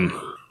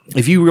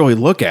 If you really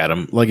look at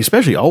them, like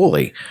especially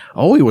Ole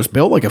was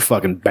built like a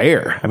fucking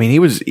bear. I mean, he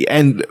was,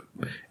 and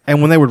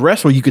when they would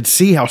wrestle, you could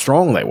see how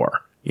strong they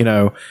were, you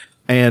know.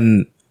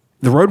 And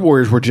the Road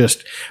Warriors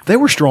they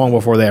were strong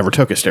before they ever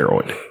took a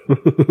steroid.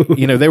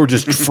 You know, they were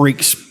just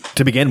freaks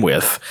to begin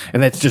with.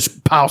 And that's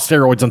just pile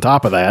steroids on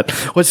top of that.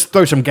 Let's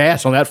throw some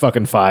gas on that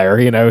fucking fire.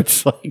 You know,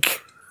 it's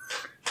like,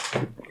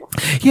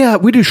 yeah,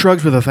 we do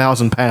shrugs with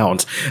 1,000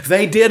 pounds.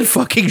 They did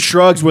fucking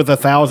shrugs with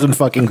 1,000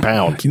 fucking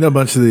pounds. You know, a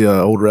bunch of the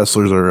old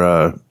wrestlers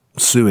are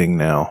suing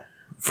now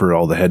for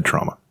all the head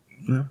trauma.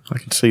 Yeah, I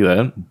can see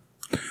that.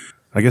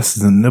 I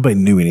guess nobody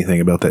knew anything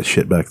about that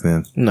shit back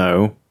then.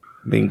 No.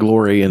 Being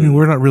Glory and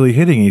we're not really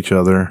hitting each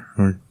other,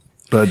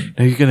 but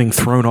you're getting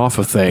thrown off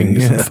of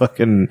things, and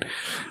fucking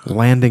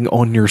landing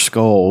on your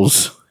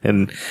skulls,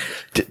 and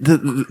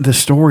the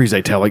stories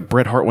they tell, like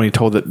Bret Hart when he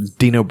told that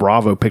Dino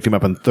Bravo picked him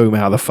up and threw him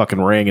out of the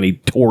fucking ring, and he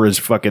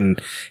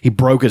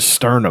broke his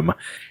sternum,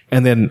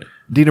 and then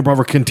Dino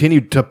Bravo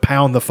continued to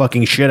pound the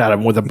fucking shit out of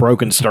him with a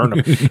broken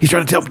sternum. He's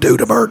trying to tell him,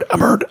 dude, I'm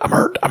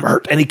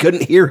hurt. And he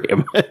couldn't hear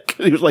him.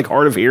 He was like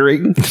hard of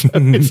hearing.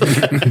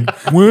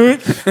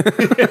 What?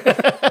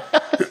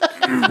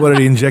 What, did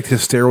he inject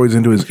his steroids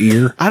into his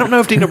ear? I don't know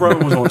if Dino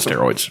Bravo was on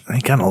steroids.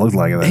 He kind of looked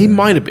like that. He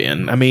might have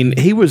been. I mean,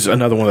 he was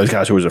another one of those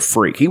guys who was a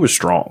freak. He was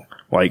strong.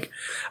 Like,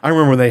 I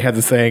remember when they had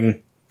the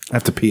thing. I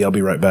have to pee. I'll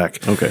be right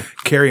back. Okay.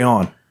 Carry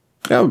on.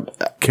 Oh,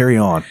 carry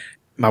on.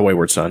 My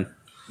wayward son.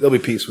 There'll be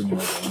peace with you.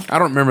 I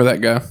don't remember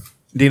that guy.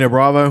 Dino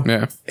Bravo?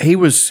 Yeah. He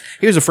was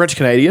a French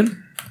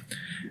Canadian.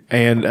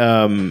 And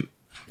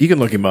you can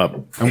look him up.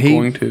 I'm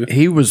going to.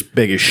 He was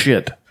big as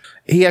shit.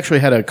 He actually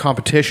had a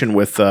competition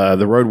with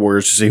the Road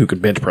Warriors to see who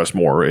could bench press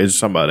more is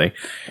somebody.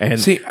 And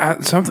see,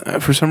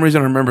 for some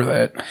reason I remember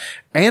that.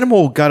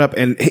 Animal got up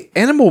and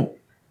Animal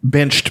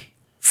benched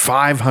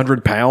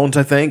 500 pounds,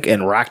 I think,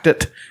 and racked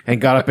it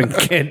and got up and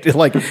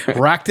like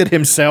racked it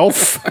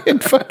himself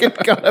and fucking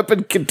got up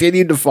and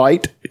continued to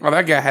fight. Oh,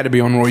 that guy had to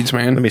be on roids,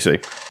 man. Let me see.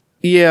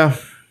 Yeah.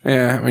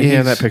 Yeah. I mean, yeah,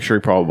 in that picture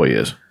he probably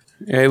is.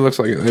 Yeah, he looks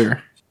like it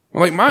there.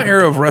 Like, my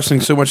era of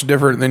wrestling's so much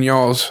different than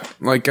y'all's.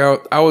 Like,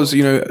 I was,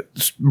 you know,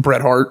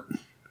 Bret Hart.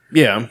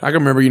 Yeah. I can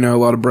remember, you know, a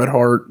lot of Bret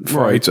Hart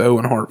fights,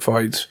 Owen Hart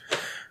fights.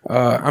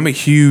 I'm a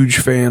huge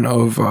fan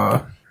of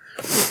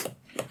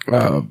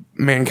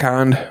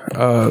Mankind.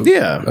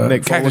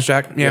 Mick Cactus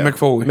Jack. Yeah, Mick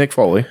Foley. Mick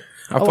Foley.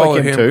 I follow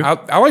like him too.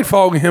 I like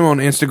following him on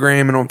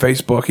Instagram and on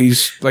Facebook.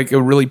 He's like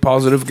a really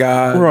positive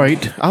guy.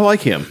 Right. I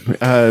like him.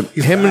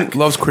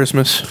 Loves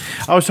Christmas.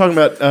 I was talking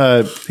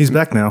about he's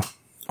back now.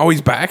 Oh,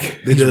 he's back?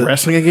 He's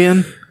wrestling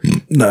again?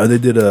 No, they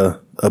did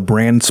a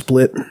brand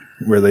split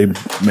where they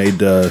made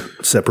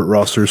separate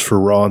rosters for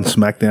Raw and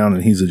SmackDown,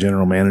 and he's the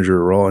general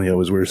manager of Raw, and he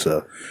always wears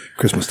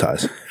Christmas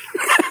ties.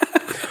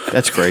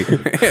 That's great.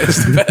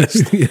 It's the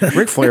best. Yeah.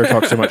 Ric Flair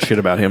talks so much shit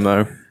about him,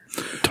 though.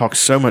 Talks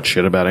so much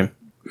shit about him.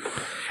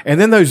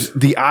 And then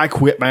the I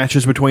Quit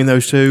matches between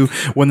those two,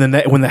 when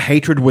the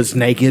hatred was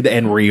naked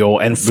and real,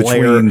 and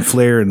Between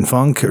Flair and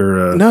Funk,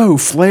 or no,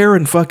 Flair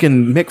and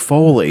fucking Mick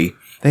Foley.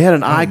 They had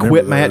an I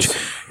Quit match.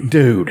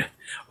 Dude,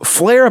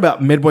 Flair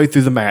about midway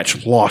through the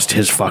match lost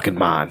his fucking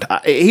mind.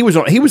 He was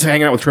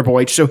hanging out with Triple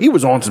H, so he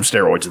was on some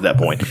steroids at that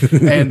point.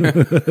 And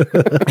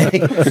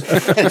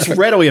it's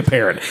readily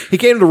apparent. He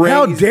came to the ring.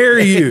 How dare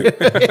you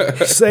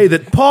say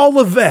that Paul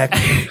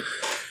Levesque,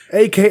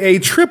 a.k.a.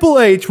 Triple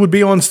H, would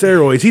be on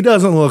steroids? He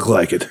doesn't look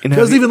like it.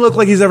 Doesn't even look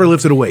like he's ever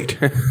lifted a weight.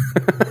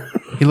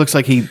 He looks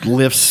like he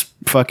lifts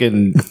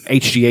fucking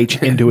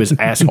HGH into his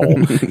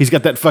asshole. He's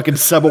got that fucking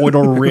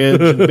suborbital ridge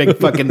and big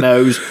fucking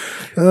nose.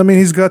 I mean,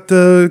 he's got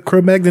the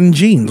Cro-Magnon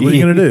genes. What are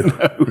you going to do?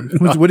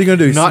 What are you going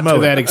to do? Not Samoa?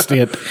 to that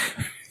extent.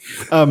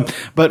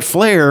 But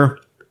Flair,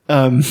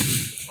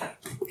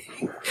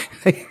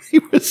 he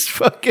was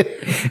fucking.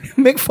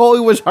 Mick Foley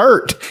was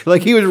hurt.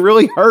 Like, he was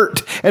really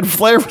hurt. And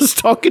Flair was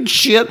talking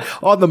shit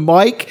on the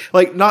mic.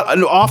 Like, not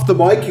off the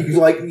mic. He's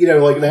like,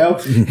 like now.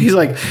 He's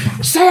like,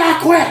 say I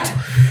quit.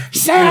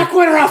 Say I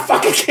quit or I'll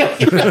fucking kill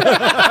you.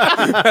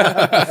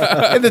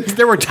 And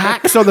there were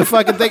tacks on the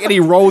fucking thing. And he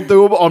rolled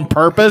through them on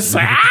purpose.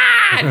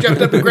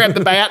 Jumped up and grabbed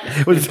the bat.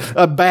 It was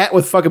a bat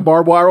with fucking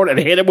barbed wire on it and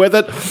hit him with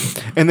it.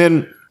 And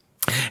then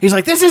he's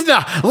like, this isn't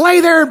a lay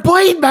there and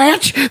bleed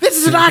match. This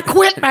is an I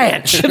quit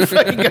match.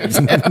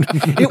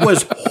 It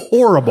was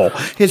horrible.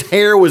 His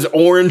hair was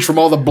orange from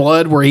all the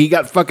blood where he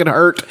got fucking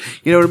hurt.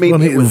 You know what I mean?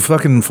 Well,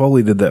 fucking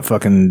Foley did that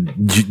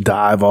fucking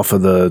dive off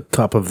of the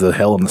top of the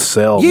Hell in the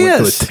Cell.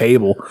 Yes. Went to a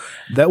table.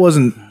 That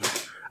wasn't...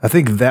 I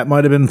think that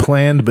might have been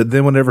planned, but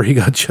then whenever he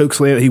got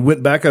chokeslammed, he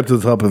went back up to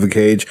the top of the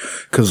cage,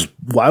 because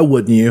why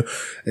wouldn't you?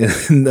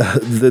 And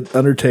the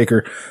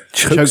Undertaker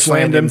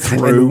chokeslammed him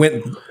and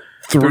went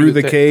through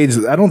the cage.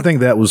 I don't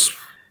think that was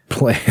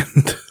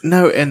planned.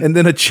 No, and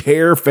then a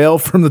chair fell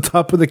from the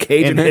top of the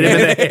cage and hit him in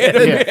the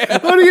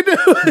head. What are you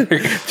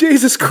doing?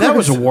 Jesus Christ. That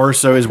was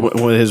worse, though, is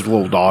when his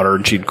little daughter,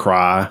 and she'd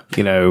cry.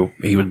 He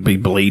would be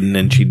bleeding,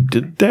 and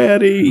she'd,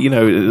 Daddy.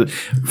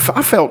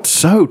 I felt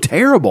so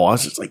terrible. I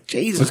was just like,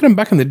 Jesus. Look at him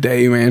back in the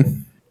day,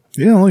 man.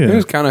 Yeah, look at He him.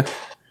 was kind of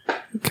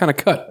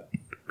cut.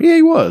 Yeah,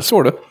 he was.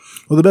 Sort of.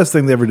 Well, the best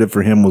thing they ever did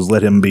for him was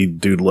let him be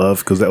Dude Love,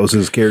 because that was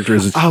his character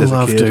as a I as a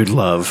love kid. Dude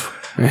Love.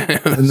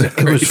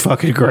 It was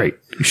fucking great.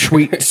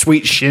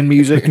 Sweet shin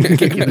music.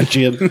 Kick you in the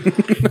chin.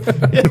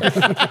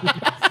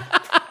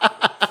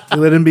 They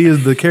let him be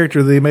the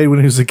character they made when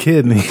he was a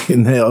kid,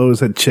 and they always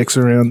had chicks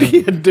around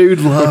him. Yeah,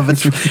 Dude Love.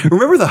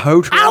 Remember the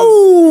Hoe Train?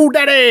 Oh,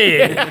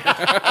 Daddy!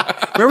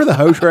 Remember the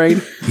Hoe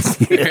Train?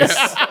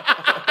 Yes.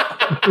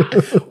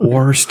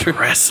 Worst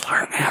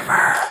wrestler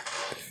ever.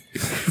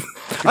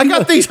 I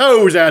got these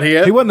hoes out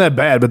here. He wasn't that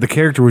bad, but the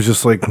character was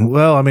just like,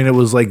 well, I mean, it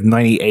was like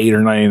 98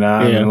 or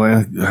 99. Yeah. And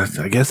like,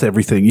 I guess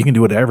everything. You can do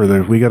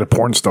whatever. We got a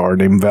porn star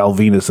named Val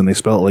Venus, and they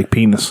spell it like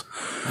penis.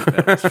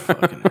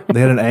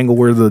 They had an angle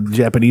where the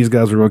Japanese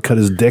guys were going to cut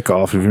his dick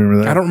off, if you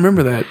remember that. I don't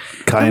remember that.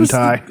 Kai and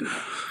Tai.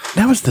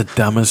 That was the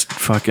dumbest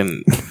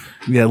fucking...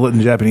 Yeah,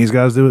 letting Japanese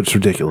guys do it, it's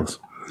ridiculous.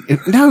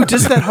 No,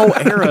 just that whole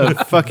era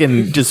of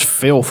fucking just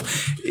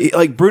filth.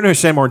 Like, Bruno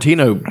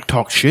Sammartino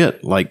talked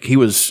shit. Like, he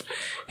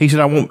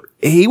said,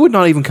 he would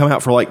not even come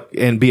out for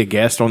and be a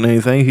guest on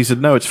anything. He said,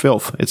 no, it's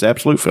filth. It's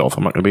absolute filth.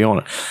 I'm not going to be on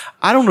it.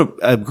 I don't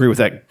agree with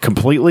that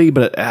completely,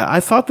 but I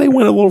thought they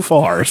went a little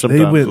far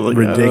sometimes. They went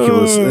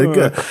ridiculous.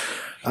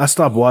 I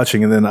stopped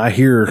watching, and then I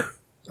hear,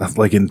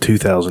 like in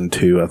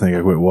 2002, I think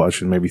I quit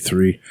watching, maybe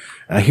 3.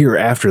 I hear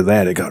after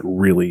that, it got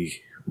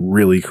really,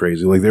 really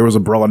crazy. Like, there was a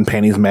bra and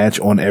panties match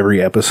on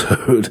every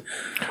episode.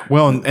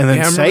 Well, and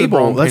then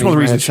Sable, that's one of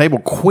the reasons Sable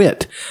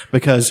quit,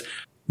 because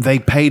they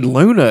paid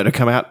Luna to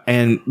come out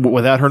and,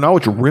 without her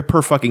knowledge, rip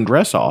her fucking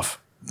dress off.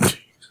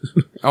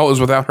 Oh, it was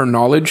without her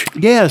knowledge?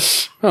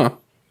 Yes. Huh.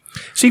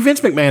 See,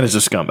 Vince McMahon is a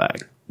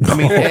scumbag. I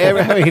mean,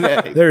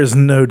 there is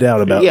no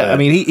doubt about that. Yeah, I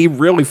mean, he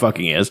really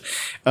fucking is.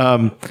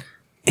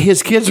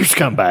 His kids are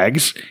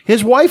scumbags.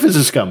 His wife is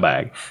a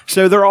scumbag.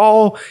 So they're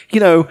all,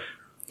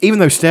 even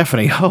though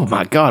Stephanie, oh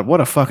my God,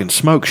 what a fucking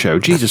smoke show.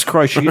 Jesus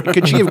Christ.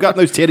 Could she have gotten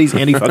those titties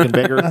any fucking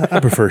bigger? I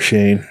prefer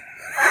Shane.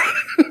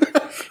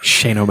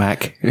 Shane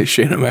O'Mac.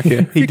 Shane O'Mac,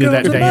 yeah. He did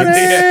that dance.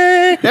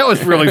 Yeah. That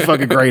was really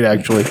fucking great,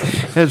 actually.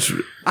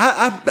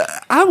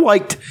 I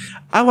liked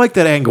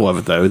that angle of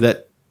it, though,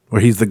 that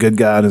where he's the good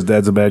guy and his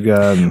dad's a bad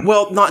guy. And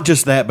well, not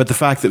just that, but the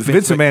fact that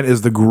Vince McMahon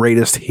is the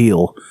greatest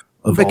heel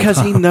of because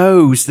all time. he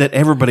knows that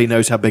everybody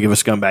knows how big of a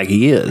scumbag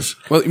he is.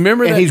 Well,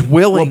 remember and that he's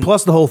willing. Well,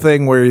 plus the whole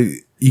thing where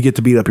you get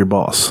to beat up your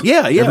boss.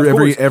 Yeah, yeah.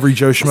 Every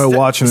Joe Schmo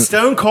watching it.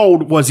 Stone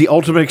Cold was the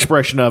ultimate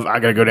expression of I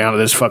got to go down to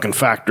this fucking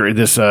factory,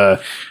 this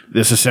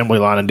assembly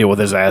line, and deal with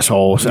this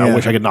asshole. So I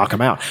wish I could knock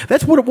him out.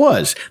 That's what it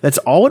was. That's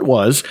all it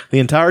was the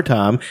entire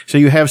time. So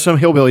you have some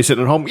hillbilly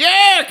sitting at home.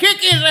 Yeah, kick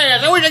his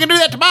ass. I wish I could do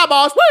that to my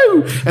boss.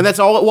 Woo! And that's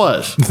all it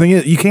was. The thing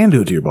is, you can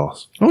do it to your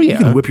boss. Oh yeah,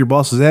 you can whip your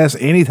boss's ass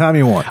anytime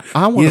you want.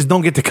 You just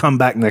don't get to come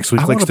back next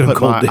week like Stone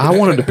Cold did. I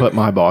wanted to put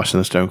my boss in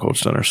the Stone Cold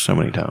Stunner so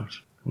many times.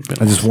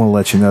 I just want to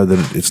let you know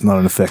that it's not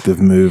an effective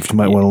move. You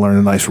might want to learn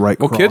a nice right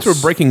cross. Well, kids were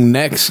breaking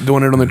necks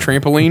doing it on the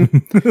trampoline.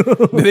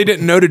 They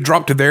didn't know to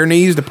drop to their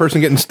knees, the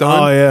person getting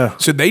stunned. Oh, yeah.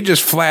 So they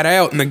just flat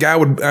out, and the guy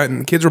would,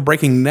 and kids were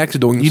breaking necks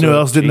doing it. You know who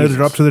else didn't know to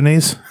drop to their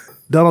knees?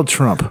 Donald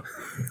Trump.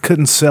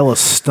 Couldn't sell a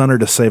stunner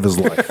to save his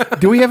life.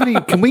 Do we have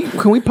any? Can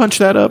we punch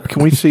that up?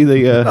 Can we see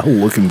the? I'll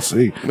look and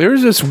see. There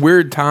was this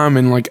weird time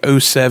in like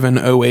 07,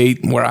 08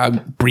 where I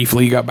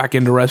briefly got back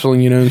into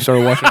wrestling, and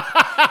started watching.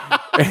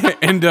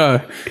 And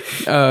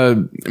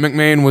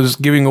McMahon was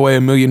giving away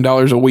 $1 million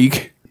a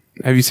week.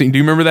 Have you seen? Do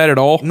you remember that at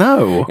all?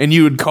 No. And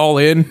you would call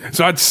in,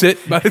 so I'd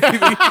sit by the TV.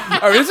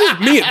 I mean, this is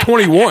me at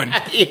 21.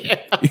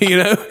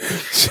 Yeah.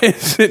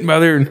 Sitting by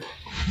there. And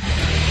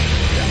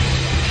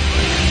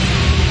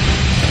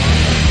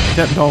Is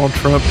that Donald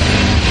Trump?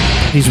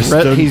 He's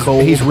Stone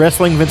Cold. he's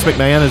wrestling Vince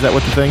McMahon. Is that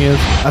what the thing is?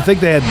 I think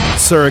they had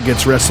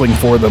surrogates wrestling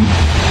for them.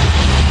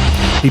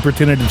 He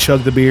pretended to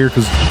chug the beer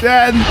because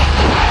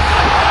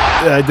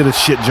I did a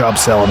shit job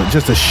selling it.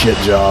 Just a shit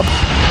job.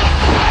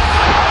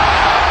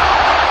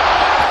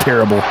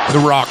 Terrible. The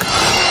Rock.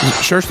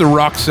 Sure, The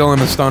Rock selling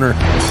a stunner.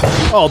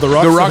 Oh, The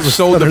Rock. The Rock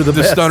sold the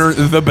best. stunner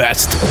the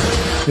best.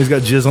 He's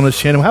got jizz on his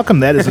chin. How come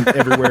that isn't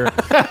everywhere?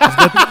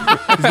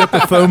 He's got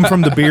the foam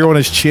from the beer on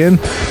his chin.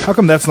 How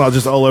come that's not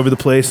just all over the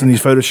place and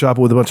he's photoshopped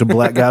with a bunch of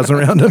black guys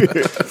around him?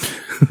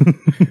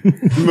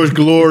 The most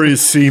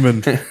glorious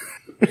semen.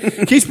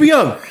 Keeps me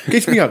young.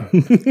 Keeps me young.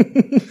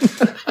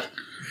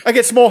 I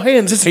get small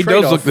hands. It's a He does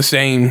trade-off. look the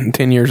same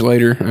 10 years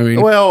later. I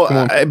mean, Well, come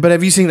on. but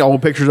have you seen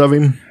old pictures of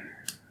him?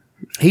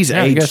 He's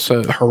I aged guess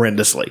so.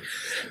 horrendously.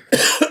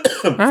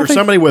 For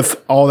somebody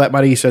with all that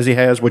money he says he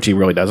has, which he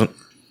really doesn't.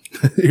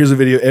 Here's a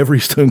video. Every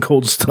Stone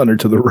Cold stunner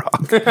to The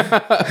Rock.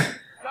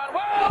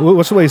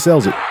 What's the way he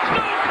sells it?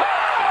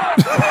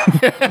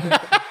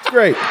 It's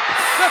great.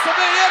 This will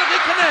be it if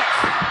he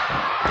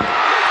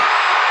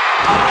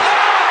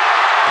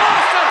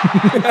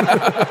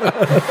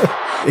connects.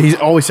 He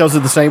always sells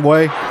it the same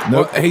way.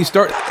 Well, he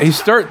start.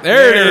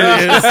 There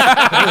it is.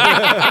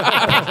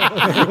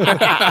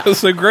 That's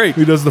so great.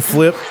 He does the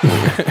flip.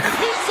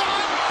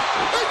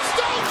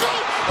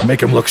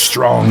 Make him look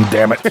strong,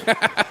 damn it.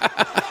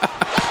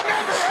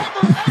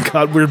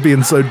 God, we're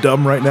being so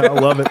dumb right now. I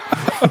love it.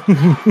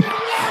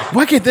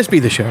 Why can't this be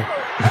the show?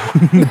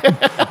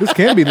 This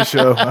can be the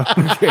show. I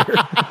don't care.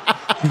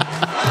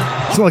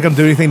 It's not like I'm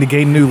doing anything to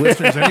gain new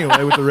listeners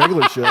anyway with the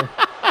regular show.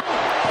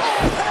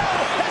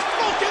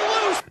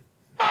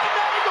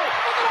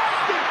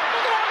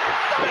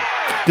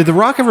 Did The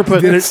Rock ever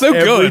put? It's so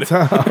Every good.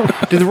 time.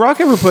 Did The Rock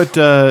ever put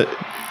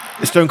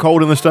Stone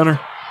Cold in the stunner?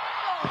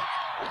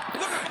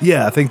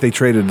 Yeah, I think they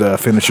traded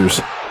finishers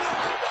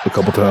a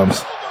couple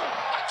times.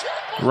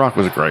 The Rock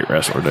was a great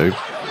wrestler, dude.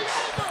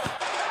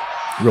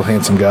 Real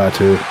handsome guy,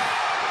 too.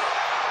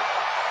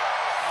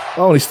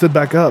 Oh, and he stood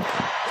back up.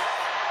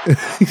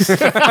 he's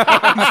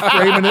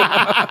framing it.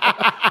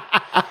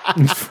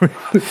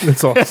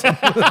 That's awesome.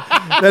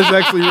 That's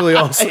actually really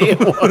awesome.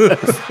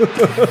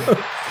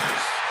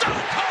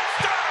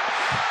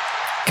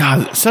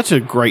 God, such a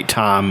great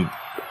time,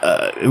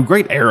 a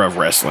great era of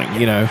wrestling.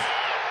 You know.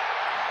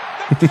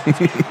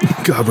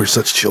 God, we're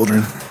such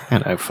children. I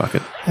know. Fuck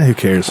it. Hey, who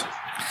cares?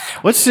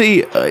 Let's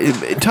see.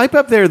 Type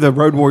up there the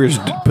Road Warriors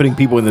putting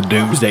people in the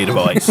Doomsday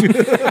Device.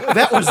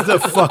 That was the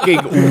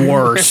fucking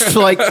worst.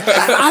 Like,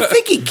 I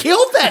think he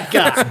killed that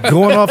guy.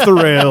 Going off the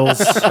rails.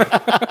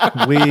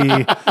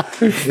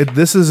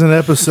 This is an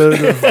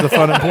episode of the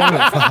Fun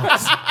Employment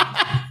Files.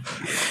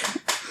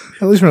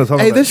 At least we're not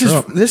talking Hey, about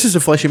Trump. this is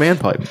a fleshy man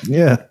pipe.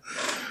 Yeah.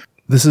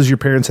 This is your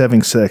parents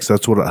having sex.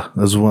 That's one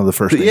of the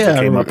first things I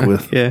came up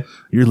with. Yeah.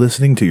 You're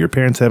listening to your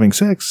parents having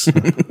sex.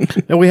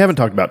 No, we haven't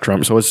talked about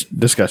Trump, so let's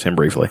discuss him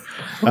briefly.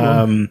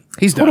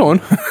 He's done. Hold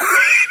on.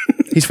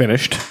 He's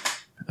finished.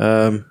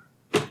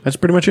 That's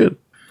pretty much it.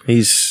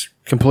 He's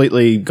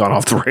completely gone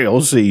off the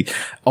rails. Even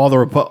all the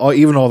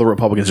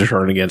Republicans are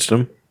turning against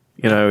him.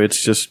 You know,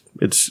 it's just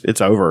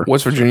it's over.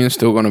 West Virginia's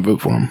still going to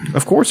vote for him.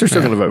 Of course, they're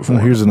still going to vote for Oh,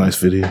 him. here's a nice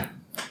video.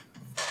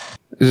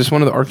 Is this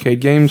one of the arcade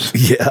games?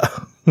 Yeah.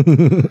 What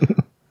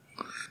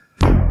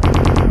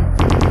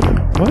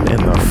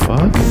in the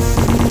fuck?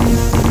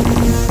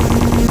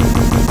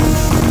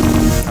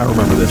 I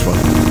remember this one.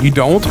 You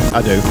don't?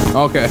 I do.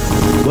 Okay.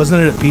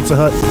 Wasn't it at Pizza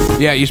Hut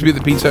Yeah, it used to be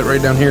the Pizza Hut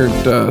right down here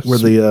at, where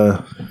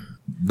the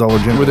Dollar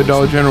General? where the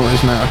Dollar General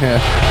is now. Yeah.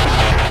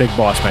 Big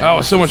Boss Man. Oh,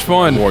 it's so much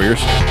fun.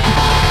 Warriors.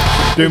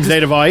 Doomsday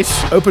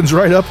Device. opens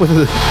right up with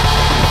a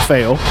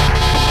Fail.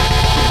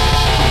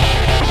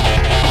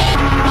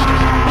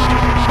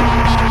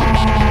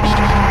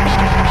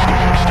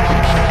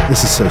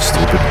 This is so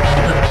stupid.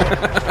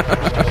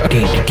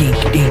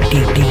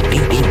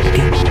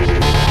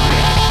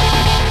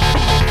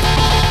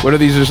 What are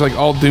these? Just like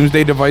all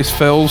Doomsday Device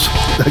fails?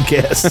 I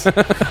guess.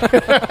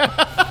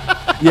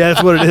 Yeah,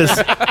 that's what it is.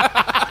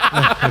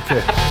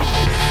 Okay.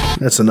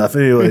 That's enough.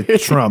 Anyway,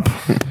 Trump.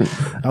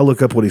 I'll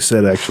look up what he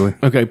said, actually.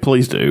 Okay,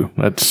 please do.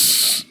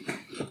 That's.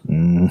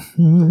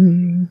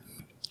 It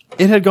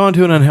had gone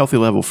to an unhealthy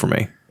level for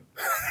me.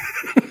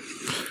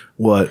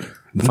 What?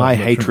 My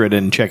hatred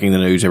and checking the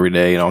news every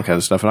day and all kinds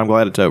of stuff, and I'm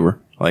glad it's over.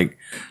 Like,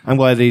 I'm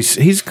glad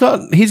he's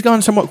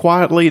gone somewhat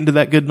quietly into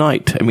that good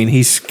night. I mean,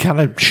 he's kind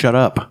of shut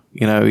up.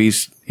 You know,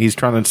 he's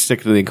trying to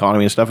stick to the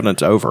economy and stuff, and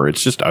it's over.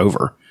 It's just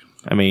over.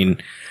 I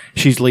mean,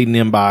 she's leading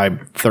him by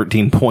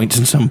 13 points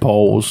in some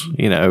polls.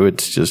 You know,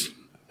 it's just.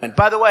 And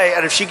by the way,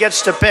 and if she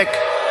gets to pick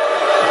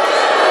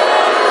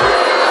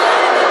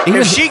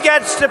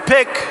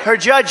her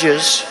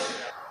judges,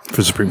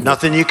 For Supreme Court.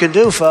 nothing you can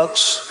do,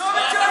 folks.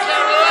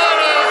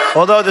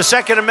 Although the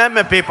Second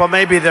Amendment people,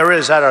 maybe there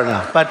is, I don't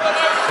know. But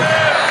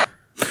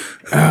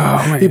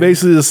He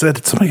basically just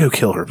said, somebody go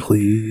kill her,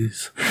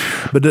 please.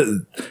 But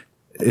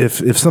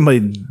if somebody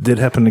did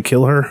happen to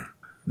kill her,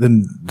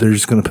 then they're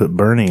just going to put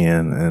Bernie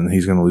in, and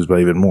he's going to lose by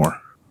even more.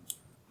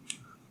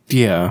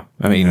 Yeah,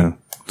 I mean, Yeah.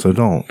 So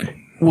don't.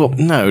 well,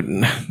 no,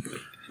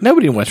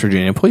 nobody in West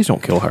Virginia. Please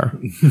don't kill her.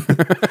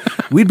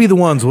 We'd be the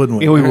ones, wouldn't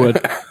we? Yeah, we would.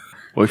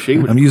 Well, she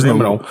was I'm using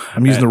criminal.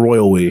 the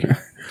royal we.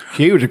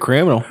 She was a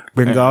criminal.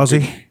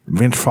 Benghazi,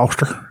 Vince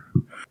Foster,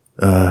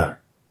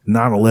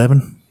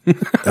 9/11.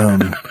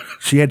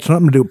 She had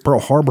something to do with Pearl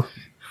Harbor.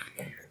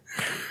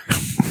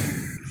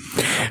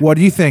 What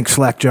do you think,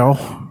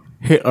 Slackjaw?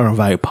 Hitler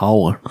invaded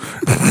Poland.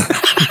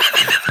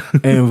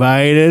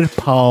 Invaded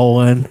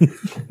Poland.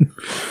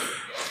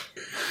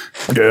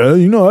 Yeah,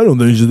 I don't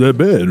think she's that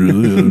bad,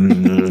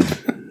 really.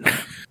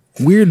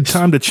 Weird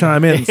time to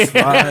chime in.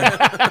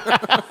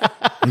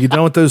 You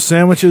done with those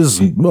sandwiches?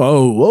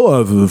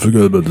 Oh, I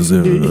forgot about the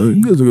sandwich.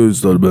 You guys are going to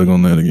start back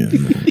on that again.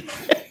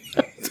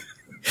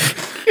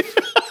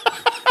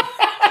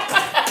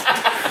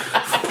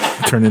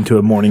 Turn into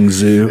a morning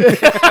zoo.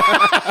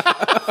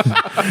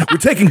 We're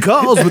taking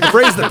calls with the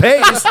phrase that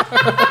pays.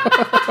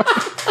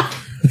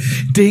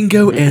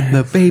 Dingo and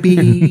the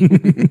baby.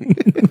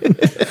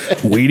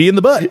 Weedy in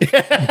the butt.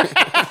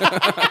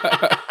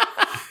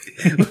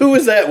 Who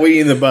was that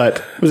Weedy in the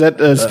butt? Was that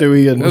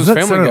Stewie? And Was that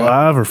Family Saturday Guy.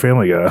 Night Live or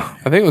Family Guy?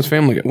 I think it was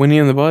Family Guy. Winnie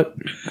in the butt.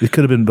 It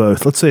could have been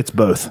both. Let's say it's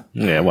both.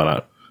 yeah, why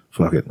not?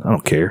 Fuck it. I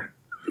don't care.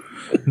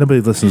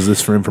 Nobody listens to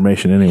this for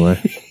information anyway.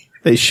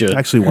 They should.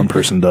 Actually, one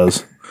person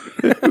does.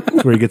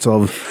 That's where he gets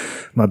all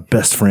of my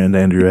best friend,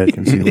 Andrew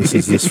Atkins. He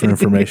listens to this for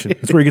information.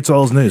 That's where he gets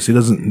all his news. He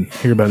doesn't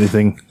hear about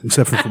anything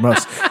except for from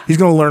us. He's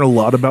going to learn a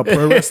lot about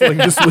pro wrestling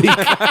this week.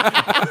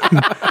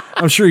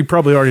 I'm sure he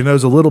probably already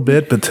knows a little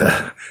bit, but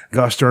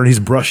gosh darn, he's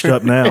brushed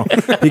up now.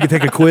 He can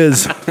take a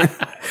quiz.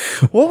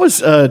 What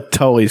was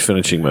Tully's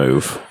finishing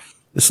move?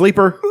 The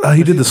sleeper?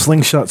 He did the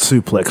slingshot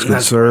suplex,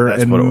 good sir,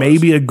 that's and what it was.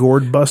 maybe a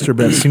gourd buster,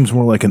 but it seems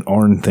more like an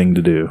Arn thing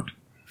to do.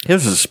 It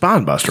was a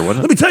spine buster,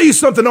 wasn't Let it? me tell you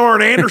something,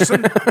 Arn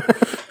Anderson.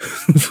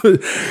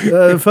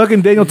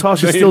 Fucking Daniel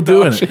Tosh is still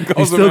doing it.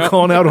 He's still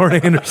calling out Arn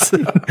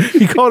Anderson.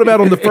 He called him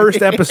out on the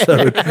first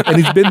episode, and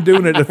he's been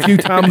doing it a few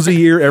times a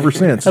year ever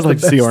since. I'd like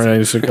to see Arn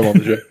Anderson come on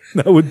the show.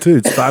 I would too.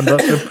 It's fine,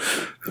 Buster.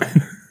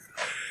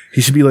 He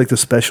should be like the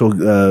special.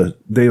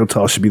 Daniel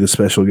Tosh should be the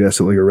special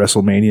guest at like a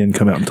WrestleMania and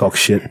come out and talk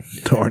shit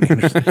to Arn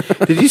Anderson.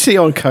 Did you see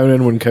on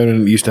Conan when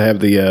Conan used to have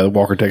the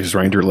Walker Texas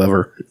Ranger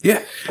lever?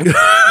 Yeah.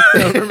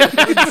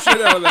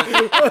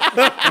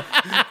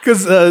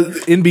 Because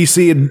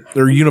NBC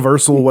or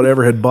Universal,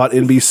 whatever, had bought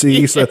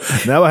NBC, so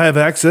now I have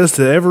access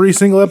to every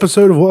single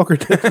episode of Walker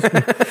Texas.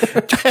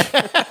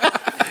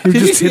 You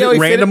just hit it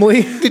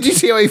randomly Did you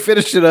see how he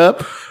finished it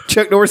up?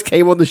 Chuck Norris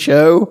came on the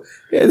show.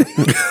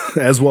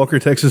 as Walker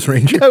Texas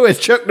Ranger. No, it's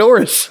Chuck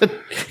Norris.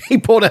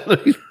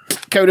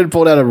 Conan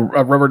pulled out a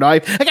rubber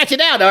knife. I got you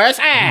now, Norris.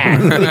 Ah!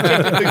 He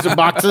checked through some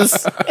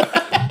boxes.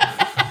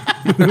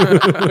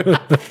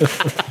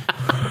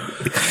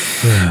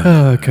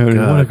 Oh,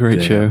 Conan, what a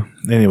great show.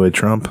 Anyway,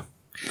 Trump.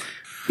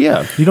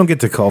 Yeah. You don't get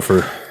to call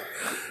for.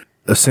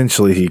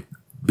 Essentially, he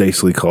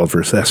basically called for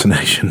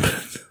assassination.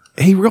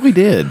 He really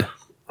did.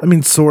 I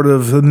mean, sort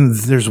of. And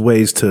there's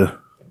ways to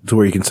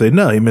where you can say,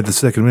 no, he meant the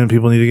Second Amendment.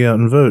 People need to get out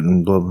and vote.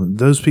 And blah, blah.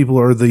 Those people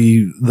are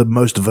the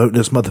most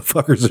voteless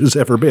motherfuckers there's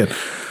ever been.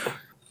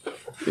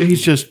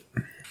 He's just.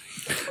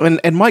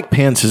 And Mike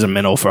Pence is a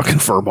mental fucking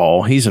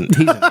furball. He's an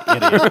idiot.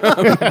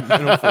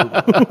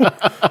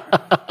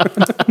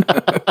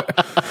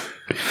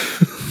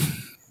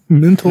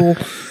 Mental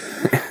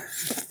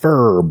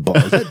furball.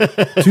 Is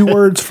that 2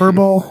 words,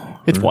 furball?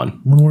 It's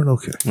one. One word?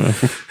 Okay.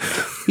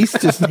 He's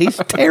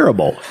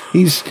terrible.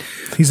 He's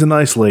a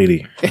nice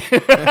lady.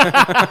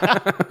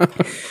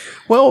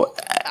 Well,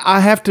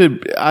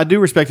 I do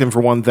respect him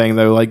for one thing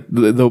though. Like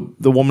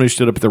the woman who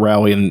stood up at the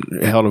rally and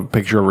held a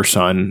picture of her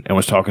son and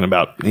was talking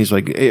about, he's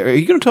like, are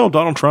you going to tell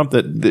Donald Trump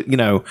that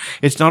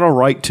it's not all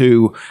right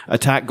to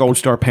attack Gold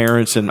Star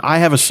parents, and I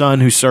have a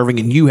son who's serving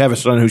and you have a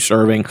son who's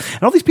serving,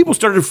 and all these people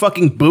started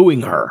fucking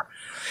booing her.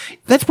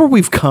 That's where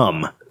we've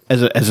come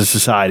as a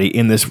society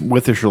in this,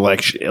 with this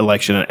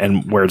election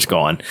and where it's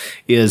gone,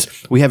 is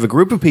we have a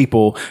group of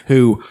people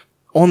who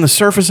on the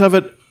surface of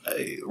it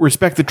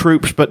respect the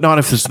troops, but not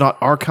if it's not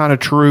our kind of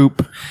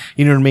troop.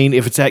 You know what I mean?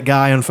 If it's that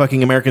guy on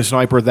fucking American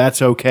Sniper,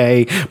 that's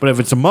okay. But if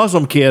it's a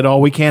Muslim kid,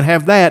 we can't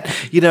have that.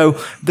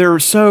 They're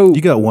so...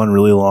 You got one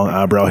really long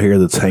eyebrow hair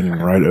that's hanging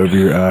right over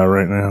your eye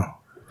right now.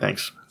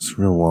 Thanks. It's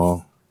real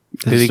long.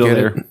 Did he get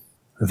it?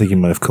 I think he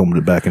might have combed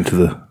it back into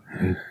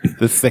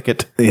the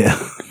thicket. Yeah.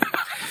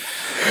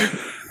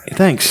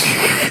 Thanks.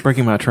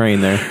 Breaking my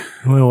train there.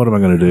 Well, what am I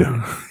going to do?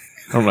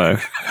 I don't know.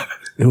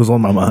 It was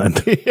on my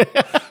mind.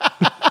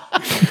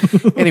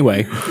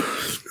 Anyway.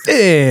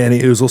 Any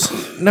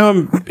oozles. No,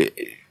 I'm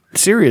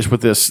serious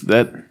with this.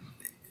 That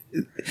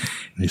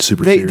he's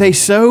super they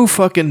so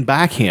fucking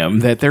back him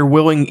that they're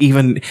willing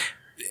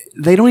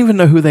they don't even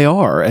know who they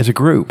are as a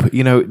group.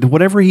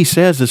 Whatever he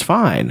says is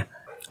fine.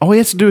 All he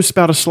has to do is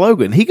spout a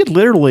slogan. He could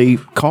literally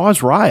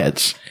cause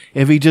riots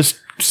if he just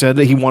said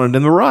that he wanted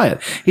in the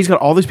riot. He's got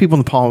all these people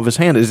in the palm of his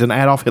hand. It's an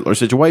Adolf Hitler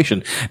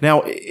situation.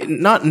 Now,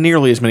 not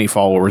nearly as many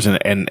followers and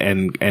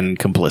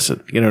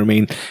complicit. You know what I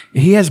mean?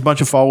 He has a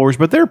bunch of followers,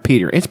 but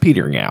it's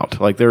petering out.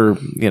 Like they're,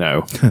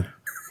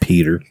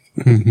 Peter.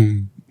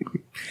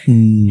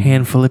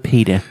 Handful of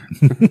Peter.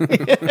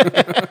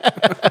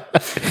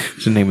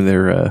 It's the name of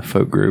their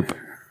folk group.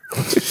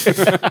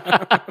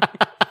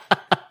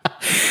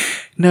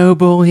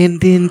 Noble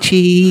Indian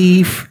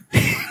chief.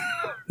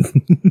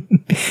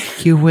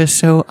 You were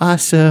so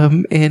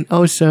awesome in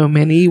oh so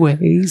many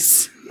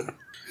ways.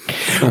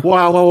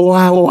 Wow, wow,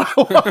 wow, wow.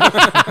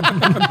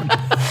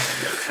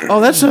 Oh,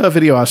 that's a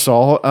video I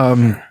saw.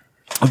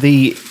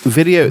 The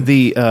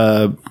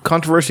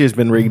controversy has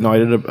been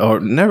reignited, or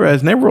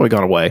has never really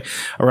gone away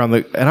around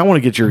and I want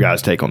to get your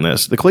guys' take on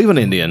this. The Cleveland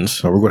Indians.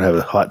 Oh, we're going to have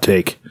a hot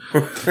take.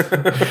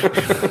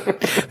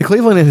 The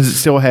Cleveland Indians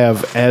still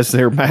have as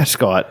their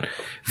mascot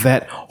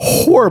that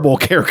horrible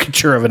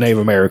caricature of a Native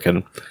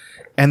American,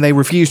 and they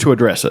refuse to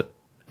address it.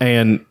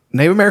 And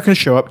Native Americans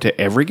show up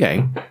to every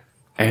game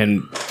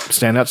and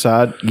stand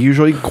outside,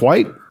 usually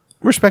quite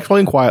respectfully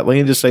and quietly,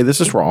 and just say,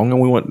 this is wrong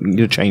and we want you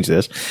to change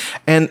this.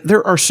 And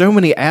there are so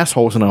many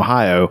assholes in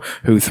Ohio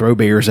who throw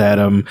beers at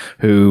them,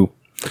 who...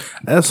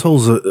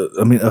 Assholes,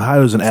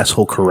 Ohio's an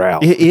asshole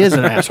corral. It is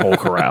an asshole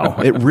corral.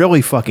 It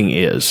really fucking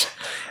is.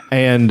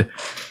 And...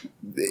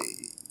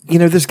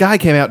 this guy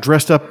came out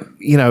dressed up,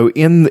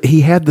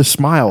 he had the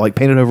smile like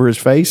painted over his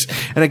face,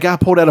 and a guy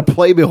pulled out a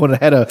playbill and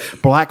it had a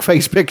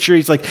blackface picture.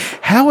 He's like,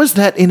 how is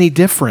that any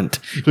different?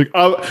 He's like,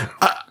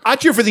 I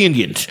cheer for the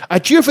Indians. I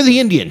cheer for the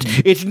Indians.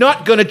 It's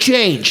not going to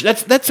change.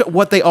 That's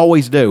what they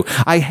always do.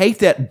 I hate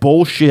that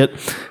bullshit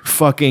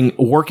fucking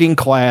working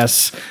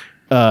class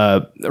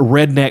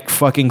redneck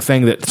fucking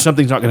thing that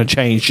something's not going to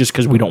change just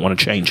because we don't want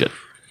to change it.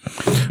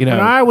 When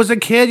I was a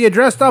kid, you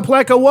dressed up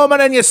like a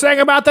woman and you sang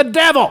about the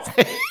devil.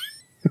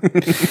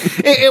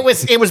 It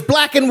was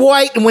black and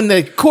white, and when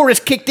the chorus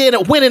kicked in,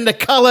 it went into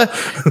color.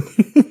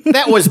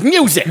 That was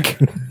music.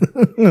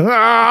 These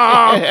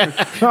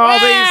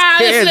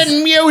kids. This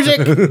is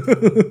music.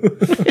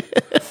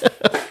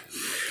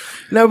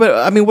 No, but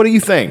I mean, what do you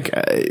think?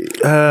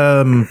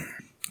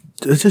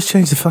 Just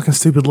change the fucking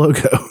stupid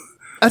logo.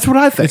 That's what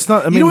I think. It's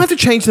not. You don't have to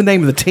change the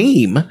name of the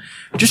team.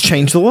 Just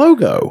change the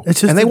logo.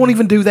 It's just and they won't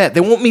even do that. They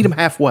won't meet them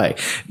halfway.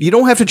 You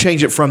don't have to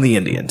change it from the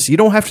Indians. You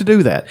don't have to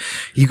do that.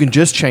 You can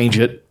just change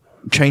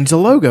the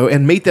logo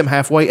and meet them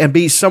halfway and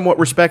be somewhat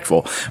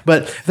respectful.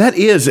 But there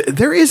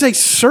is a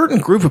certain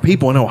group of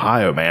people in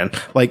Ohio, man.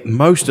 Like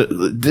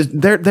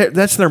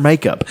that's their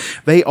makeup.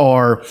 They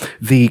are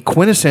the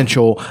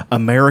quintessential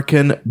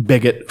American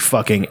bigot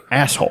fucking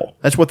asshole.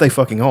 That's what they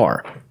fucking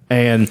are.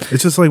 And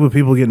it's just like when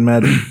people getting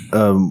mad,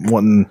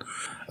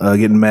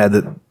 getting mad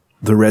that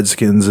the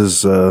Redskins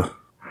is the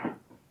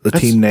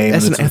team name.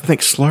 That's an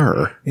ethnic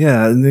slur.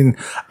 Yeah, I mean,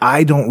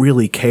 I don't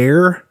really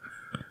care,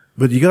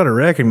 but you got to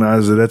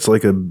recognize that that's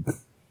like a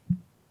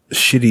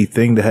shitty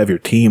thing to have your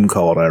team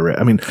called.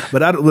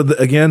 But I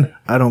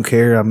don't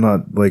care. I'm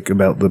not like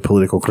about the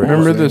political correct.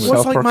 Remember the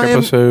South Park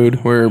episode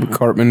where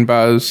Cartman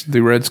buys the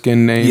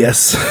Redskin name?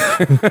 Yes.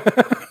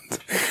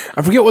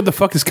 I forget what the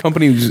fuck his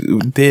company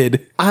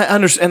did. I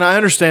understand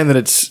that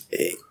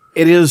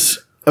it is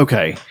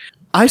okay.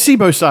 I see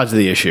both sides of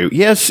the issue.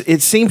 Yes,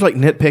 it seems like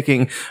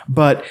nitpicking,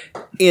 but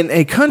in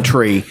a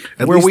country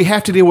where we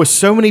have to deal with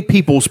so many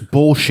people's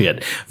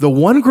bullshit, the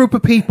one group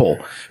of people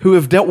who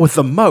have dealt with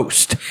the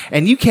most,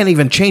 and you can't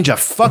even change a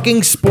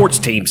fucking sports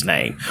team's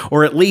name,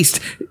 or at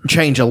least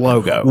change a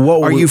logo.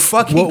 Are you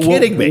fucking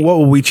kidding me? What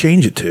will we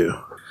change it to?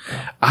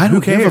 I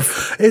don't care.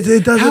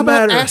 It doesn't How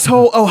about matter.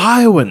 asshole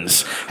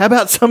Ohioans? How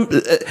about dumb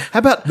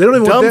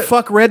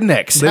fuck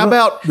rednecks?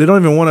 They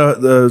don't even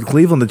want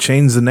Cleveland to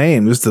change the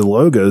name. Just the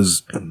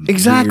logos.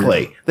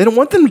 Exactly. Weird. They don't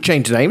want them to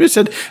change the name. They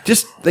said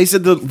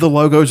the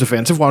logo's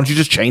offensive. Why don't you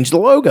just change the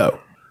logo?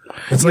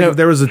 It's like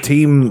there was a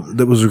team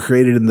that was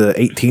created in the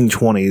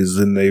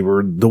 1820s, and they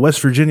were the West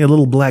Virginia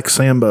Little Black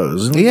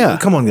Sambos. Yeah.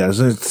 Come on, guys.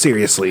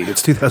 Seriously.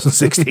 It's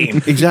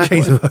 2016. Exactly.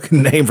 Change the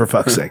fucking name, for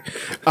fuck's sake.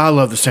 I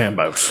love the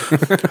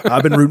Sambos.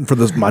 I've been rooting for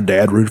my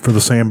dad rooted for the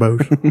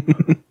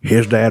Sambos.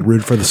 His dad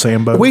rooted for the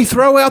Sambos. We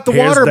throw out the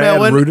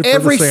watermelon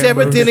every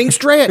seventh inning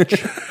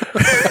stretch.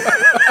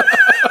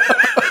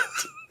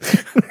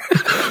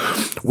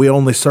 We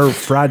only serve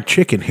fried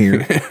chicken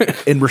here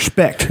in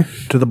respect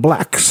to the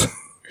blacks.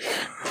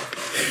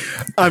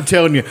 I'm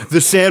telling you, the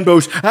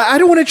Sambos. I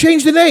don't want to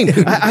change the name.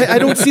 I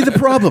don't see the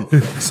problem.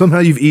 Somehow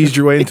you've eased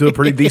your way into a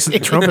pretty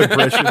decent Trump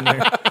impression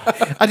there.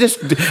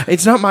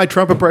 It's not my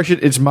Trump impression.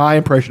 It's my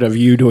impression of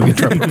you doing a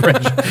Trump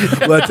impression.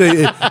 Well, I tell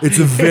you, it's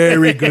a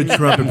very good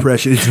Trump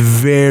impression. It's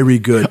very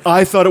good.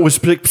 I thought it was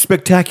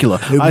spectacular.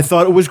 I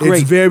thought it was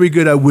great. It's very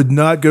good. I would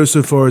not go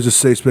so far as to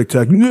say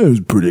spectacular. No, it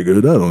was pretty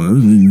good. I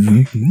don't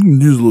know.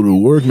 Use a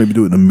little work. Maybe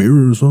do it in a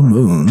mirror or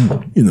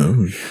something. You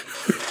know.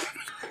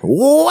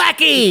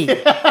 Wacky!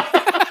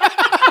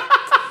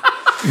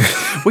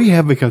 We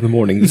have become the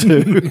morning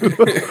zoo.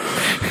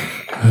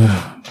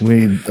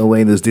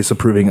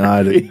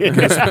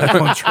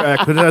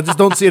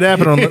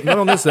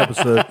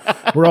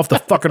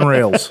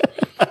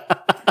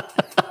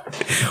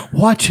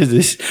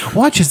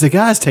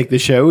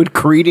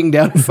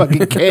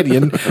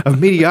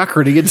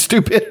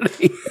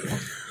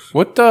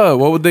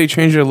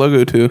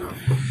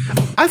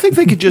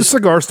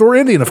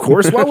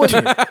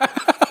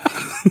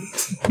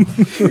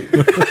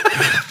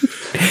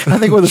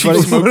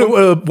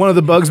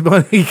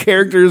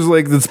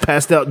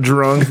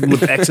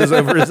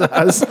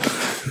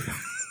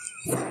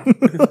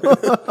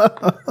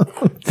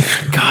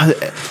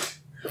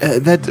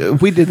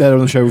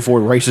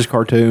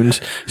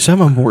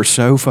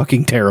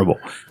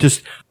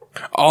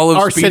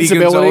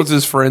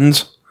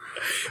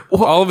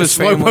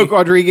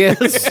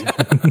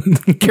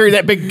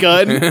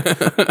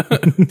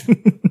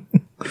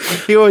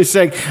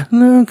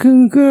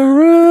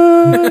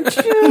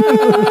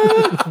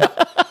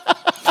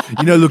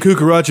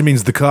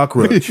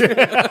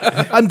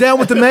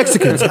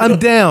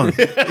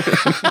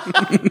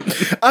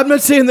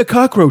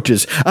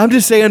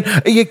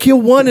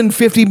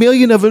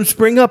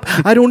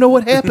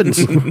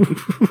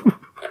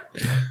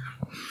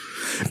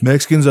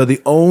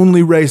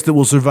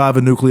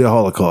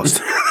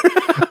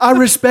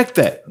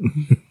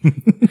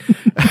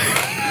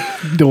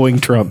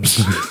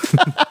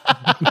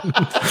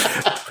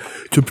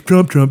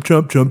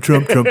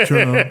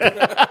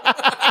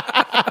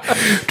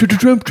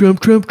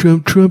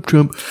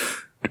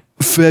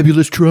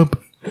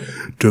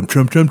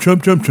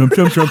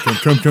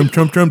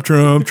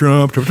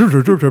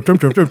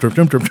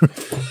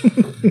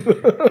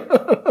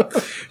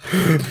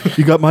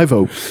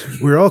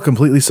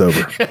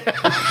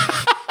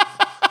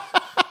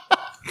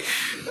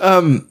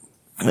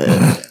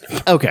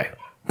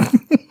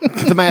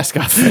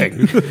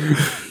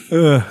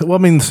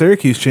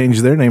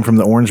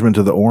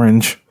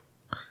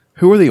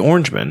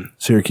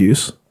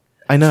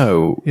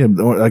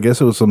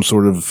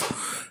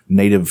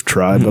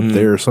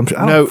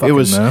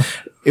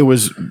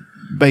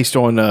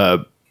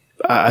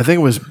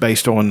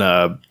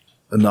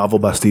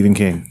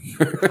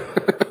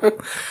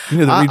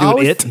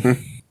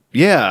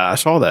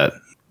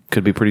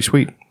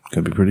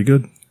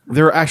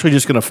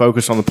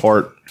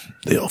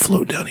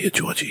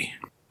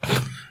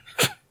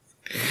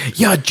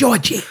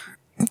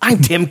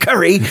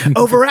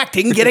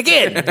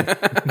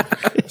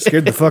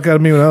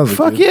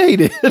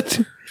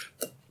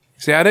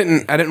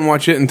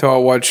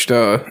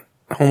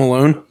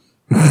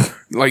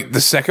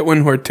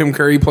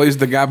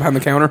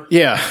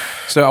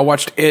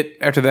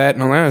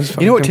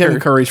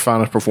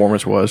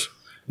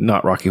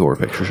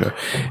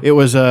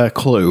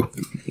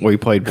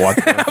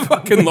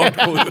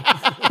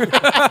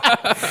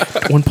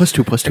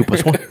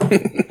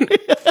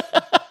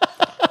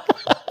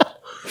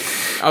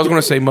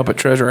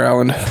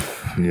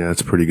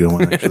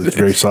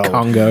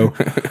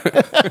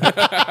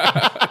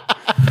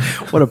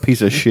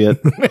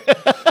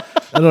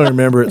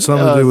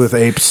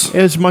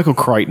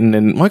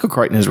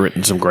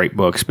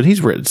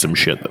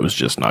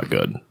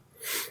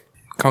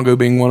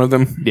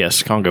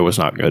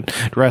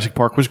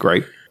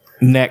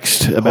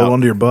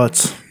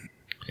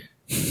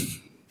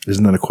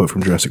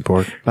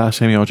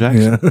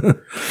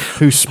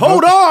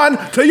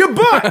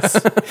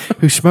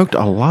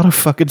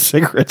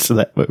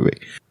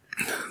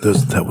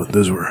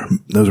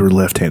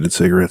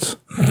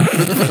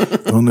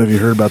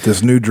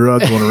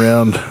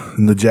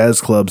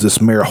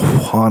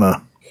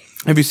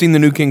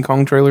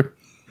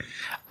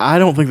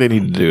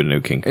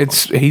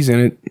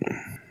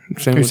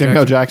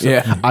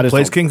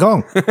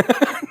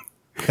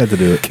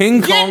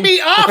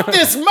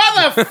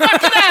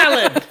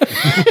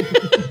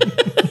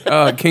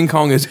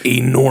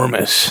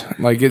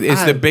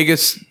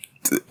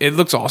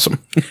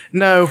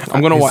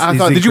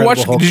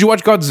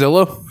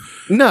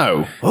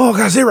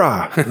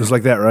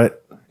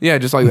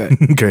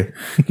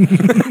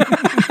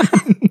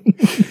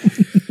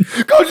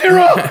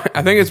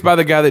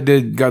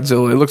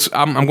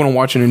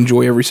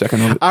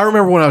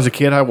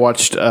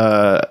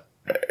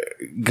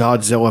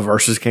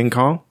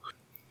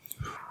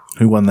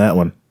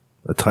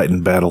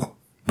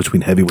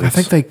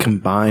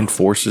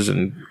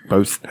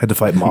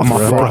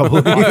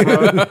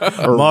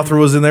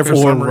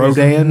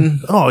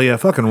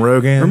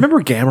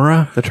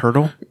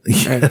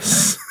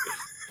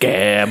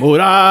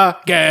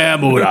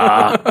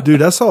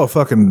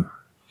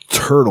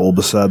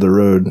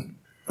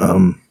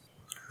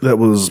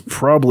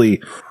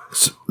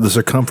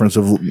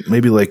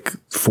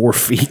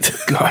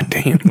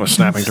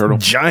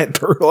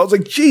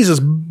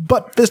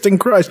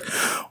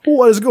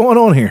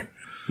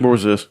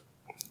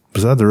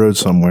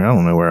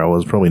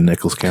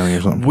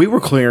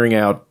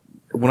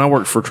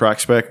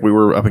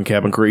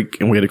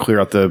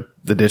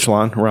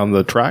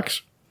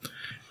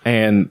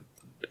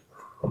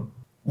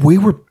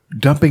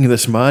 dumping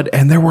this mud,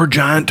 and there were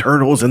giant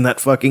turtles in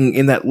that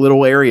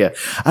little area.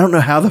 I don't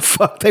know how the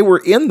fuck they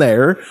were in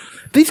there.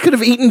 These could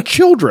have eaten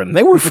children.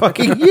 They were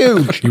fucking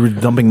huge. You were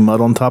dumping mud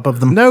on top of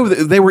them? No,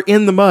 they were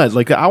in the mud.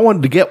 Like, I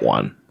wanted to get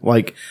one.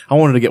 Like, I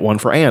wanted to get one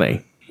for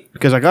Annie.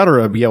 Because I got her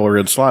a yellow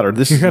red slider.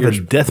 You had a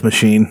death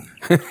machine.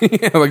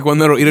 Yeah, like one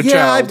that'll eat a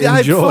child.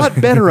 I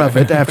thought better of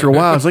it after a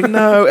while. I was like,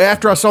 no,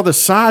 after I saw the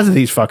size of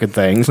these fucking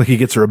things. It's like he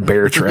gets her a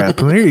bear trap.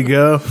 There you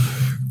go.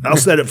 I'll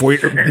set it for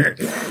you.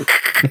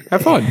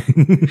 Have fun.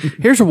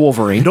 Here's a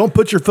Wolverine. Don't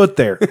put your foot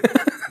there.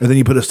 And then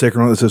you put a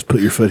sticker on it that says, put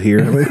your foot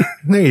here.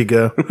 There you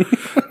go.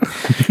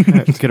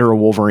 Let's get her a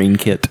Wolverine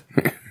kit.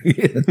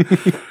 Yeah.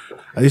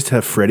 I used to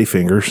have Freddy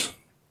fingers.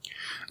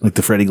 Like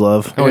the Freddy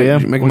glove. Oh, yeah?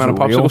 Did you make them out of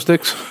popsicle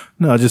sticks?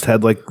 No, I just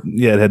had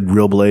it had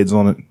real blades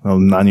on it. I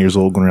was 9 years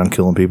old going around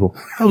killing people.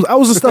 I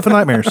was the stuff of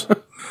nightmares.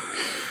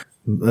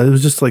 It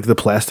was just like the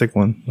plastic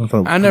one. I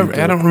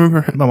don't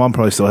remember. My mom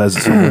probably still has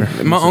it somewhere.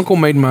 My uncle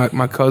made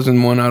my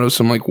cousin one out of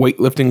some like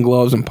weightlifting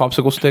gloves and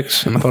popsicle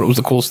sticks, and I thought it was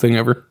the coolest thing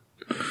ever.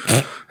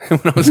 When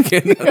I was a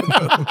kid,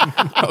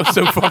 that was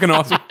so fucking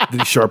awesome. Did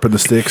he sharpen the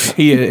sticks?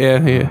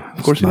 Yeah.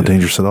 Of course, it's not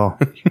dangerous at all.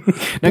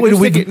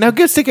 Now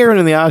go stick Aaron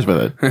in the eyes with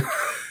it.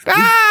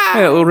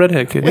 Yeah, little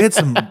redhead kid. We had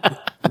some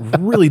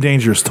really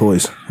dangerous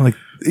toys. Like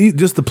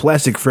just the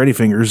plastic Freddy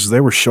fingers, they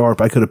were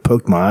sharp. I could have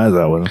poked my eyes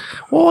out with them.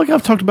 Well, like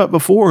I've talked about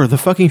before, the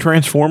fucking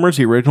Transformers,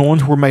 the original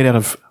ones, were made out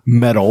of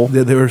metal.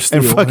 Yeah, they were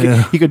steel. And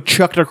fucking, you could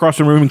chuck it across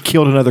the room and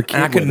killed another kid.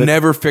 And I could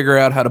never figure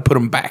out how to put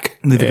them back.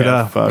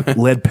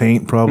 Lead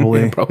paint,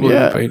 probably.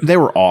 Lead paint. They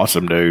were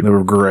awesome, dude. They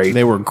were great.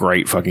 They were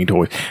great fucking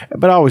toys.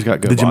 But I always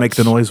got good. Did you make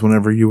the noise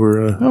whenever you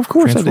were? Of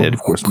course I did.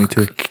 Of course, me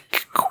too.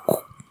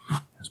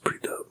 That's pretty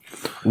dope.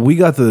 We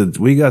got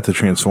the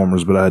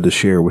Transformers, but I had to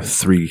share with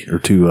 3 or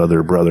 2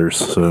 other brothers.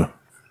 So,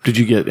 did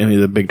you get any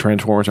of the big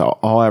Transformers?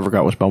 All I ever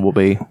got was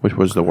Bumblebee, which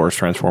was the worst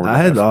Transformer. I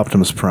had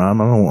Optimus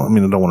Prime. I don't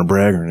want to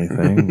brag or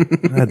anything.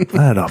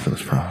 I had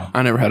Optimus Prime.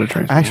 I never had a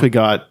Transformer. I actually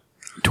got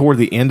toward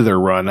the end of their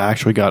run. I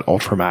actually got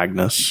Ultra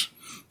Magnus.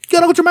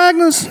 Got Ultra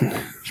Magnus.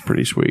 It's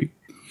pretty sweet.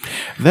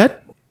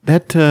 That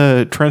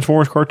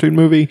Transformers cartoon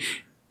movie.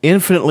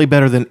 Infinitely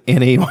better than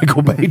any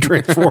Michael Bay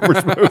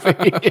Transformers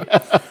movie.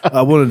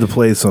 I wanted to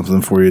play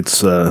something for you.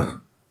 It's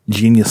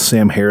genius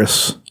Sam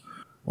Harris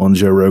on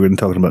Joe Rogan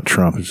talking about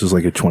Trump. It's just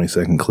like a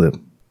 20-second clip.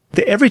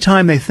 Every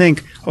time they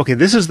think, okay,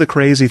 this is the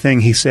crazy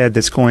thing he said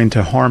that's going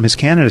to harm his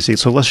candidacy,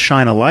 so let's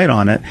shine a light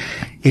on it,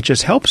 it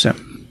just helps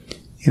him.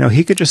 You know,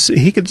 he could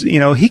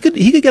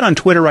get on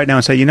Twitter right now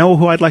and say, you know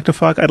who I'd like to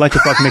fuck? I'd like to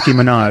fuck Nicki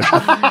Minaj.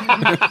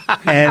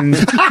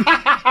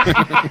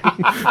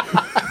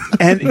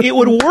 And it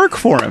would work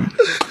for him.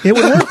 It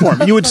would work for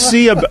him. You would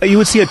see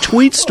a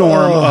tweet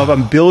storm of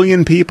 1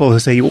 billion people who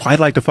say, well, I'd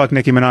like to fuck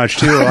Nicki Minaj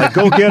too. Or like,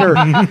 go get her.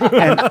 And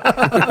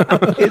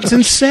it's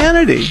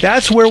insanity.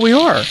 That's where we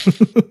are.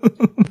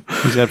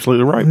 He's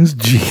absolutely right. He's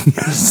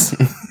genius.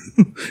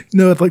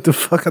 No, I'd like to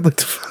fuck.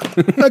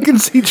 I can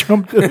see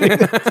Trump doing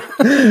it.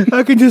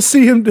 I can just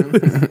see him do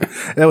it.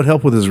 That would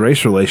help with his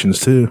race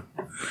relations too.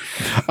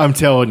 I'm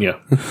telling you.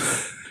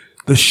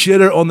 The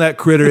shitter on that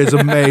critter is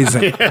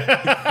amazing.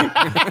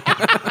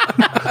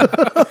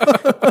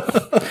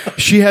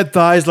 She had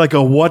thighs like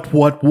a what?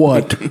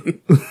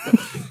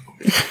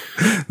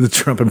 The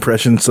Trump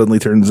impression suddenly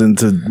turns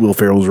into Will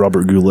Ferrell's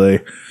Robert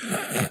Goulet.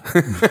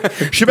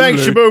 Shebang,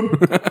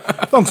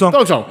 shaboom. Thong song.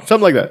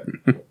 Something like that.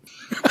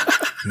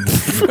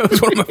 That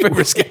was one of my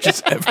favorite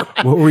sketches ever.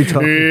 What were we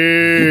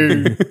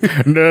talking?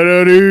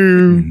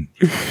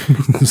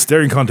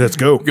 Staring contest,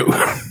 go.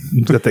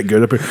 Got that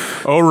good up here.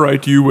 All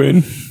right, you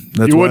win.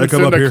 That's you why I wouldn't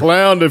come send up a here.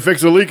 clown to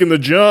fix a leak in the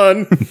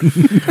John.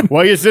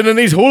 Why are you sending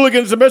these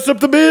hooligans to mess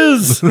up the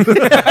biz?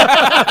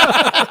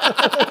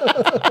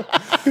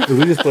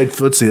 We just played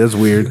footsie. That's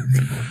weird.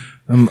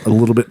 I'm a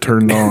little bit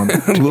turned on.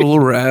 A little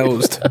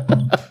aroused.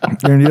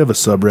 Aaron, do you have a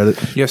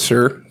subreddit? Yes,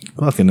 sir.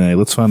 Fucking A.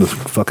 Let's find a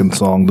fucking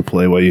song to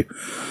play while you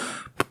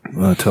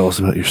tell us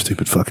about your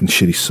stupid fucking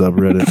shitty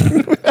subreddit.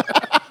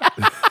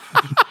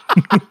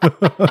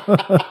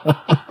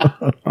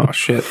 Oh,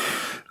 shit.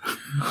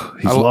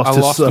 He's lost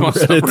his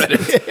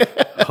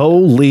subreddit.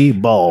 Holy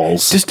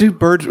balls. Just do a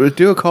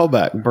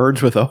callback.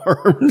 Birds with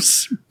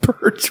arms.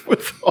 Birds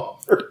with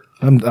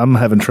arms. I'm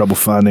having trouble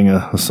finding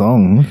a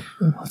song.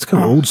 Let's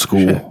go old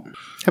school. Shit.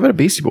 How about a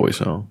Beastie Boys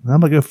song? How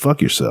about go fuck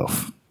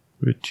yourself?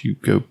 Would you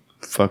go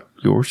fuck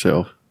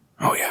yourself?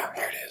 Oh, yeah.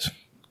 Here it is.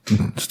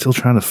 I'm still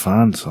trying to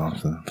find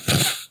something.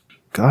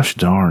 Gosh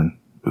darn.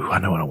 Ooh, I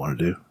know what I want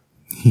to do.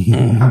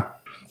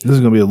 This is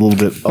going to be a little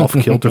bit off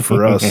kilter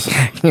for us.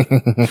 And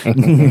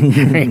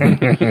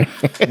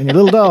your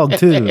little dog,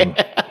 too.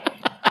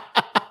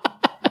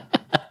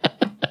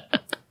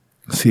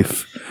 See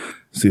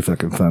if I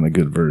can find a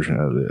good version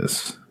of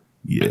this.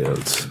 Yeah,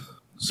 let's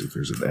see if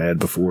there's an ad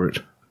before it.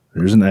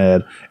 There's an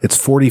ad. It's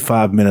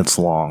 45 minutes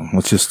long.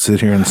 Let's just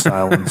sit here in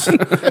silence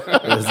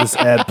as this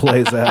ad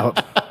plays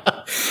out.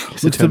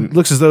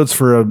 Looks as though it's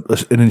for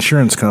an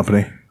insurance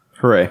company.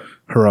 Hooray.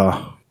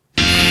 Hurrah.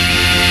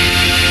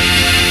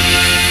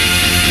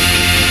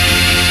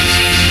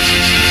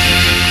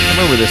 I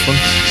remember this one.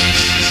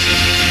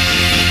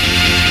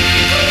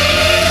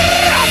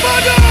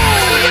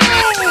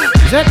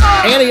 Is that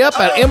Annie Up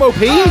at MOP?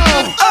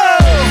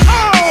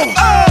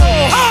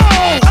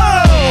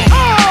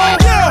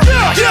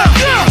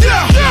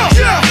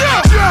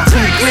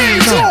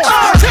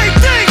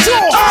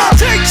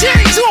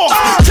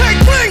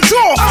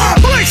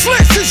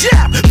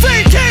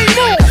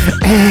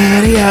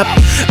 Annie Up.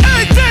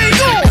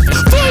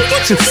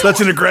 It's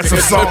such an aggressive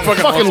song. I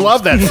fucking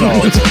love that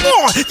song.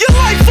 Your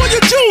life for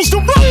your jewels,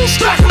 the rules.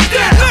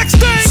 Next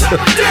thing,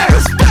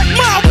 respect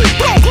my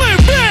Brooklyn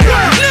band.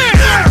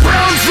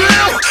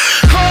 Brownsville,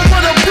 home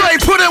with a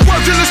blade, put in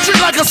work in the street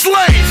like a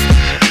slave.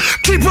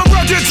 Keep a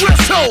rugged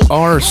dress hole.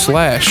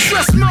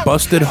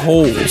 r/busted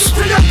holes.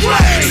 So,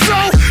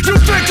 you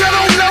think I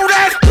don't know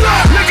that?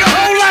 Nigga,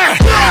 hold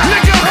that.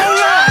 Nigga, hold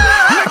that.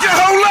 Nigga,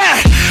 hold that.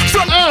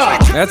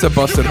 That's a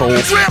busted hole.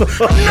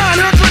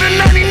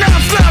 999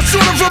 flies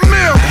short of a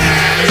mill.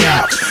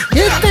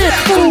 Hit that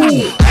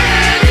fool.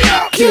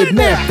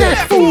 Kidnap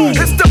that fool.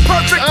 It's the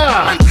perfect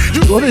time.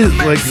 What is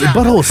like the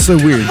butthole is so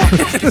weird.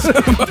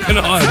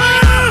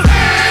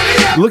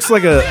 It looks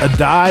like a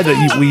dye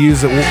that we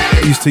use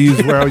used to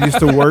use where I used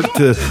to work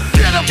to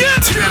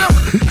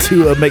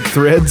make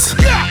threads.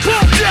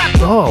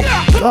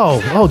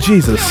 Oh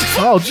Jesus!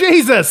 Oh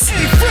Jesus!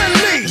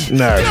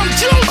 No.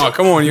 Oh,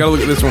 come on. You gotta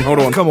look at this one. Hold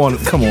on. Come on.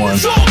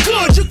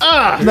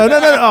 No.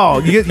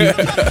 Oh, you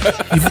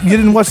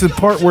didn't watch the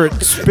part where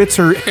it spits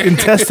her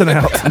intestine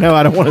out. No,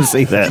 I don't want to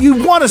see that. You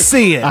want to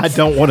see it. I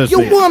don't want to see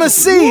it. You want to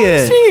see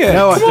it.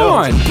 No, I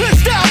don't. The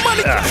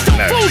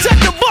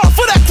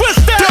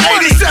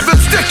 87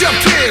 stick-up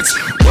kids.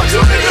 What you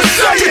niggas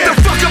saying? Get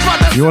the fuck up out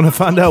the You want to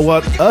find out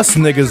what us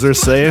niggas are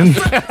saying?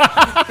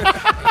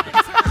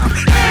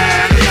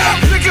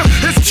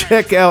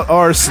 Check out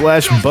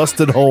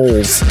r/busted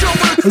holes.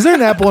 Is there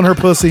an apple in her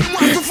pussy?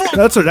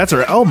 That's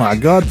her. Oh my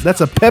god, that's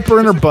a pepper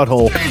in her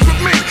butthole.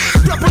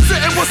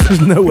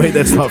 There's no way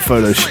that's not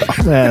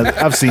Photoshop. Man,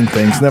 I've seen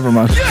things. Never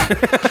mind.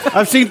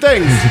 I've seen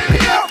things.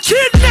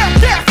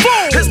 kidnap that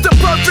fool. It's the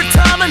perfect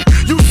timing.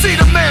 You see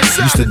the man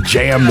I used to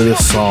jam to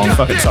this song.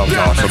 Fucking song's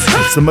awesome.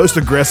 It's the most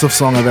aggressive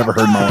song I've ever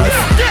heard in my life.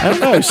 I don't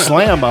know.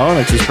 Slam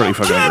Bionics is pretty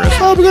fucking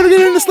aggressive. Oh, we're gonna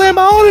get into Slam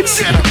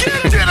Bionics.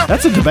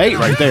 That's a debate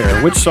right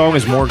there. Which song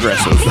is more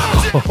aggressive?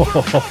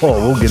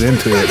 We'll get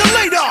into it.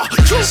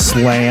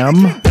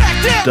 Slam.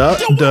 Da.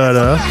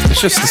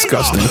 It's just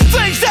disgusting.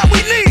 Things that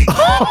we need.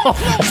 All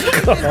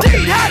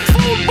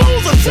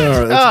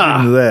right, let's get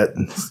into that.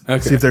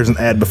 Okay. See if there's an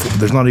ad before.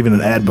 There's not even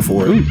an ad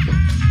before it.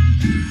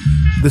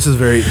 This is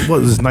very.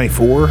 What is this?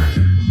 94.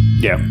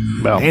 Yeah.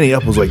 Well, Annie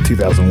Up was like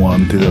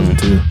 2001,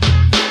 2002.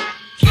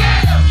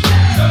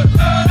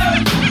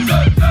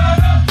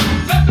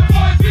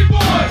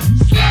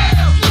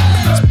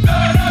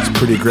 It's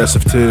pretty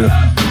aggressive too.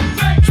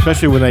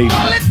 especially when they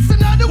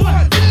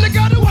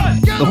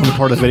on the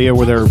part of the video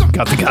where they're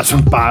got the guys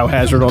from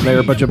Biohazard on there,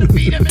 a bunch of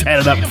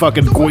tatted up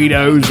fucking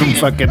Guidos from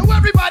fucking.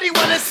 Everybody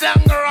wanna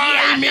sound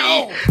right,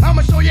 me.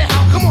 I'ma show you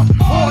how. Come on,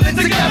 all in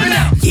together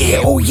now.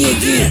 Yeah, oh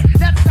yeah.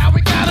 That's how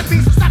we gotta be.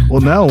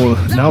 Well, now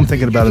I'm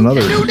thinking about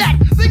another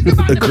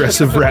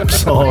aggressive rap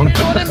song. It's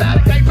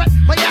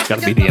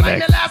gotta be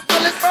DMX.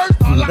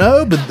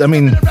 No, but I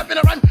mean,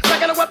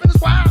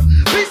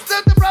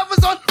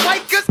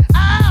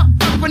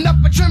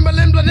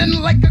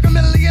 like a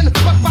chameleon,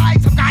 but by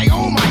some guy.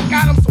 Oh my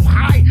God, I'm so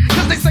high.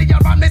 Cause they say I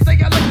rhyme, they say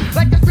I look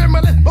like a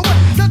gremlin. But what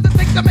does it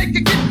take to make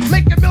a kid,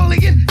 make a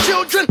million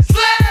children?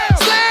 Slam!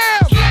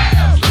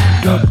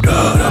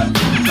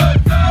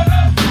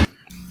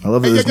 I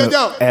love that there's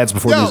no ads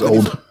before these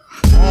old.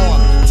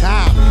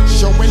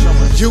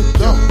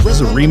 This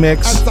is a remix.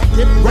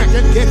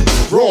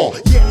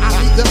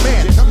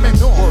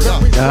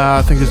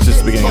 I think it's just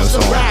the beginning of the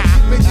song.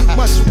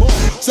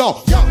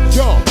 So,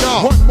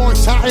 one more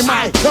time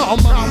I come.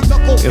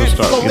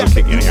 It'll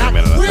kick in here in a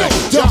minute, I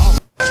think.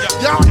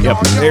 Yep,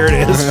 there it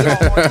is.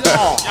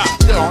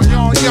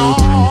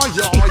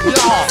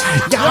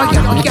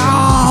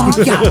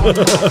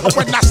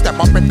 When I step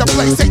up in the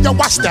place, say yo,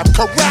 I step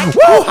correct.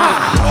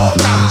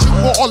 Got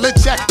you all in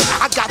check.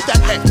 I got that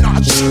head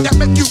nod that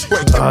make you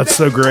break. Oh, it's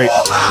so great.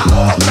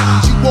 I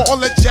got you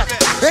all in check.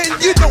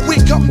 And you know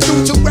we come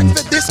through to wreck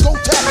the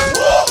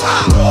discotheque.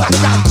 I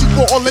got you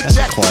all in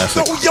check.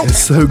 Classic. It's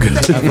so good.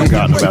 I've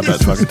forgotten about that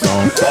fucking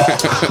song.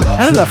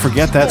 How did I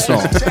forget that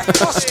song?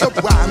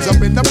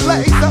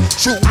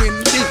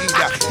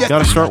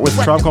 Gotta start with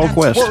Tribe Called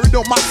Quest.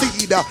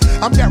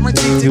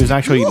 He was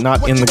actually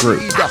not in the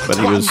group, but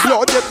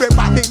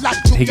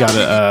he got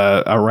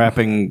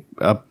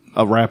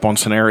a rap on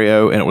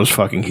Scenario, and it was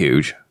fucking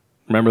huge.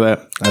 Remember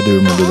that? I do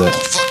remember that.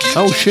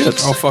 Oh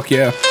shit! Oh fuck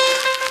yeah!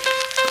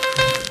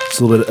 It's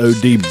a little bit of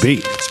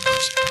ODB.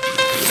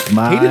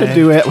 He did a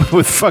duet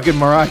with fucking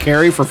Mariah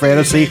Carey for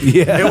Fantasy.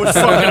 Yeah, it was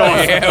fucking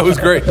awesome. Yeah, it was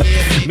great.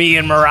 Me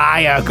and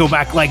Mariah go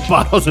back like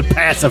bottles of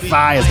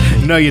pacifiers.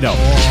 No, you don't.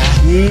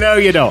 No,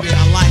 you don't.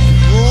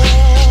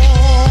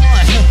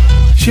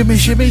 Shimmy,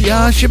 shimmy,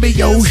 ya, shimmy,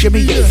 yo,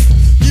 shimmy, yeah.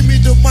 Give me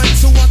the mic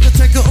so I can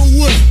take her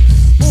away.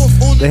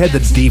 Off on They had the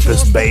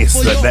deepest bass,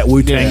 that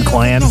Wu-Tang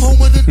Clan.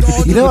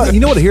 You know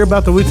what I hear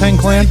about the Wu-Tang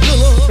Clan?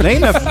 They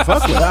ain't nothing to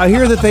fuck with. I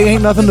hear that they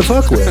ain't nothing to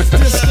fuck with.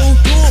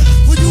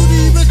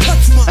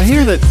 I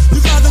hear that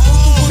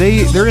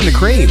they're into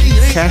cream.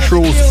 Cash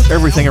rules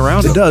everything around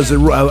It them. does.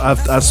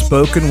 I've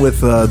spoken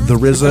with the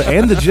RZA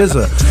and the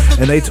Jizza,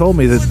 and they told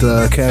me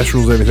that cash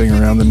rules everything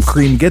around them.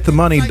 Cream, get the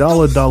money,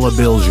 dollar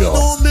bills,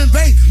 y'all.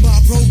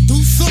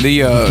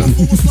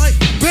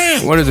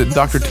 The what is it?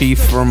 Dr.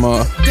 Teeth from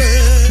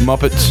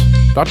Muppets.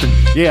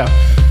 Yeah.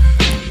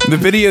 The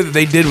video that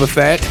they did with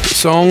that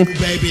song.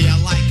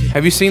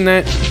 Have you seen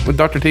that with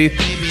Dr. Teeth?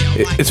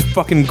 It's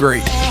fucking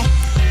great.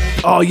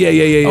 Oh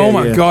yeah. Oh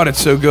my god,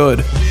 it's so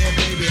good.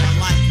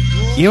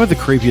 You know what the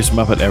creepiest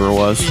Muppet ever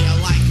was?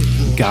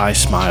 Guy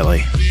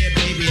Smiley.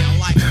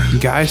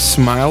 Guy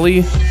Smiley?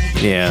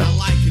 Yeah.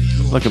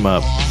 Look him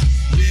up.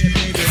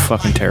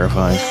 Fucking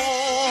terrifying.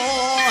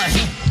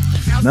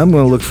 Now I'm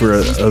going to look for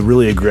a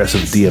really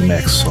aggressive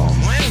DMX song.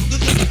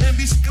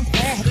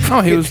 Oh,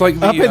 he was like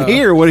up in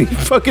here when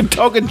he's fucking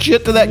talking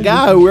shit to that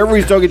guy, whoever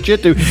he's talking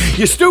shit to.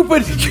 You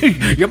stupid!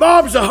 Your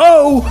mom's a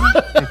hoe!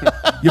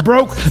 You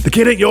broke. The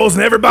kid ain't yours,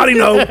 and everybody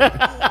know.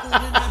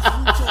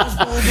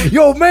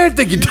 Your old man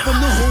think you.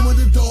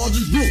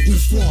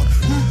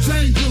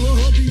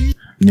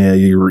 Yeah,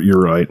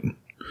 you're right.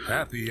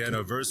 Happy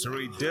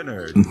anniversary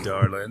dinner,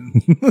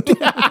 darling.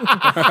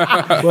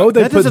 Well,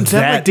 they That put doesn't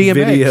sound that like DMX.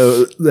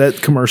 video, that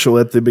commercial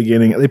at the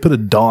beginning. They put a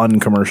Dawn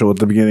commercial at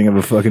the beginning of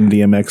a fucking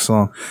DMX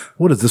song.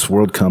 What does this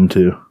world come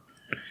to?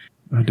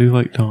 I do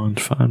like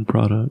Dawn's fine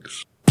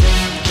products.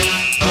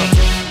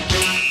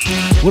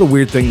 What a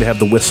weird thing to have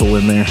the whistle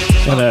in there.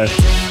 I know.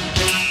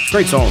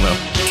 Great song though.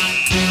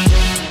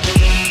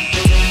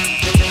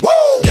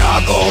 Woo!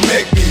 Y'all gon'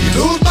 make me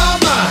lose my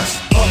mind.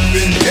 Up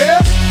in here,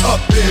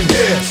 up in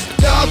here.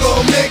 Y'all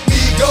gon' make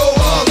me go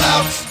all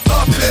out.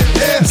 Up in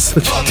here,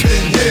 up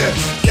in here.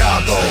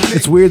 Y'all gon' make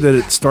It's weird that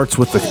it starts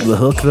with the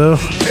hook though.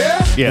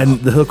 Yeah. And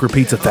the hook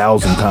repeats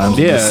 1,000 times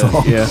in this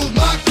song. Yeah.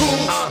 my cool.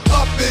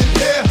 Up in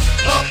here,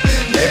 up in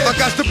here. If I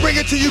got to bring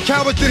it to you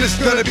cowards, then it's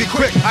gonna be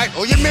quick.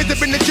 Oh, your man that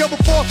been in jail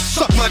before?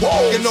 Suck my dick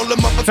and all the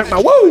motherfuckers. Suck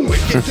my woo!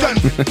 Get done,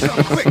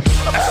 quick.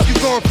 You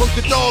going from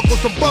the dog with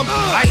some bum?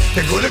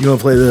 They go You want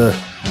to play the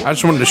I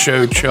just wanted to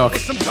show Chuck.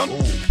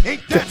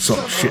 that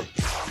song? Shit.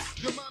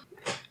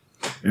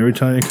 Every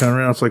time you come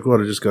around, it's like, what?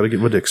 I just got to get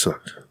my dick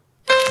sucked.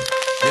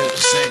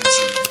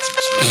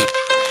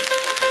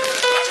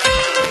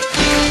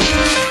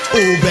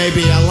 Oh,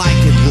 baby, I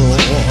like it raw.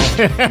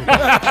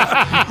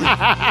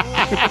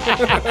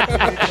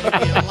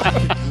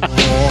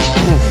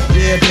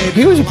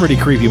 He was a pretty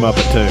creepy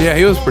Muppet too. Yeah,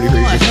 he was pretty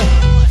creepy.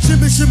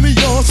 Shimmy, shimmy,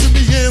 y'all, shimmy,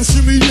 yeah,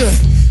 shimmy, yeah.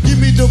 Give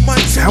me the mic.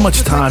 How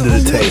much time did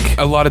it take?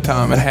 A lot of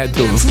time. It had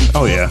to have.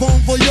 Oh yeah.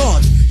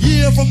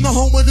 Yeah, from the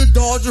home of the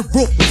Dodger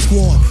Brooklyn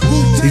squad.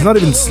 He's not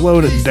even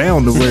slowing it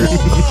down to where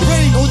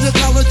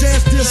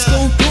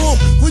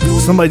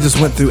somebody just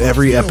went through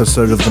every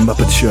episode of The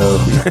Muppet Show.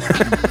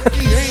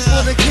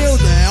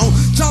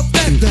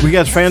 We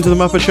guys fans of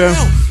the Muppet Show?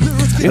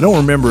 I don't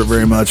remember it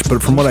very much,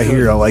 but from what I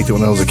hear, I liked it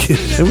when I was a kid.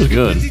 It was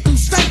good.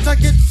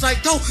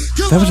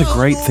 That was a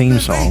great theme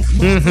song.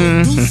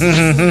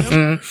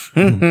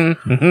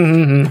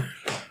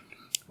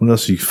 What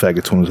else do you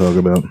faggots want to talk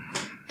about?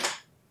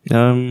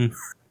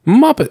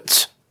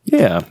 Muppets.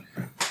 Yeah.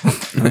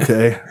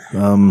 Okay.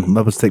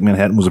 Muppets Take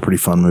Manhattan was a pretty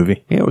fun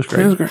movie. Yeah, it was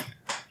great. It was great.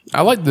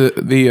 I like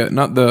the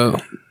not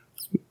the.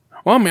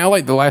 Well, I mean, I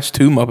like the last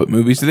two Muppet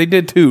movies. They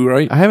did two,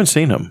 right? I haven't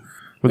seen them.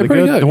 Were They're they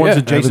pretty good? good, The ones yeah.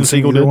 that Jason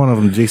Segel Either did? one of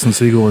them, Jason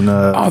Segel and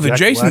Oh, the Jack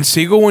Jason Black.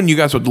 Segel one you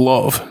guys would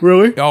love.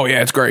 Really? Oh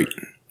yeah, it's great.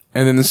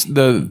 And then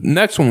the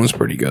next one was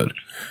pretty good.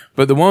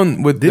 But the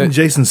one with Didn't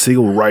Jason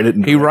Segel write it?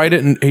 And he wrote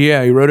it and he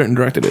wrote it and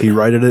directed it. He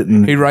wrote it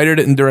and He wrote it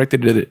and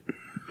directed it.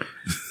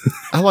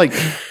 I like.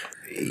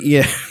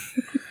 Yeah.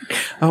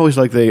 I always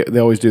like they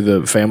always do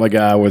the Family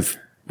Guy with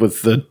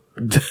the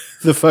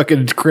the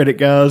fucking credit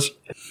guys.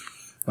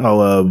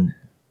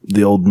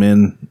 the old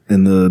men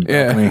in the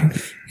balcony.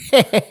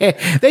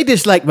 They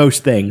dislike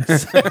most things.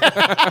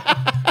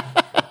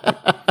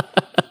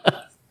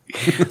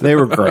 They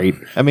were great.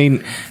 I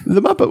mean,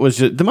 the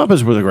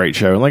Muppets was a great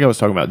show. And like I was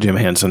talking about Jim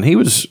Henson, he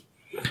was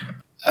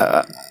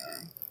a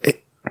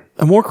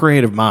more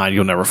creative mind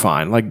you'll never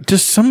find. Like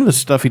just some of the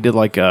stuff he did,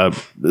 like some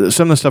of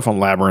the stuff on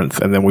Labyrinth,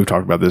 and then we've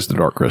talked about this, The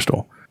Dark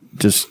Crystal.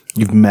 Just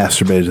You've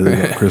masturbated to the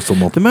Dark Crystal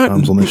multiple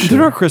times on this The show.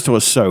 Dark Crystal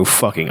is so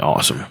fucking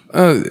awesome.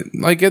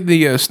 Like at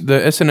the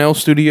SNL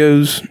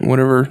studios,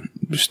 whatever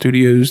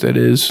studios that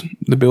is,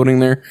 the building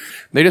there,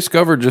 they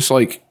discovered just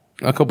like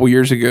a couple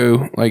years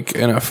ago, like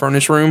in a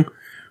furnace room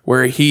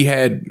where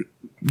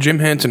Jim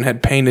Henson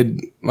had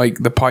painted like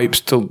the pipes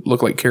to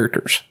look like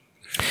characters.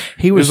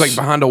 He was like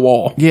behind a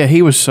wall. Yeah,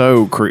 he was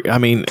so I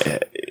mean,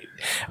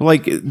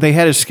 like they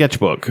had his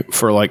sketchbook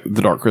for like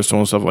the Dark Crystal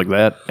and stuff like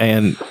that,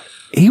 and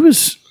he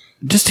was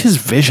just his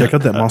vision. Check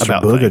out that monster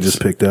about bug things. I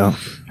just picked out.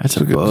 That's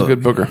a It's a bug.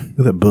 good booger. Look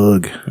at that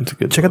bug. That's a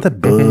good. Check out that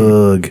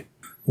bug. I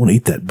want to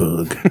eat that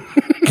bug.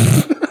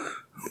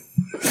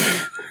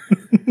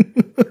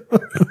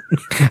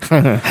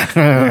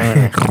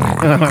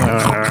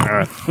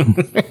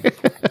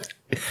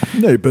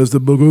 Hey, pass the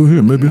book over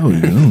here. Maybe I'll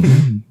eat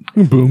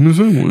it. Boom the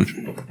sandwich.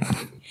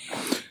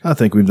 I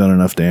think we've done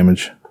enough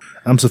damage.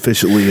 I'm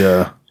sufficiently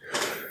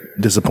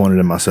disappointed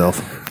in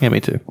myself. Yeah, me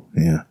too.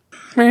 Yeah.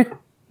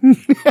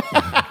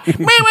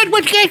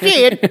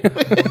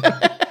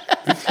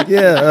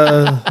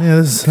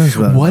 This is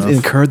about What enough.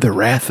 incurred the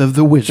wrath of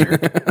the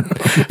wizard?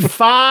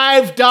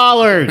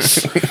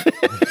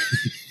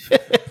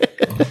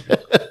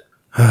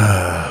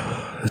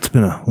 $5. It's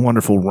been a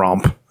wonderful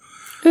romp.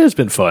 It's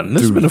been fun.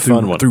 This has been a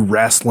fun one. Through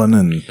wrestling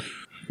and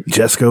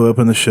Jesco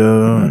opened the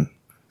show and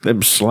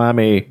Them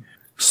slimy,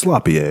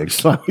 sloppy eggs.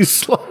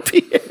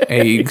 sloppy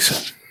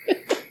Eggs.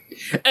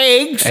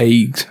 eggs.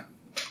 Eggs.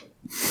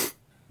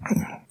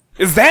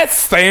 Is that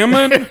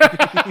salmon?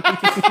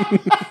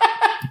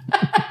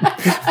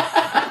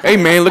 Hey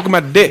man, look at my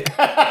dick.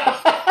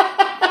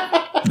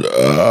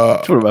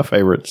 It's one of my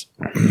favorites.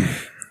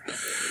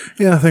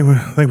 Yeah, I think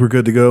we're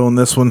good to go on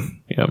this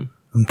one. Yeah.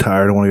 I'm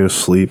tired. I want to go to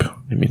sleep.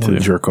 Me I wanna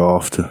too. jerk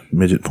off to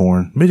midget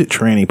porn, midget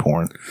tranny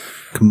porn,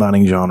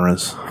 combining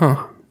genres.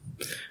 Huh.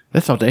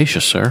 That's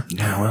audacious, sir.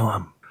 Yeah,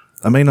 well,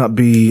 I may not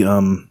be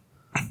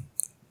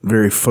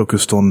very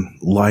focused on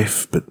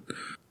life, but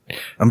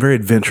I'm very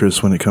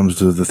adventurous when it comes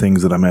to the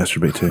things that I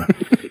masturbate to.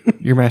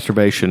 Your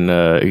masturbation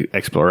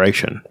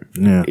exploration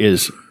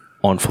is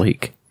on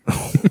fleek.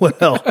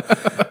 Well,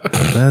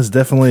 that's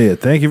definitely it.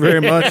 Thank you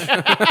very much.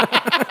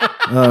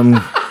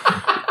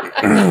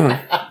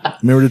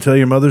 Remember to tell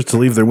your mothers to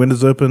leave their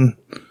windows open.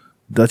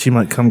 Dutchie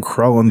might come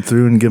crawling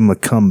through and give them a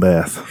cum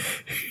bath.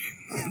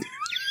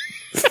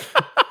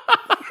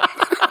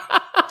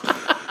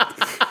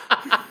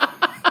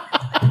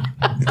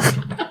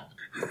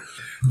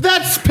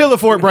 That's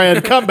Pillowfort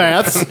brand cum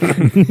baths.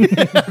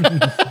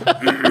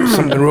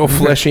 Something real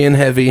fleshy and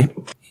heavy.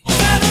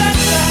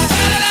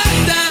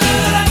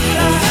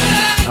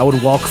 I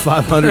would walk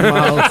 500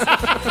 miles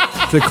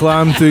to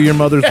climb through your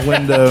mother's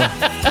window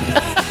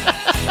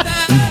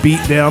and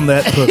beat down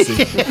that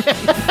pussy.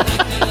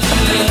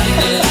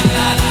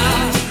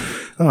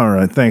 All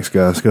right. Thanks,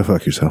 guys. Go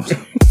fuck yourselves.